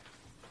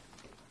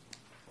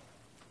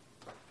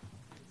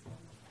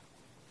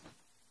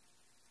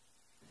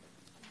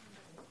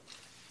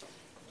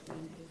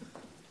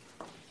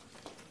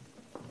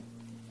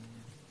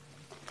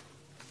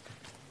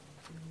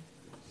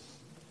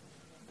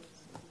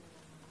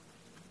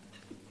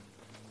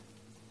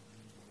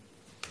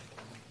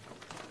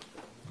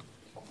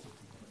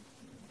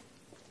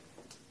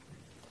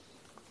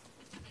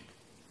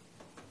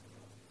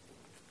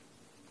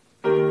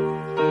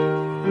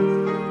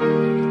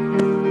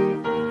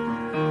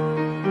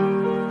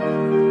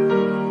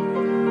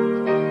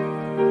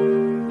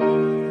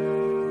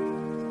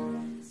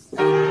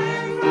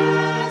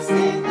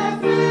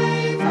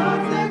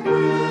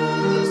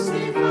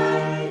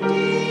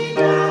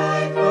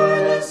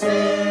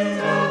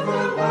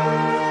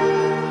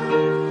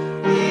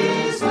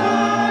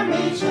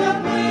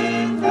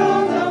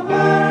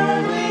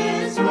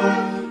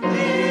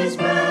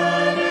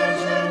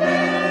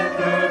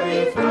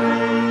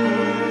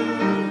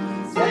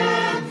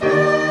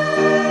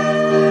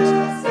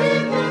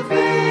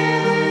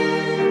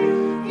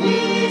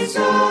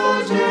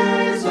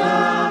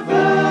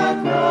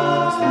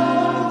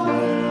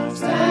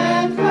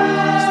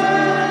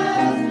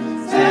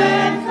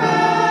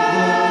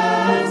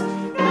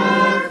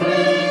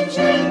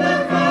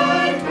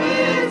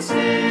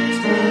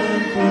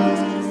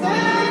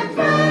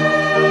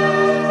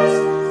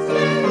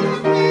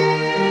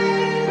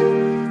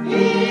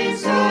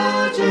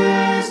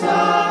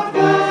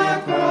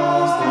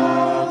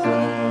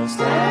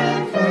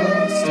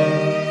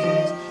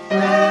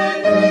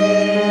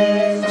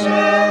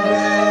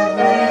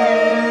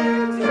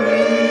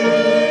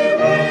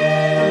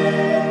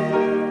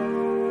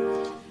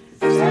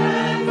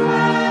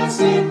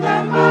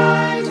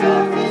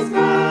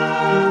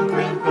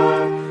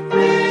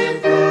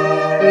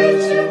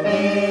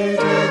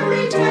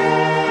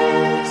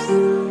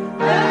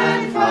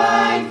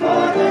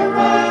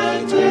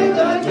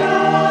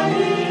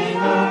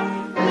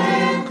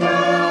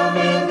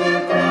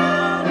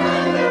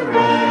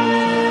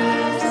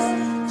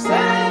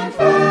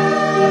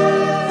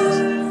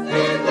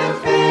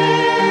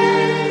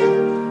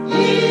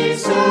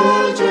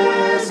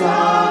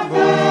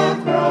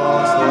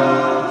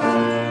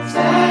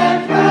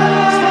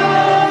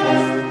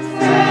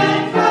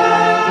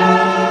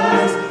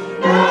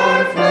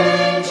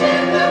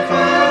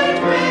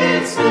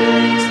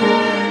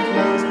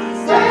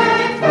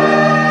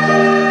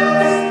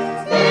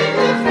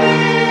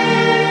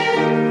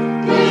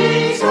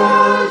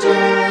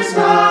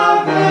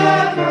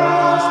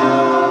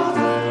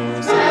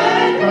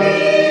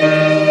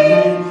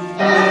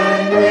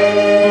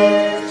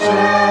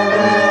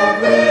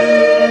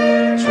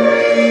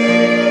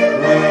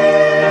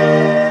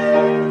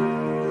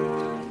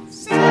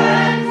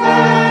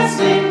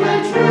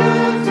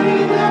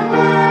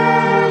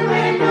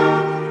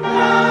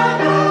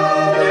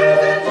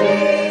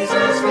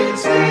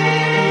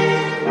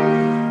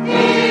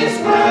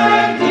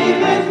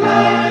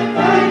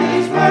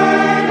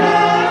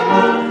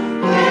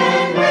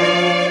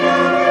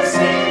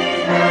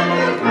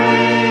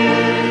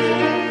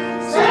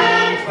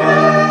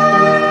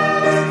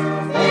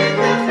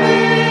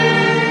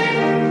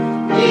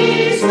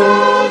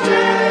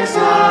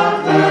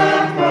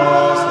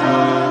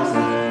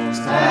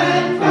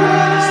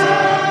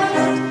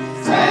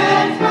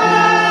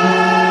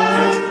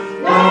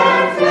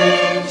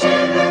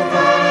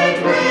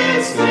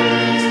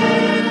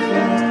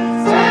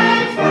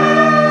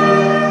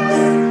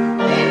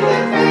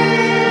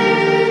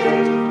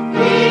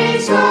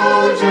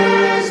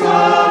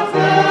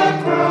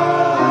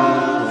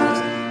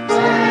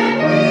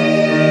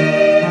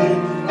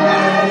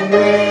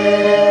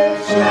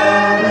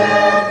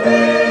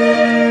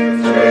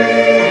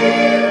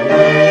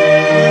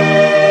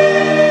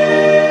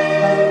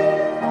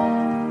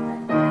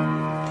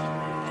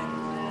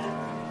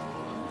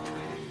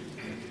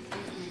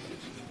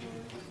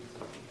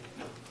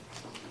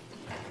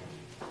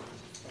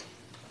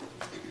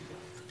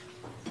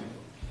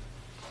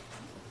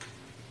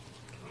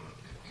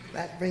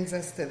 That brings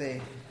us to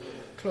the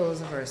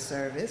close of our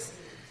service.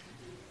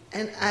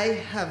 And I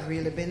have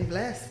really been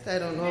blessed. I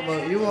don't know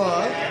about you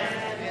all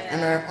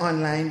and our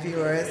online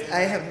viewers. I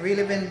have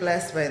really been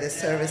blessed by the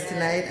service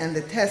tonight and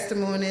the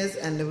testimonies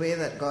and the way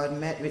that God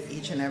met with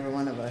each and every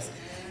one of us.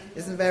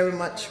 Isn't very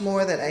much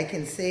more that I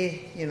can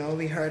say. You know,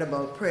 we heard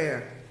about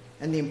prayer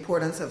and the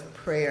importance of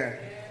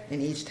prayer in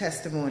each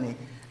testimony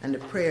and the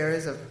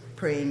prayers of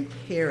praying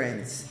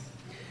parents.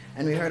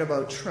 And we heard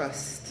about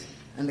trust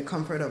and the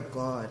comfort of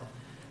God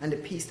and the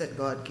peace that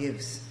God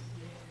gives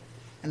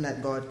and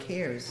that God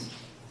cares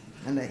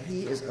and that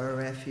He is our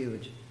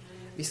refuge.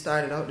 We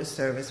started out the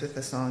service with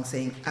a song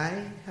saying,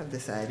 I have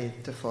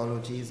decided to follow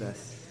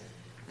Jesus.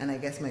 And I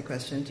guess my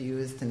question to you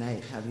is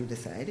tonight, have you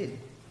decided? You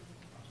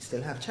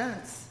still have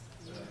chance.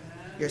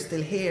 You're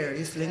still here.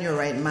 You're still in your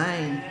right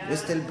mind. You're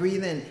still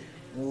breathing.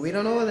 We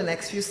don't know the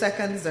next few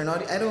seconds. I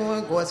don't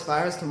want to go as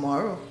far as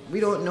tomorrow. We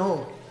don't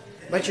know.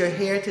 But you're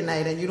here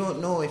tonight and you don't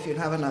know if you'll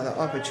have another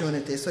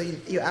opportunity. So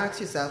you ask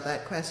yourself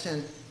that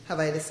question, have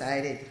I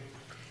decided?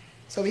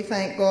 So we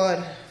thank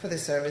God for the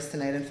service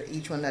tonight and for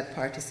each one that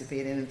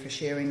participated and for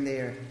sharing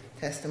their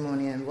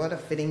testimony. And what a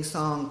fitting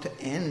song to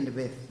end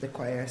with, the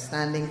choir,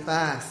 Standing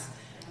Fast.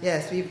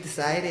 Yes, we've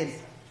decided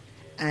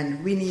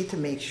and we need to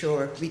make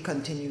sure we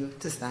continue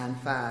to stand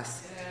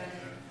fast.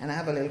 And I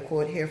have a little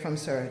quote here from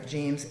Sir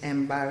James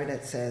M. Barrie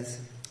that says,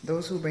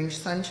 those who bring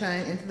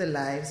sunshine into the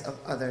lives of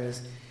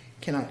others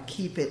cannot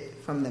keep it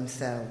from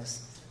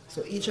themselves.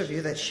 So each of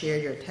you that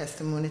shared your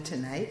testimony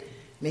tonight,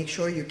 make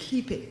sure you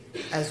keep it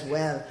as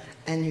well.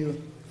 And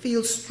you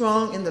feel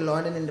strong in the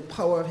Lord and in the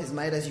power of His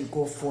might as you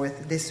go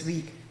forth this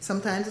week.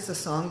 Sometimes it's a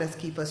song that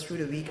keeps us through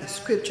the week, a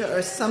scripture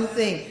or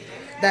something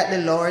that the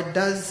Lord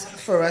does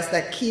for us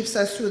that keeps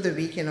us through the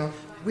week. You know,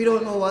 we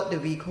don't know what the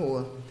week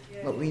holds,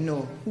 but we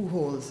know who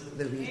holds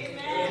the week.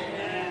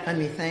 And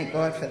we thank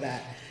God for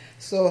that.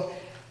 So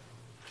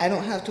I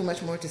don't have too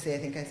much more to say. I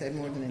think I said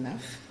more than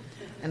enough.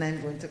 And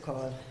I'm going to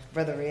call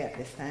Brother Ray at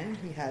this time.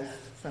 He has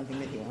something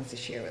that he wants to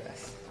share with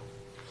us.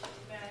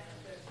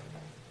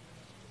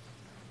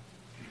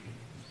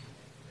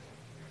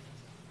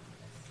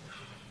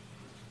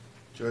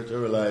 Church, I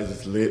realize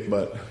it's late,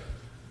 but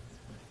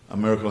a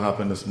miracle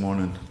happened this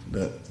morning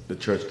that the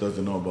church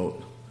doesn't know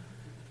about.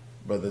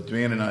 Brother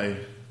Dwayne and I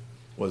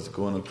was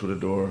going up through the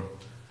door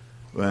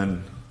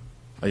when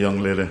a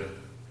young lady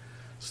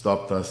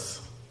stopped us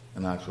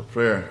and asked for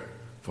prayer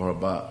for her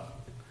back.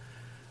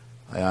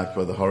 I asked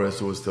Brother Horace,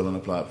 who was still on the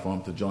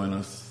platform, to join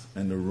us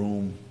in the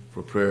room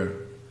for prayer.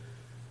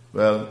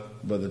 Well,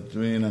 Brother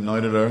Dwayne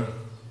anointed her.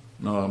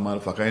 No, as a matter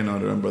of fact, I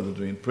anointed her, and Brother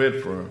Dwayne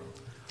prayed for her.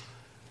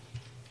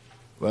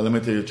 Well, let me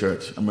tell you,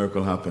 church, a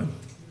miracle happened.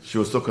 She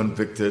was so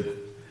convicted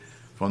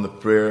from the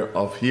prayer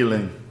of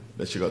healing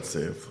that she got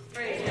saved.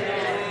 Praise the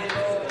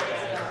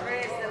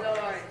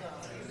Lord.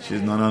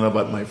 She's none other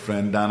but my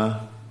friend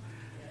Dana.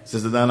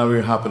 Sister Dana,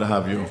 we're happy to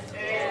have you.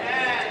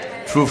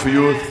 Truth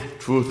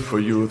for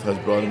Youth has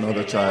brought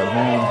another child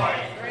home.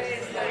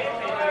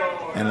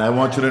 And I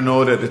want you to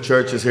know that the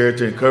church is here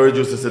to encourage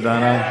you, Sister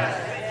Dana.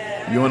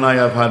 You and I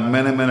have had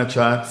many, many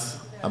chats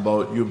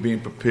about you being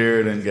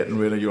prepared and getting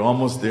ready. You're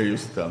almost there, you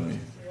used to tell me.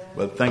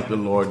 But thank the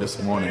Lord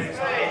this morning.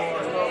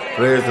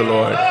 Praise the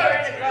Lord.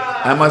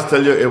 I must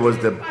tell you, it was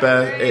the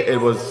best. It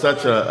was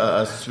such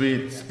a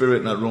sweet spirit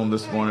in that room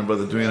this morning,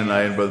 Brother Dwayne and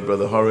I, and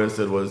Brother Horace.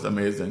 It was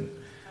amazing.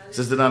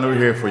 Sister Dana, we're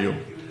here for you.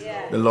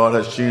 The Lord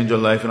has changed your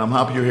life, and I'm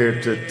happy you're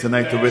here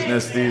tonight to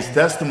witness these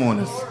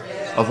testimonies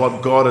of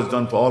what God has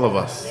done for all of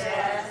us.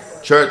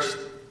 Church,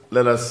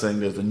 let us sing.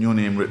 There's a new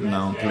name written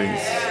down,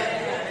 please.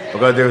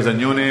 Because there's a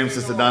new name,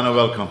 Sister Dana,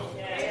 welcome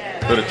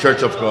to the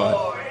Church of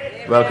God.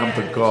 Welcome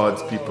to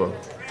God's people.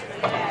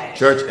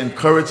 Church,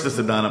 encourage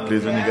Sister Dana,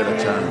 please, when you get a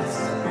chance.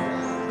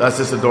 That's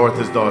Sister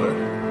Dorothy's daughter.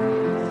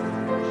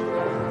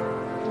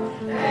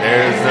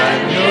 There's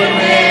a new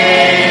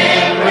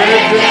name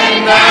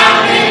written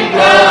down in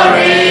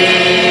glory.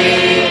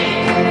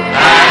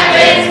 And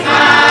it's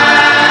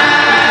mine.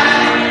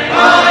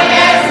 Oh,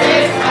 yes,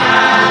 it's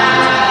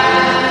mine.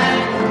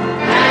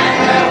 And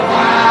the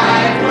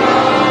white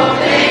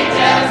robed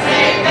angels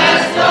sing the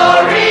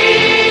story.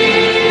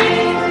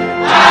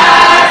 A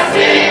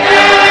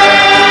sinner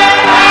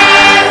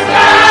has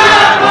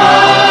come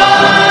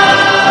home.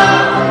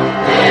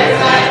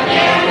 There's a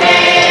new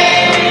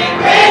name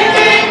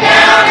written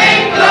down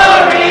in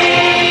glory.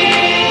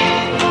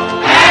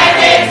 And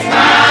it's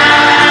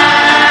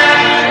mine.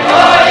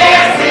 Oh,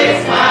 yes,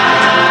 it's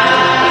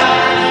mine.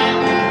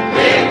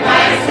 With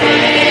my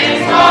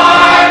sins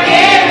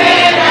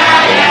forgiven,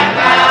 I am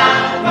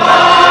bound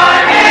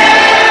forever,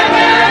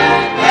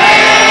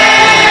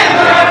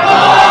 evermore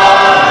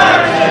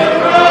to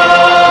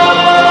roam.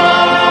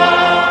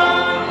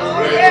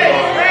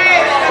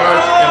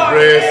 Church,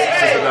 embrace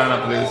Sister Dana,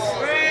 please.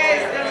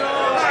 Praise the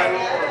Lord.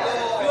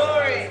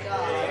 Glory.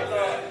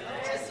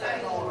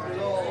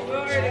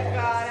 Glory to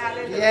God.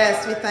 Hallelujah. Yes,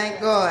 we thank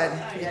God.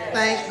 We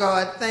thank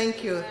God.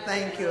 Thank you.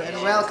 And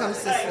welcome,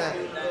 sister.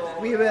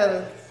 We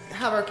will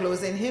have our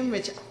closing hymn,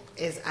 which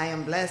is I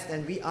Am Blessed,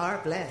 and we are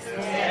blessed.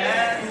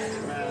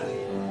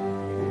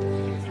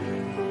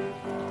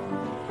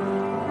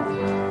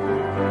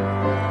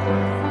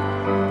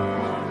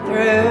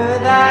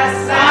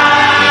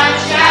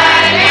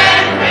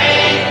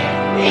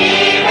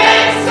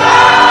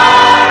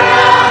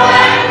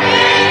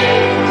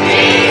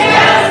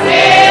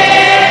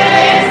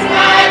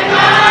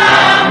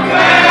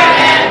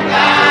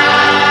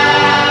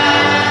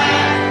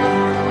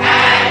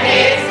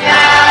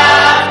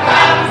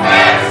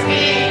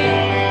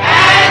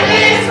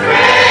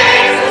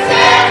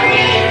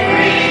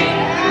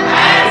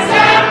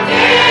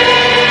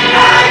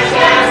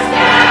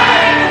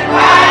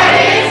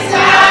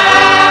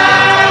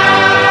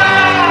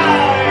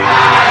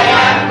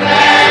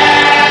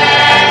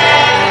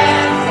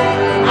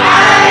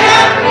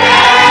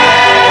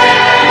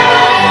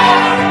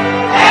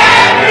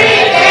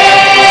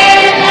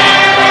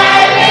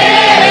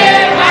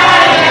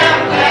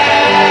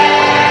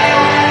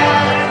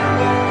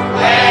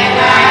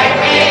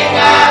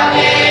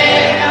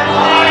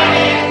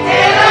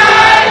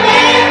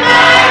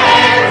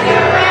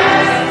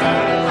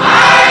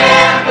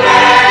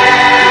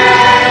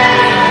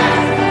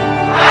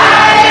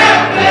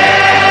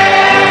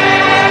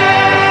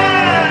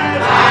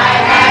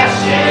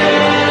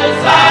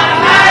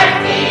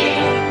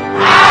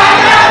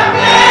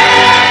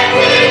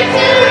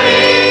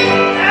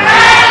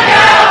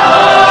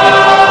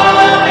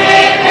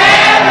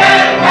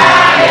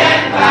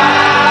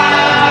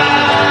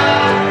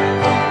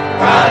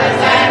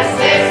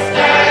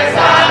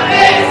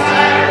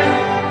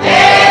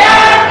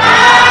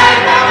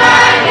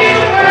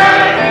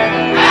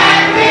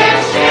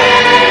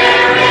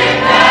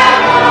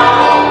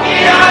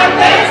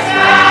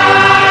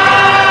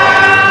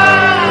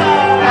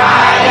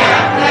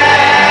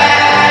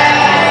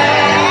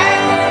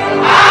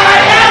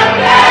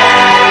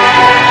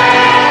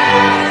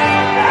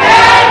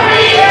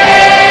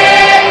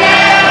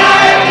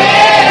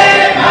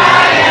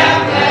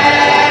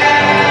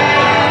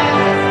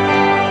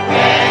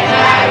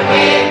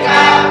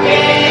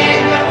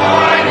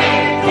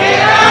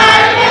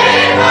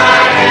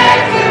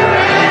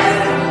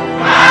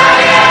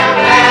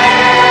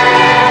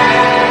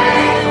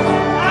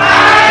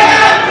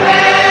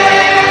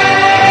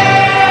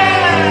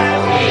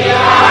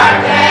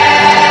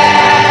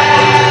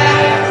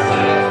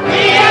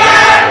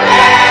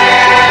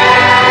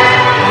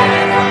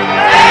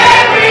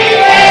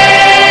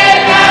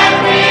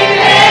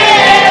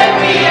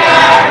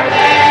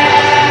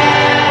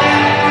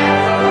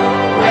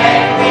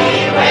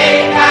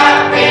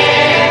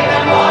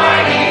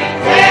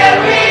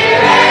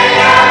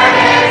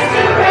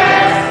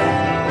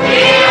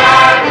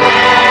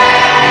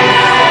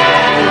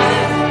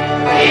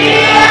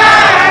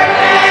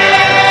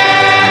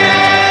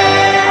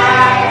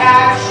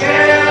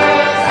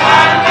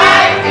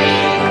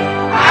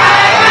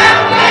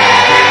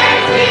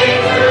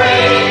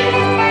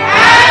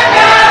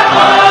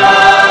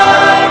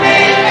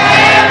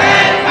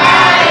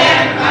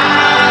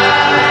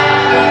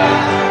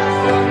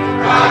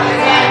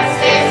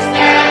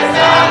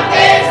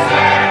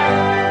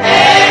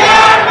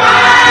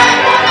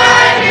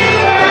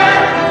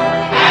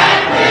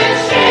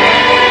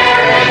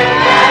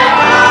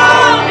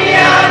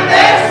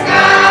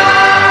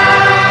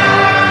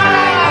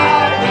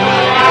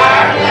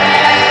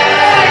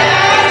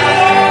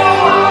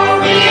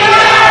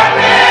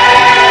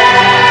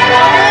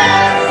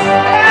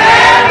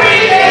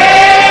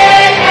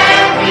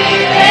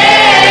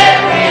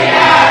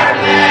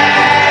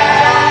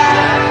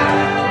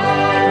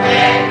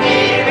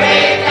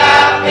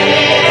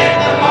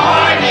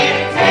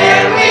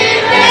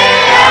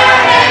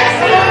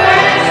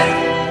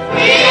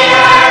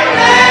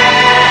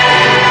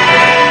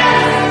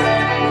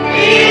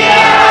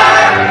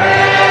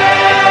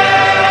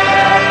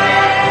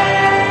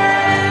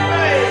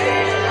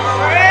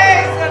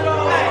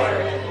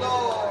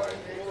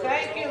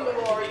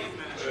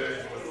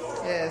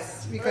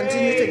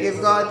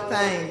 God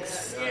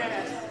thanks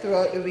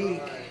throughout the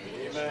week.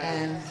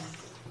 And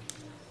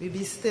we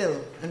be still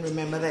and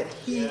remember that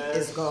He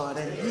is God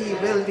and He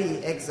will be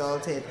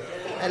exalted.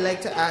 I'd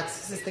like to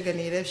ask Sister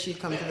Ganita if she'd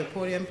come to the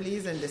podium,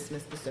 please, and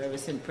dismiss the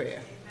service in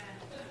prayer.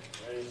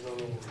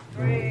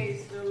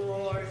 Praise the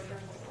Lord.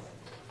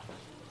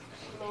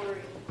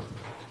 Glory.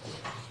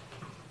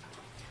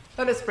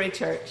 Let us pray,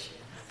 church.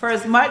 For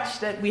as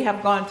much that we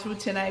have gone through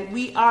tonight,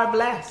 we are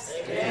blessed.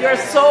 Your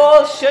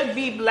soul should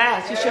be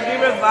blessed. You should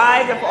be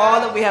revived of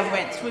all that we have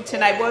went through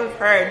tonight, what we've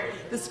heard.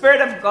 The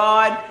Spirit of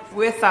God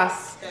with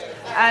us.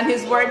 And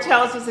His Word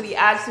tells us that He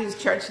adds to His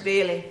church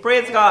daily.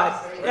 Praise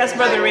God. Yes,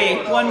 Brother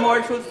Ray, one more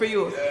truth for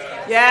you.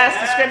 Yes,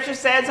 the Scripture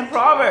says in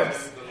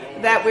Proverbs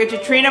that we're to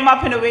train them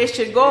up in the way they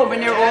should go when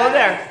they're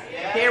older.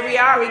 Here we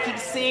are. We keep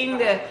seeing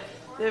the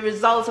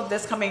results of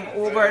this coming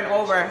over and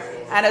over.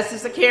 And as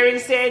Sister Karen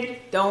said,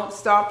 don't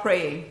stop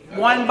praying.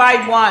 One by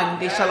one,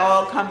 they shall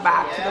all come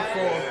back to the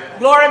fold.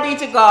 Glory be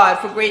to God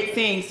for great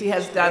things He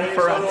has done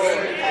for us.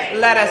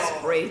 Let us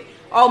pray.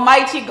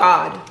 Almighty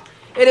God,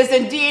 it is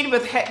indeed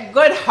with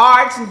good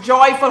hearts and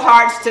joyful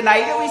hearts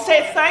tonight that we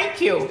say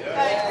thank you.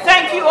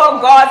 Thank you,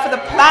 oh God, for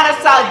the plan of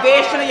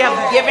salvation that you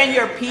have given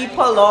your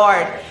people,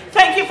 Lord.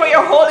 Thank you for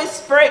your Holy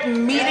Spirit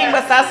meeting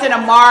with us in a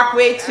marked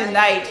way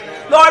tonight.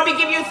 Lord, we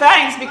give you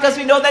thanks because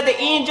we know that the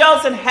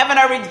angels in heaven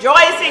are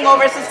rejoicing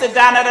over Sister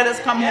Dana that has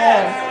come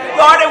home.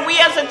 Lord, and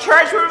we as a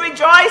church will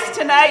rejoice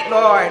tonight,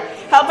 Lord.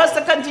 Help us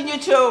to continue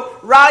to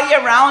rally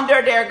around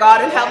her, dear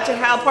God, and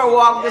help her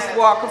walk this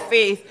walk of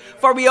faith.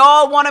 For we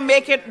all want to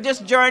make it this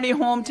journey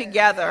home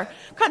together.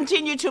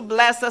 Continue to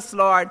bless us,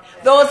 Lord.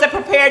 Those that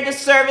prepared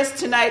this service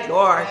tonight,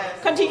 Lord,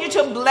 continue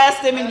to bless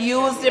them and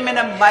use them in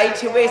a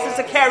mighty way.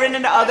 Sister Karen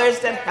and the others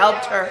that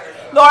helped her.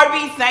 Lord,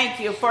 we thank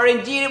you, for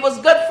indeed it was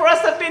good for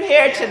us to have been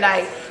here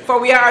tonight, for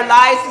our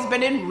lives has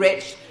been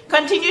enriched.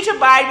 Continue to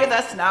abide with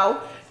us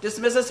now.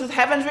 Dismiss us with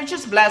heaven's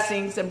richest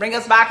blessings and bring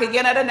us back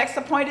again at the next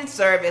appointed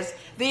service.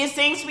 These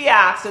things we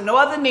ask in no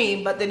other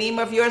name but the name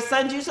of your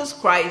Son, Jesus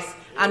Christ.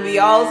 And we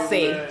all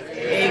say,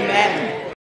 Amen.